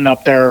mountain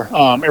up there,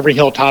 every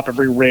hilltop,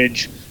 every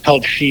ridge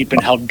held sheep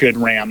and held good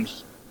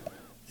rams.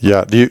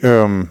 Yeah. Do you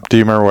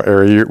remember what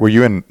area were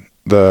you in?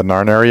 The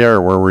Narn area,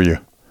 or where were you?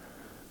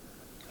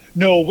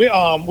 No,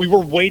 we were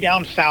way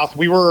down south.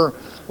 We were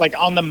like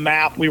on the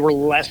map. We were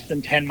less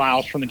than 10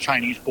 miles from the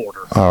Chinese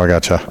border. Oh, I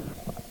gotcha.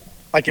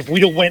 Like if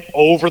we'd have went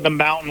over the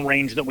mountain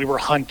range that we were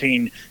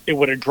hunting, it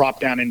would have dropped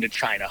down into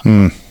China.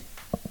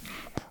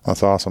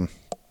 That's awesome.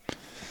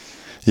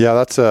 Yeah,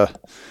 that's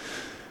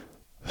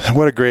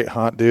what a great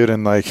hunt, dude.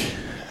 And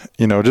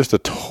just a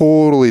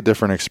totally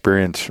different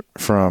experience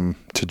from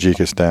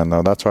Tajikistan,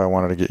 though. That's why I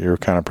wanted to get your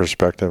kind of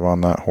perspective on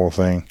that whole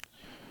thing.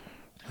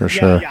 For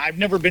sure. Yeah, I've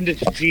never been to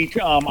Tajik.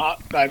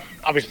 I've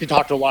obviously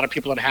talked to a lot of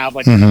people that have,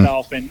 like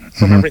yourself, and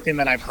from everything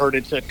that I've heard,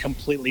 it's a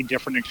completely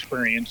different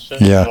experience. So,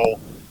 the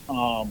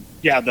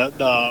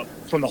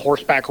from the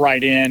horseback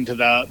ride in to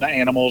the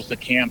animals, the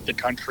camp, the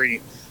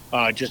country,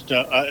 just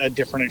a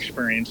different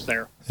experience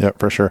there. Yeah,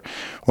 for sure.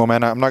 Well,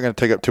 man, I'm not going to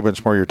take up too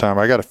much more of your time.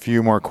 I got a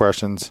few more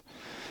questions.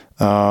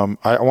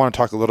 I want to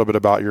talk a little bit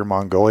about your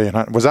Mongolian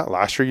hunt. Was that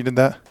last year you did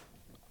that?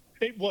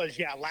 It was,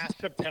 last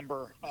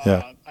September.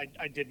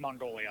 I did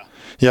Mongolia.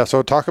 Yeah,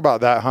 so talk about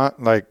that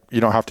hunt. Like,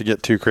 you don't have to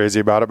get too crazy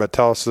about it, but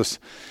tell us this,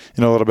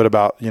 a little bit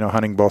about,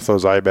 hunting both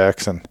those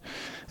ibex and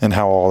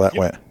how all that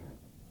went.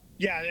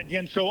 Yeah,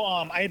 again, so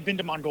I had been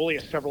to Mongolia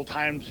several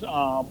times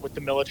with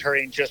the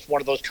military, and just one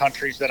of those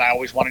countries that I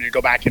always wanted to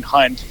go back and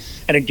hunt.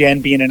 And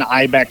again, being an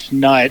ibex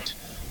nut,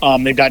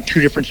 they've got two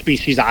different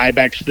species of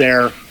ibex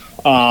there,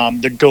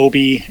 the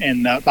Gobi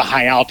and the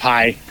High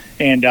Altai.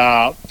 And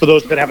for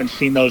those that haven't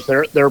seen those,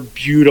 they're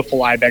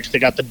beautiful ibex. They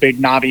got the big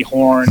knobby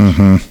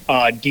horns,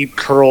 deep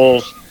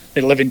curls.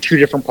 They live in two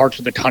different parts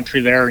of the country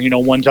there.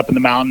 One's up in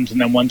the mountains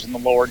and then one's in the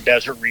lower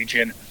desert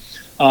region.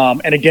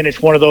 And again, it's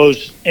one of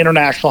those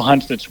international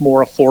hunts that's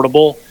more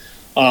affordable,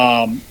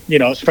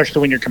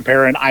 especially when you're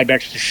comparing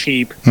ibex to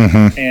sheep.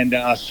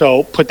 And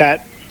so put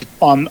that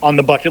on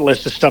the bucket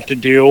list of stuff to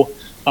do.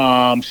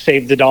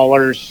 Save the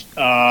dollars,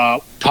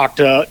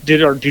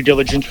 did our due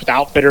diligence with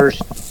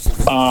outfitters,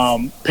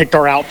 picked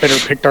our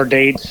outfitter, picked our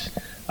dates,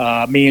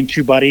 me and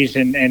two buddies,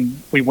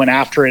 and we went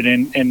after it,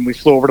 and we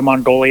flew over to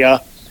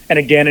Mongolia. And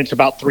again, it's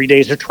about 3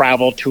 days of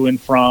travel to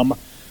and from.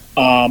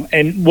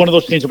 And one of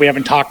those things that we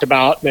haven't talked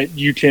about that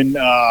you can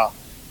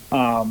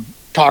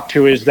talk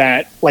to is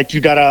that, like,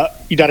 you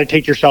gotta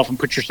take yourself and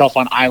put yourself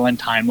on island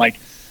time. Like,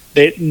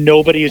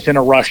 nobody is in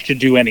a rush to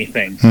do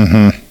anything.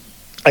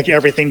 Like,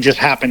 everything just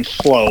happens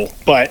slow.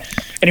 But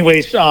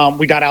anyways,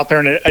 we got out there,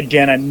 and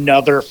again,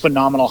 another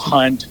phenomenal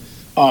hunt.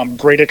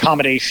 Great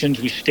accommodations.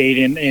 We stayed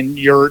in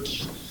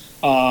yurts.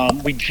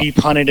 We jeep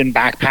hunted and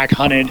backpack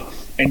hunted,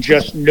 and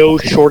just no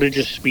shortage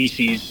of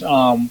species.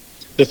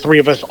 The three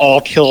of us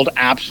all killed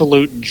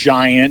absolute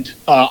giant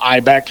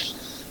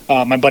ibex.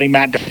 My buddy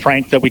Matt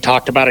DeFrank that we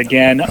talked about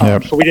again.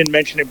 So we didn't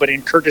mention it, but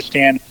in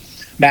Kyrgyzstan,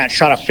 Matt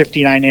shot a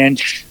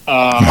 59-inch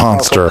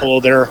monster bull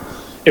there.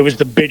 It was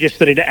the biggest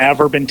that had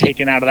ever been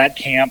taken out of that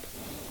camp.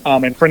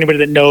 And for anybody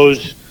that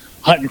knows,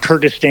 hunting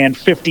Kyrgyzstan,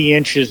 50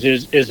 inches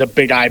is a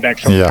big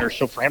ibex over there.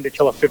 So for him to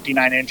kill a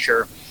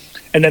 59-incher,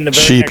 and then the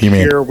very next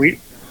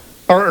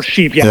year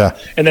sheep,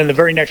 and then the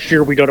very next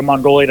year we go to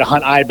Mongolia to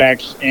hunt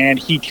ibex, and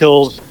he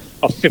kills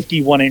a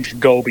 51-inch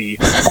Gobi,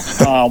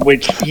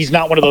 which he's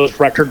not one of those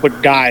record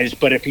book guys,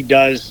 but if he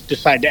does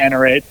decide to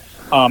enter it,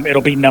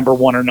 it'll be number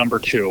 1 or number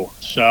 2.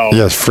 So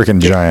it's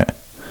freaking giant.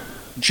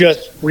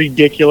 Just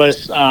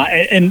ridiculous.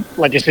 And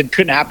like I said,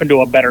 couldn't happen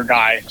to a better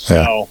guy.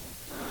 So,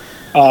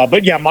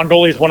 but yeah,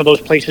 Mongolia is one of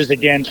those places,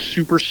 again,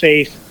 super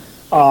safe.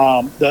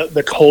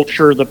 The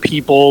culture, the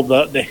people,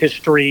 the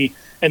history,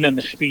 and then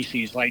the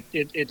species. Like,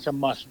 it's a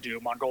must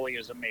do. Mongolia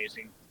is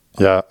amazing.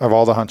 Yeah, of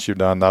all the hunts you've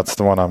done, that's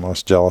the one I'm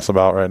most jealous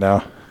about right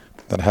now,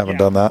 that I haven't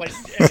done that.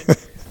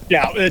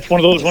 It's one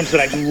of those ones that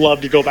I'd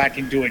love to go back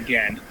and do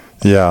again.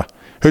 Yeah.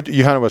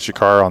 You hunted with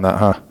Shakar on that,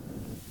 huh?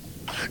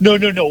 No.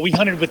 We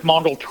hunted with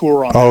Mongol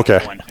Tour on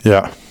that one.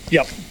 Yeah.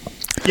 Yep.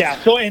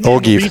 Yeah, so and the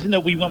reason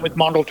that we went with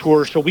Mongol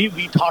Tour, so we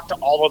talked to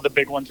all of the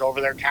big ones over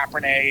there,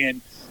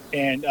 Cabernet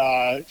and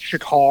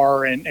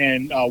Shakar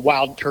and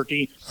Wild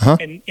Turkey.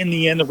 And in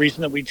the end, the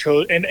reason that we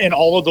chose, and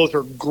all of those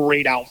are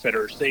great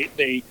outfitters.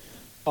 They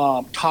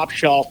top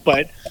shelf,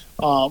 but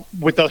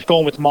with us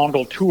going with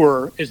Mongol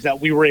Tour is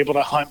that we were able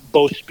to hunt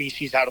both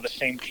species out of the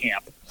same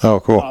camp. Oh,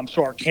 cool.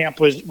 So our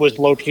camp was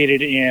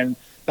located in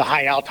the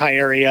High Altai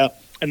area,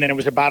 and then it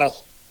was about a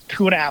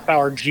 2.5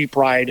 hour jeep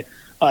ride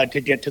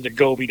to get to the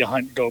Gobi to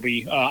hunt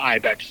Gobi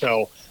ibex.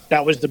 So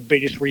that was the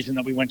biggest reason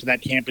that we went to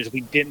that camp, is we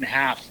didn't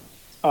have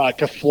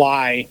to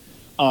fly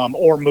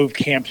or move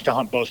camps to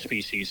hunt both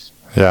species.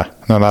 Yeah,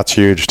 no, that's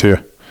huge too.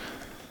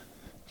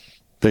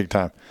 Big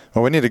time.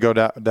 Well, we need to go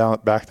down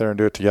back there and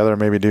do it together.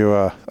 Maybe do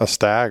a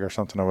stag or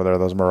something over there.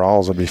 Those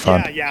morels would be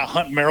fun. Yeah,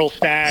 hunt merle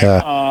stag.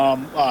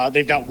 Yeah.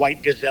 They've got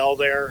white gazelle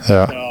there.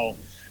 Yeah. So,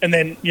 and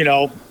then,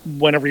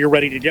 whenever you're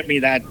ready to get me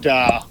that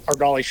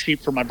Argali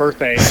sheep for my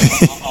birthday,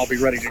 I'll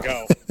be ready to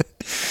go.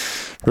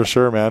 For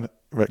sure, man.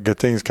 But good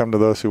things come to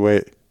those who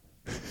wait.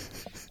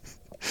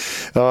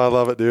 Oh, I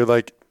love it, dude.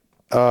 Like,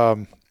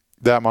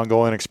 that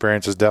Mongolian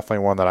experience is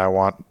definitely one that I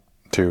want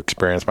to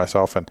experience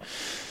myself, and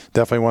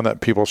definitely one that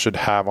people should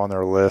have on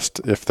their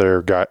list if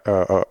they're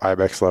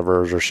ibex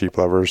lovers or sheep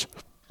lovers.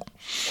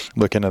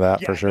 Look into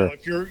that for sure. No,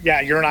 if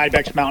you're an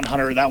ibex mountain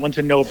hunter, that one's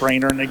a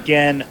no-brainer. And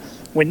again,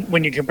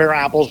 when you compare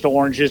apples to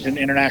oranges in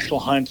international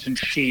hunts and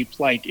sheep,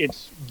 like,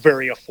 it's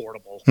very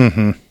affordable.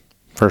 Mm-hmm.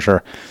 For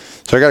sure.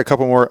 So I got a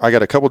couple more. I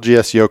got a couple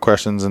GSCO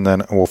questions, and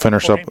then we'll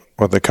finish up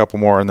with a couple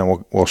more, and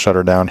then we'll shut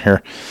her down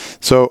here.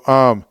 So,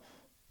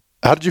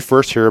 how did you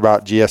first hear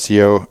about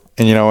GSCO?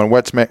 And and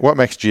what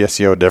makes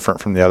GSCO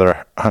different from the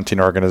other hunting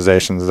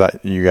organizations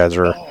that you guys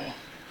are,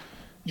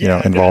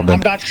 involved in? I'm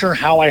not sure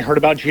how I heard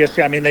about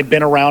GSCO. I mean, they've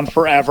been around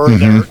forever.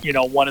 Mm-hmm.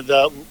 They're one of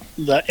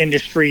the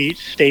industry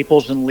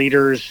staples and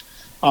leaders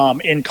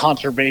in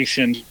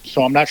conservation.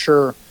 So I'm not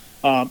sure.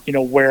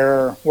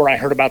 Where I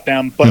heard about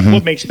them, but mm-hmm.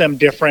 what makes them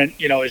different,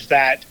 is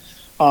that,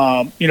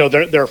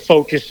 their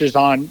focus is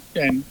on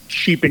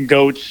sheep and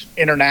goats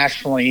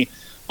internationally.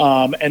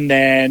 And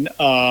then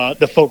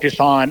the focus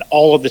on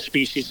all of the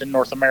species in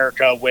North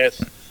America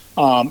with,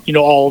 all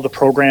of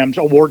the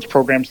awards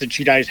programs that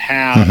you guys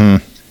have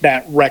mm-hmm.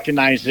 that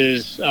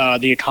recognizes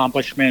the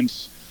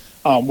accomplishments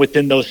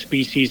within those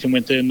species and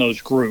within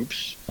those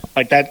groups.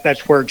 Like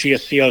that's where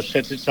GSCO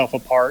sets itself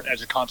apart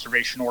as a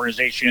conservation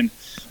organization,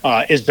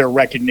 is their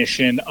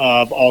recognition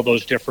of all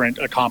those different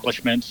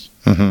accomplishments.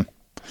 Mm-hmm.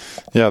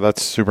 Yeah,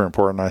 that's super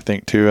important, I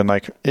think, too. And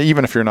like,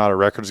 even if you're not a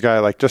records guy,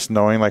 like just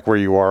knowing like where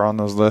you are on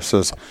those lists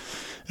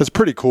it's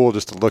pretty cool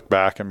just to look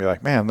back and be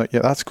like, man,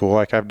 yeah, that's cool.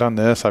 Like I've done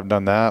this, I've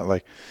done that.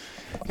 Like,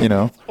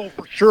 Oh,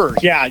 for sure.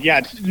 Yeah.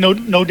 It's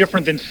no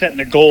different than setting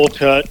a goal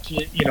to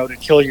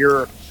kill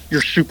your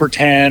Super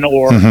 10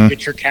 or mm-hmm.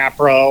 get your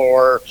Capra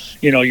or,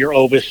 your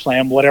Ovis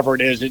Slam, whatever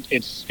it is.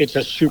 It's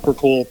a super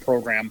cool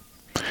program.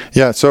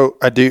 Yeah. So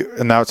I do.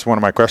 And that's one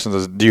of my questions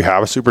is, do you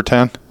have a Super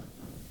 10?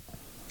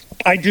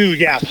 I do.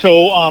 Yeah.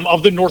 So,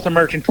 of the North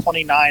American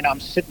 29, I'm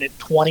sitting at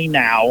 20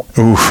 now.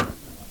 Oof.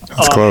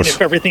 That's close. And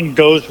if everything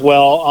goes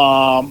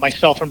well,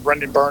 myself and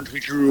Brendan Burns, we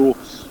drew,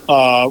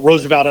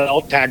 Roosevelt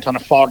elk tags on a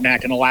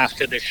fognack in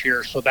Alaska this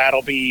year. So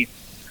that'll be,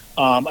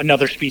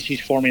 another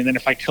species for me. And then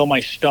if I kill my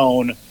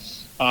stone,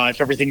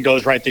 if everything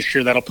goes right this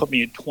year, that'll put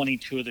me at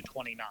 22 of the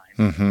 29.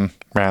 Mm-hmm.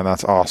 Man,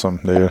 that's awesome,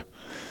 dude.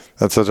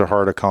 That's such a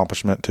hard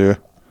accomplishment, too.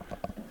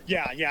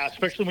 Yeah,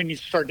 especially when you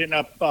start getting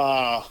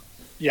up.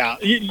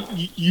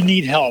 You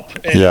need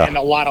help and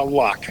a lot of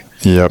luck.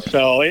 Yep.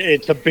 So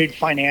it's a big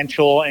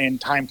financial and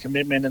time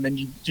commitment, and then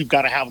you've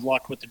got to have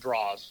luck with the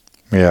draws.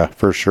 Yeah,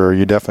 for sure.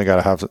 You definitely got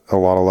to have a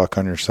lot of luck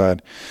on your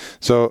side.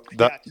 So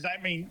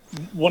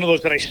one of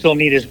those that I still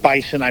need is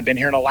bison. I've been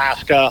here in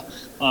Alaska.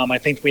 I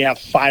think we have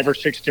 5 or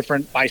 6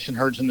 different bison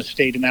herds in the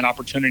state in that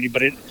opportunity,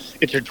 but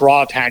it's a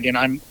draw tag, and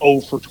I'm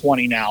 0 for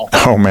 20 now.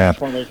 Oh, man.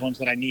 It's one of those ones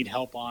that I need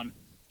help on.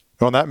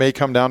 Well, and that may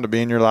come down to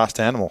being your last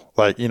animal.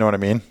 Like, you know what I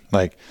mean?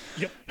 Like,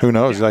 yep. Who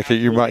knows? Yeah,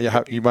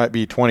 like, you might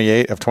be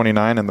 28 of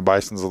 29, and the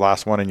bison's the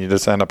last one, and you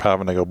just end up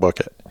having to go book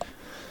it.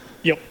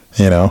 Yep.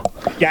 Yeah,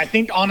 I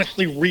think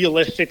honestly,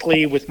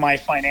 realistically, with my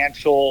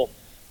financial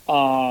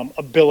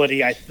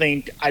ability, I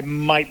think I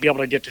might be able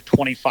to get to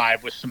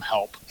 25 with some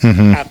help.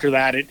 Mm-hmm. After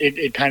that,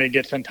 it kind of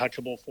gets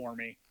untouchable for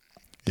me.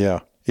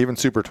 Yeah. Even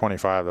Super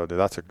 25 though, dude,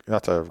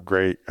 that's a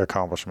great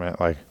accomplishment.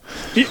 Like,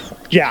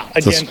 yeah,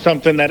 again,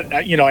 something that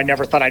I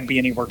never thought I'd be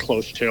anywhere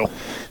close to.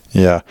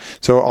 Yeah.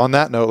 So on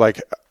that note, like,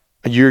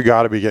 you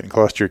got to be getting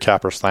close to your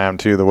Capra Slam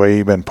too. The way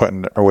you've been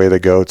putting away the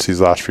goats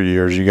these last few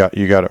years, you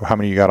got how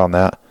many you got on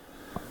that?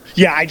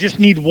 Yeah, I just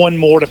need one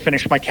more to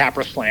finish my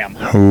Capra Slam.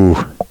 Ooh,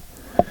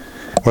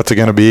 what's it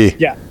gonna be?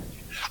 Yeah.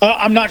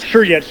 I'm not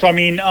sure yet. So, I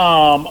mean,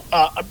 I'm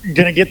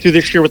going to get through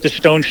this year with the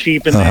stone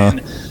sheep, and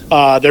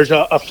then there's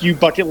a few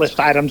bucket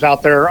list items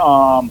out there.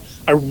 I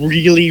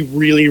really,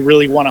 really,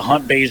 really want to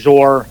hunt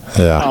Bazor,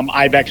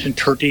 ibex, and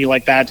turkey.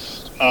 Like,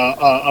 that's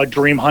a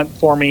dream hunt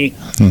for me.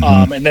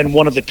 Mm-hmm. And then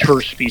one of the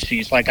tur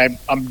species. Like,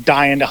 I'm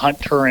dying to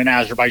hunt tur in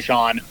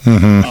Azerbaijan.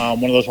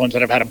 Mm-hmm. One of those ones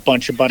that I've had a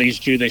bunch of buddies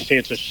do. They say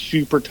it's a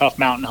super tough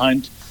mountain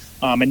hunt.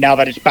 And now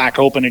that it's back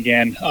open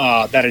again,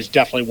 that is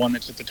definitely one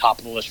that's at the top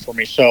of the list for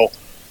me. So,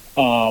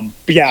 but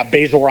yeah,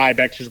 Bazor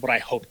ibex is what I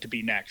hope to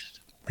be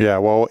next. Yeah,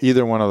 well,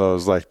 either one of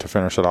those, like, to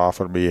finish it off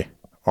would be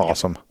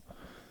awesome.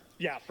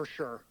 Yeah, for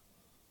sure.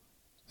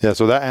 Yeah,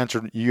 so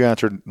you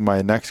answered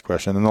my next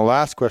question. And the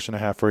last question I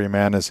have for you,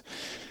 man, is,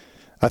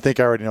 I think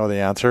I already know the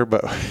answer,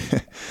 but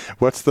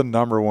what's the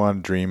number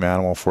one dream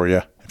animal for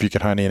you, if you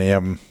could hunt any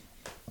of them?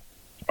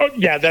 Oh,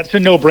 yeah, that's a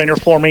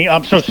no-brainer for me.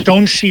 So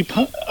stone sheep,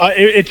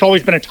 it's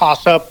always been a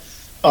toss-up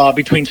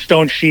between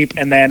stone sheep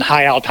and then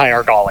high Altai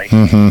Argali.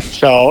 Mm-hmm.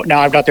 So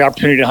now I've got the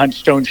opportunity to hunt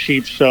stone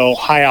sheep. So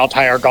high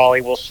Altai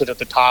Argali will sit at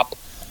the top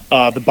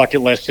the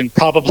bucket list and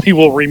probably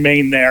will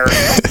remain there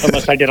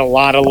unless I get a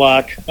lot of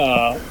luck.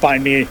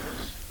 Find me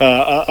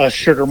a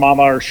sugar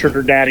mama or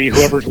sugar daddy,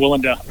 whoever's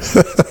willing to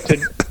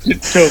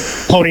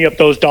pony up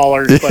those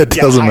dollars. But it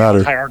doesn't matter.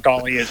 Altai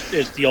Argali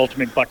is the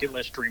ultimate bucket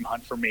list dream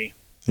hunt for me.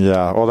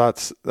 Yeah, well,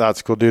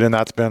 that's cool, dude, and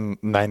that's been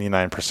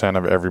 99%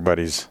 of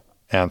everybody's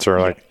answer.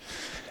 Yeah. Like,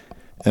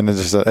 and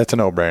it's a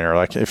no-brainer.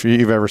 Like, if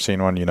you've ever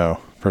seen one, you know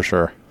for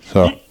sure.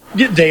 So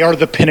they are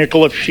the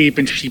pinnacle of sheep,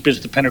 and sheep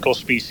is the pinnacle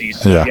species.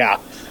 So, yeah,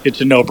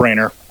 it's a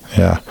no-brainer.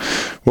 Yeah,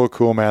 well,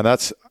 cool, man.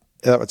 That's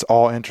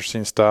all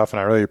interesting stuff, and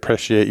I really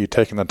appreciate you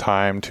taking the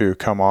time to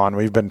come on.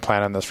 We've been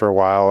planning this for a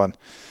while, and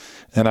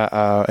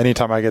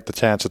anytime I get the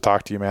chance to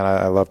talk to you, man,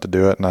 I love to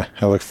do it, and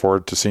I look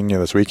forward to seeing you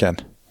this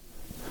weekend.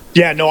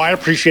 Yeah, no, I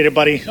appreciate it,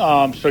 buddy.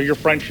 So your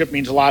friendship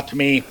means a lot to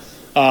me.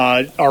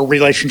 Our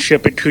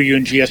relationship at Kuiu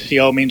and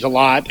GSCO means a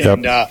lot,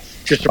 and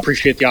just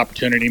appreciate the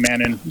opportunity,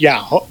 man. And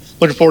yeah,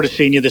 looking forward to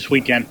seeing you this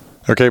weekend.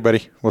 Okay,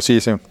 buddy. We'll see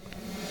you soon.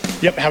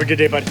 Yep, have a good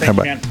day, buddy. Thanks,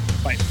 Bye. man.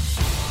 Bye.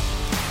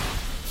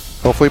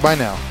 Hopefully by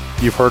now,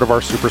 you've heard of our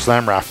Super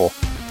Slam raffle.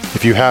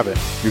 If you haven't,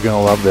 you're going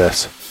to love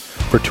this.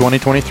 For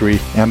 2023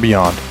 and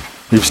beyond,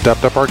 we've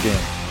stepped up our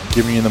game,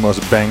 giving you the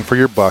most bang for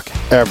your buck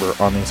ever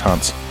on these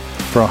hunts.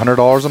 For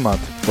 $100 a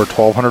month or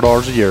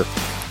 $1,200 a year,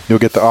 you'll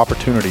get the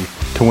opportunity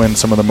to win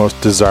some of the most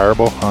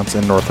desirable hunts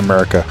in North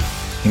America,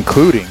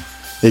 including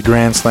a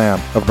Grand Slam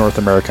of North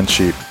American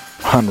sheep.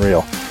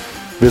 Unreal.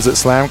 Visit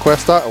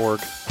slamquest.org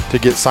to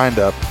get signed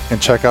up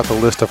and check out the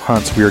list of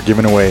hunts we are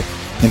giving away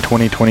in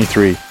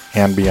 2023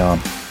 and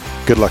beyond.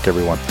 Good luck,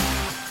 everyone.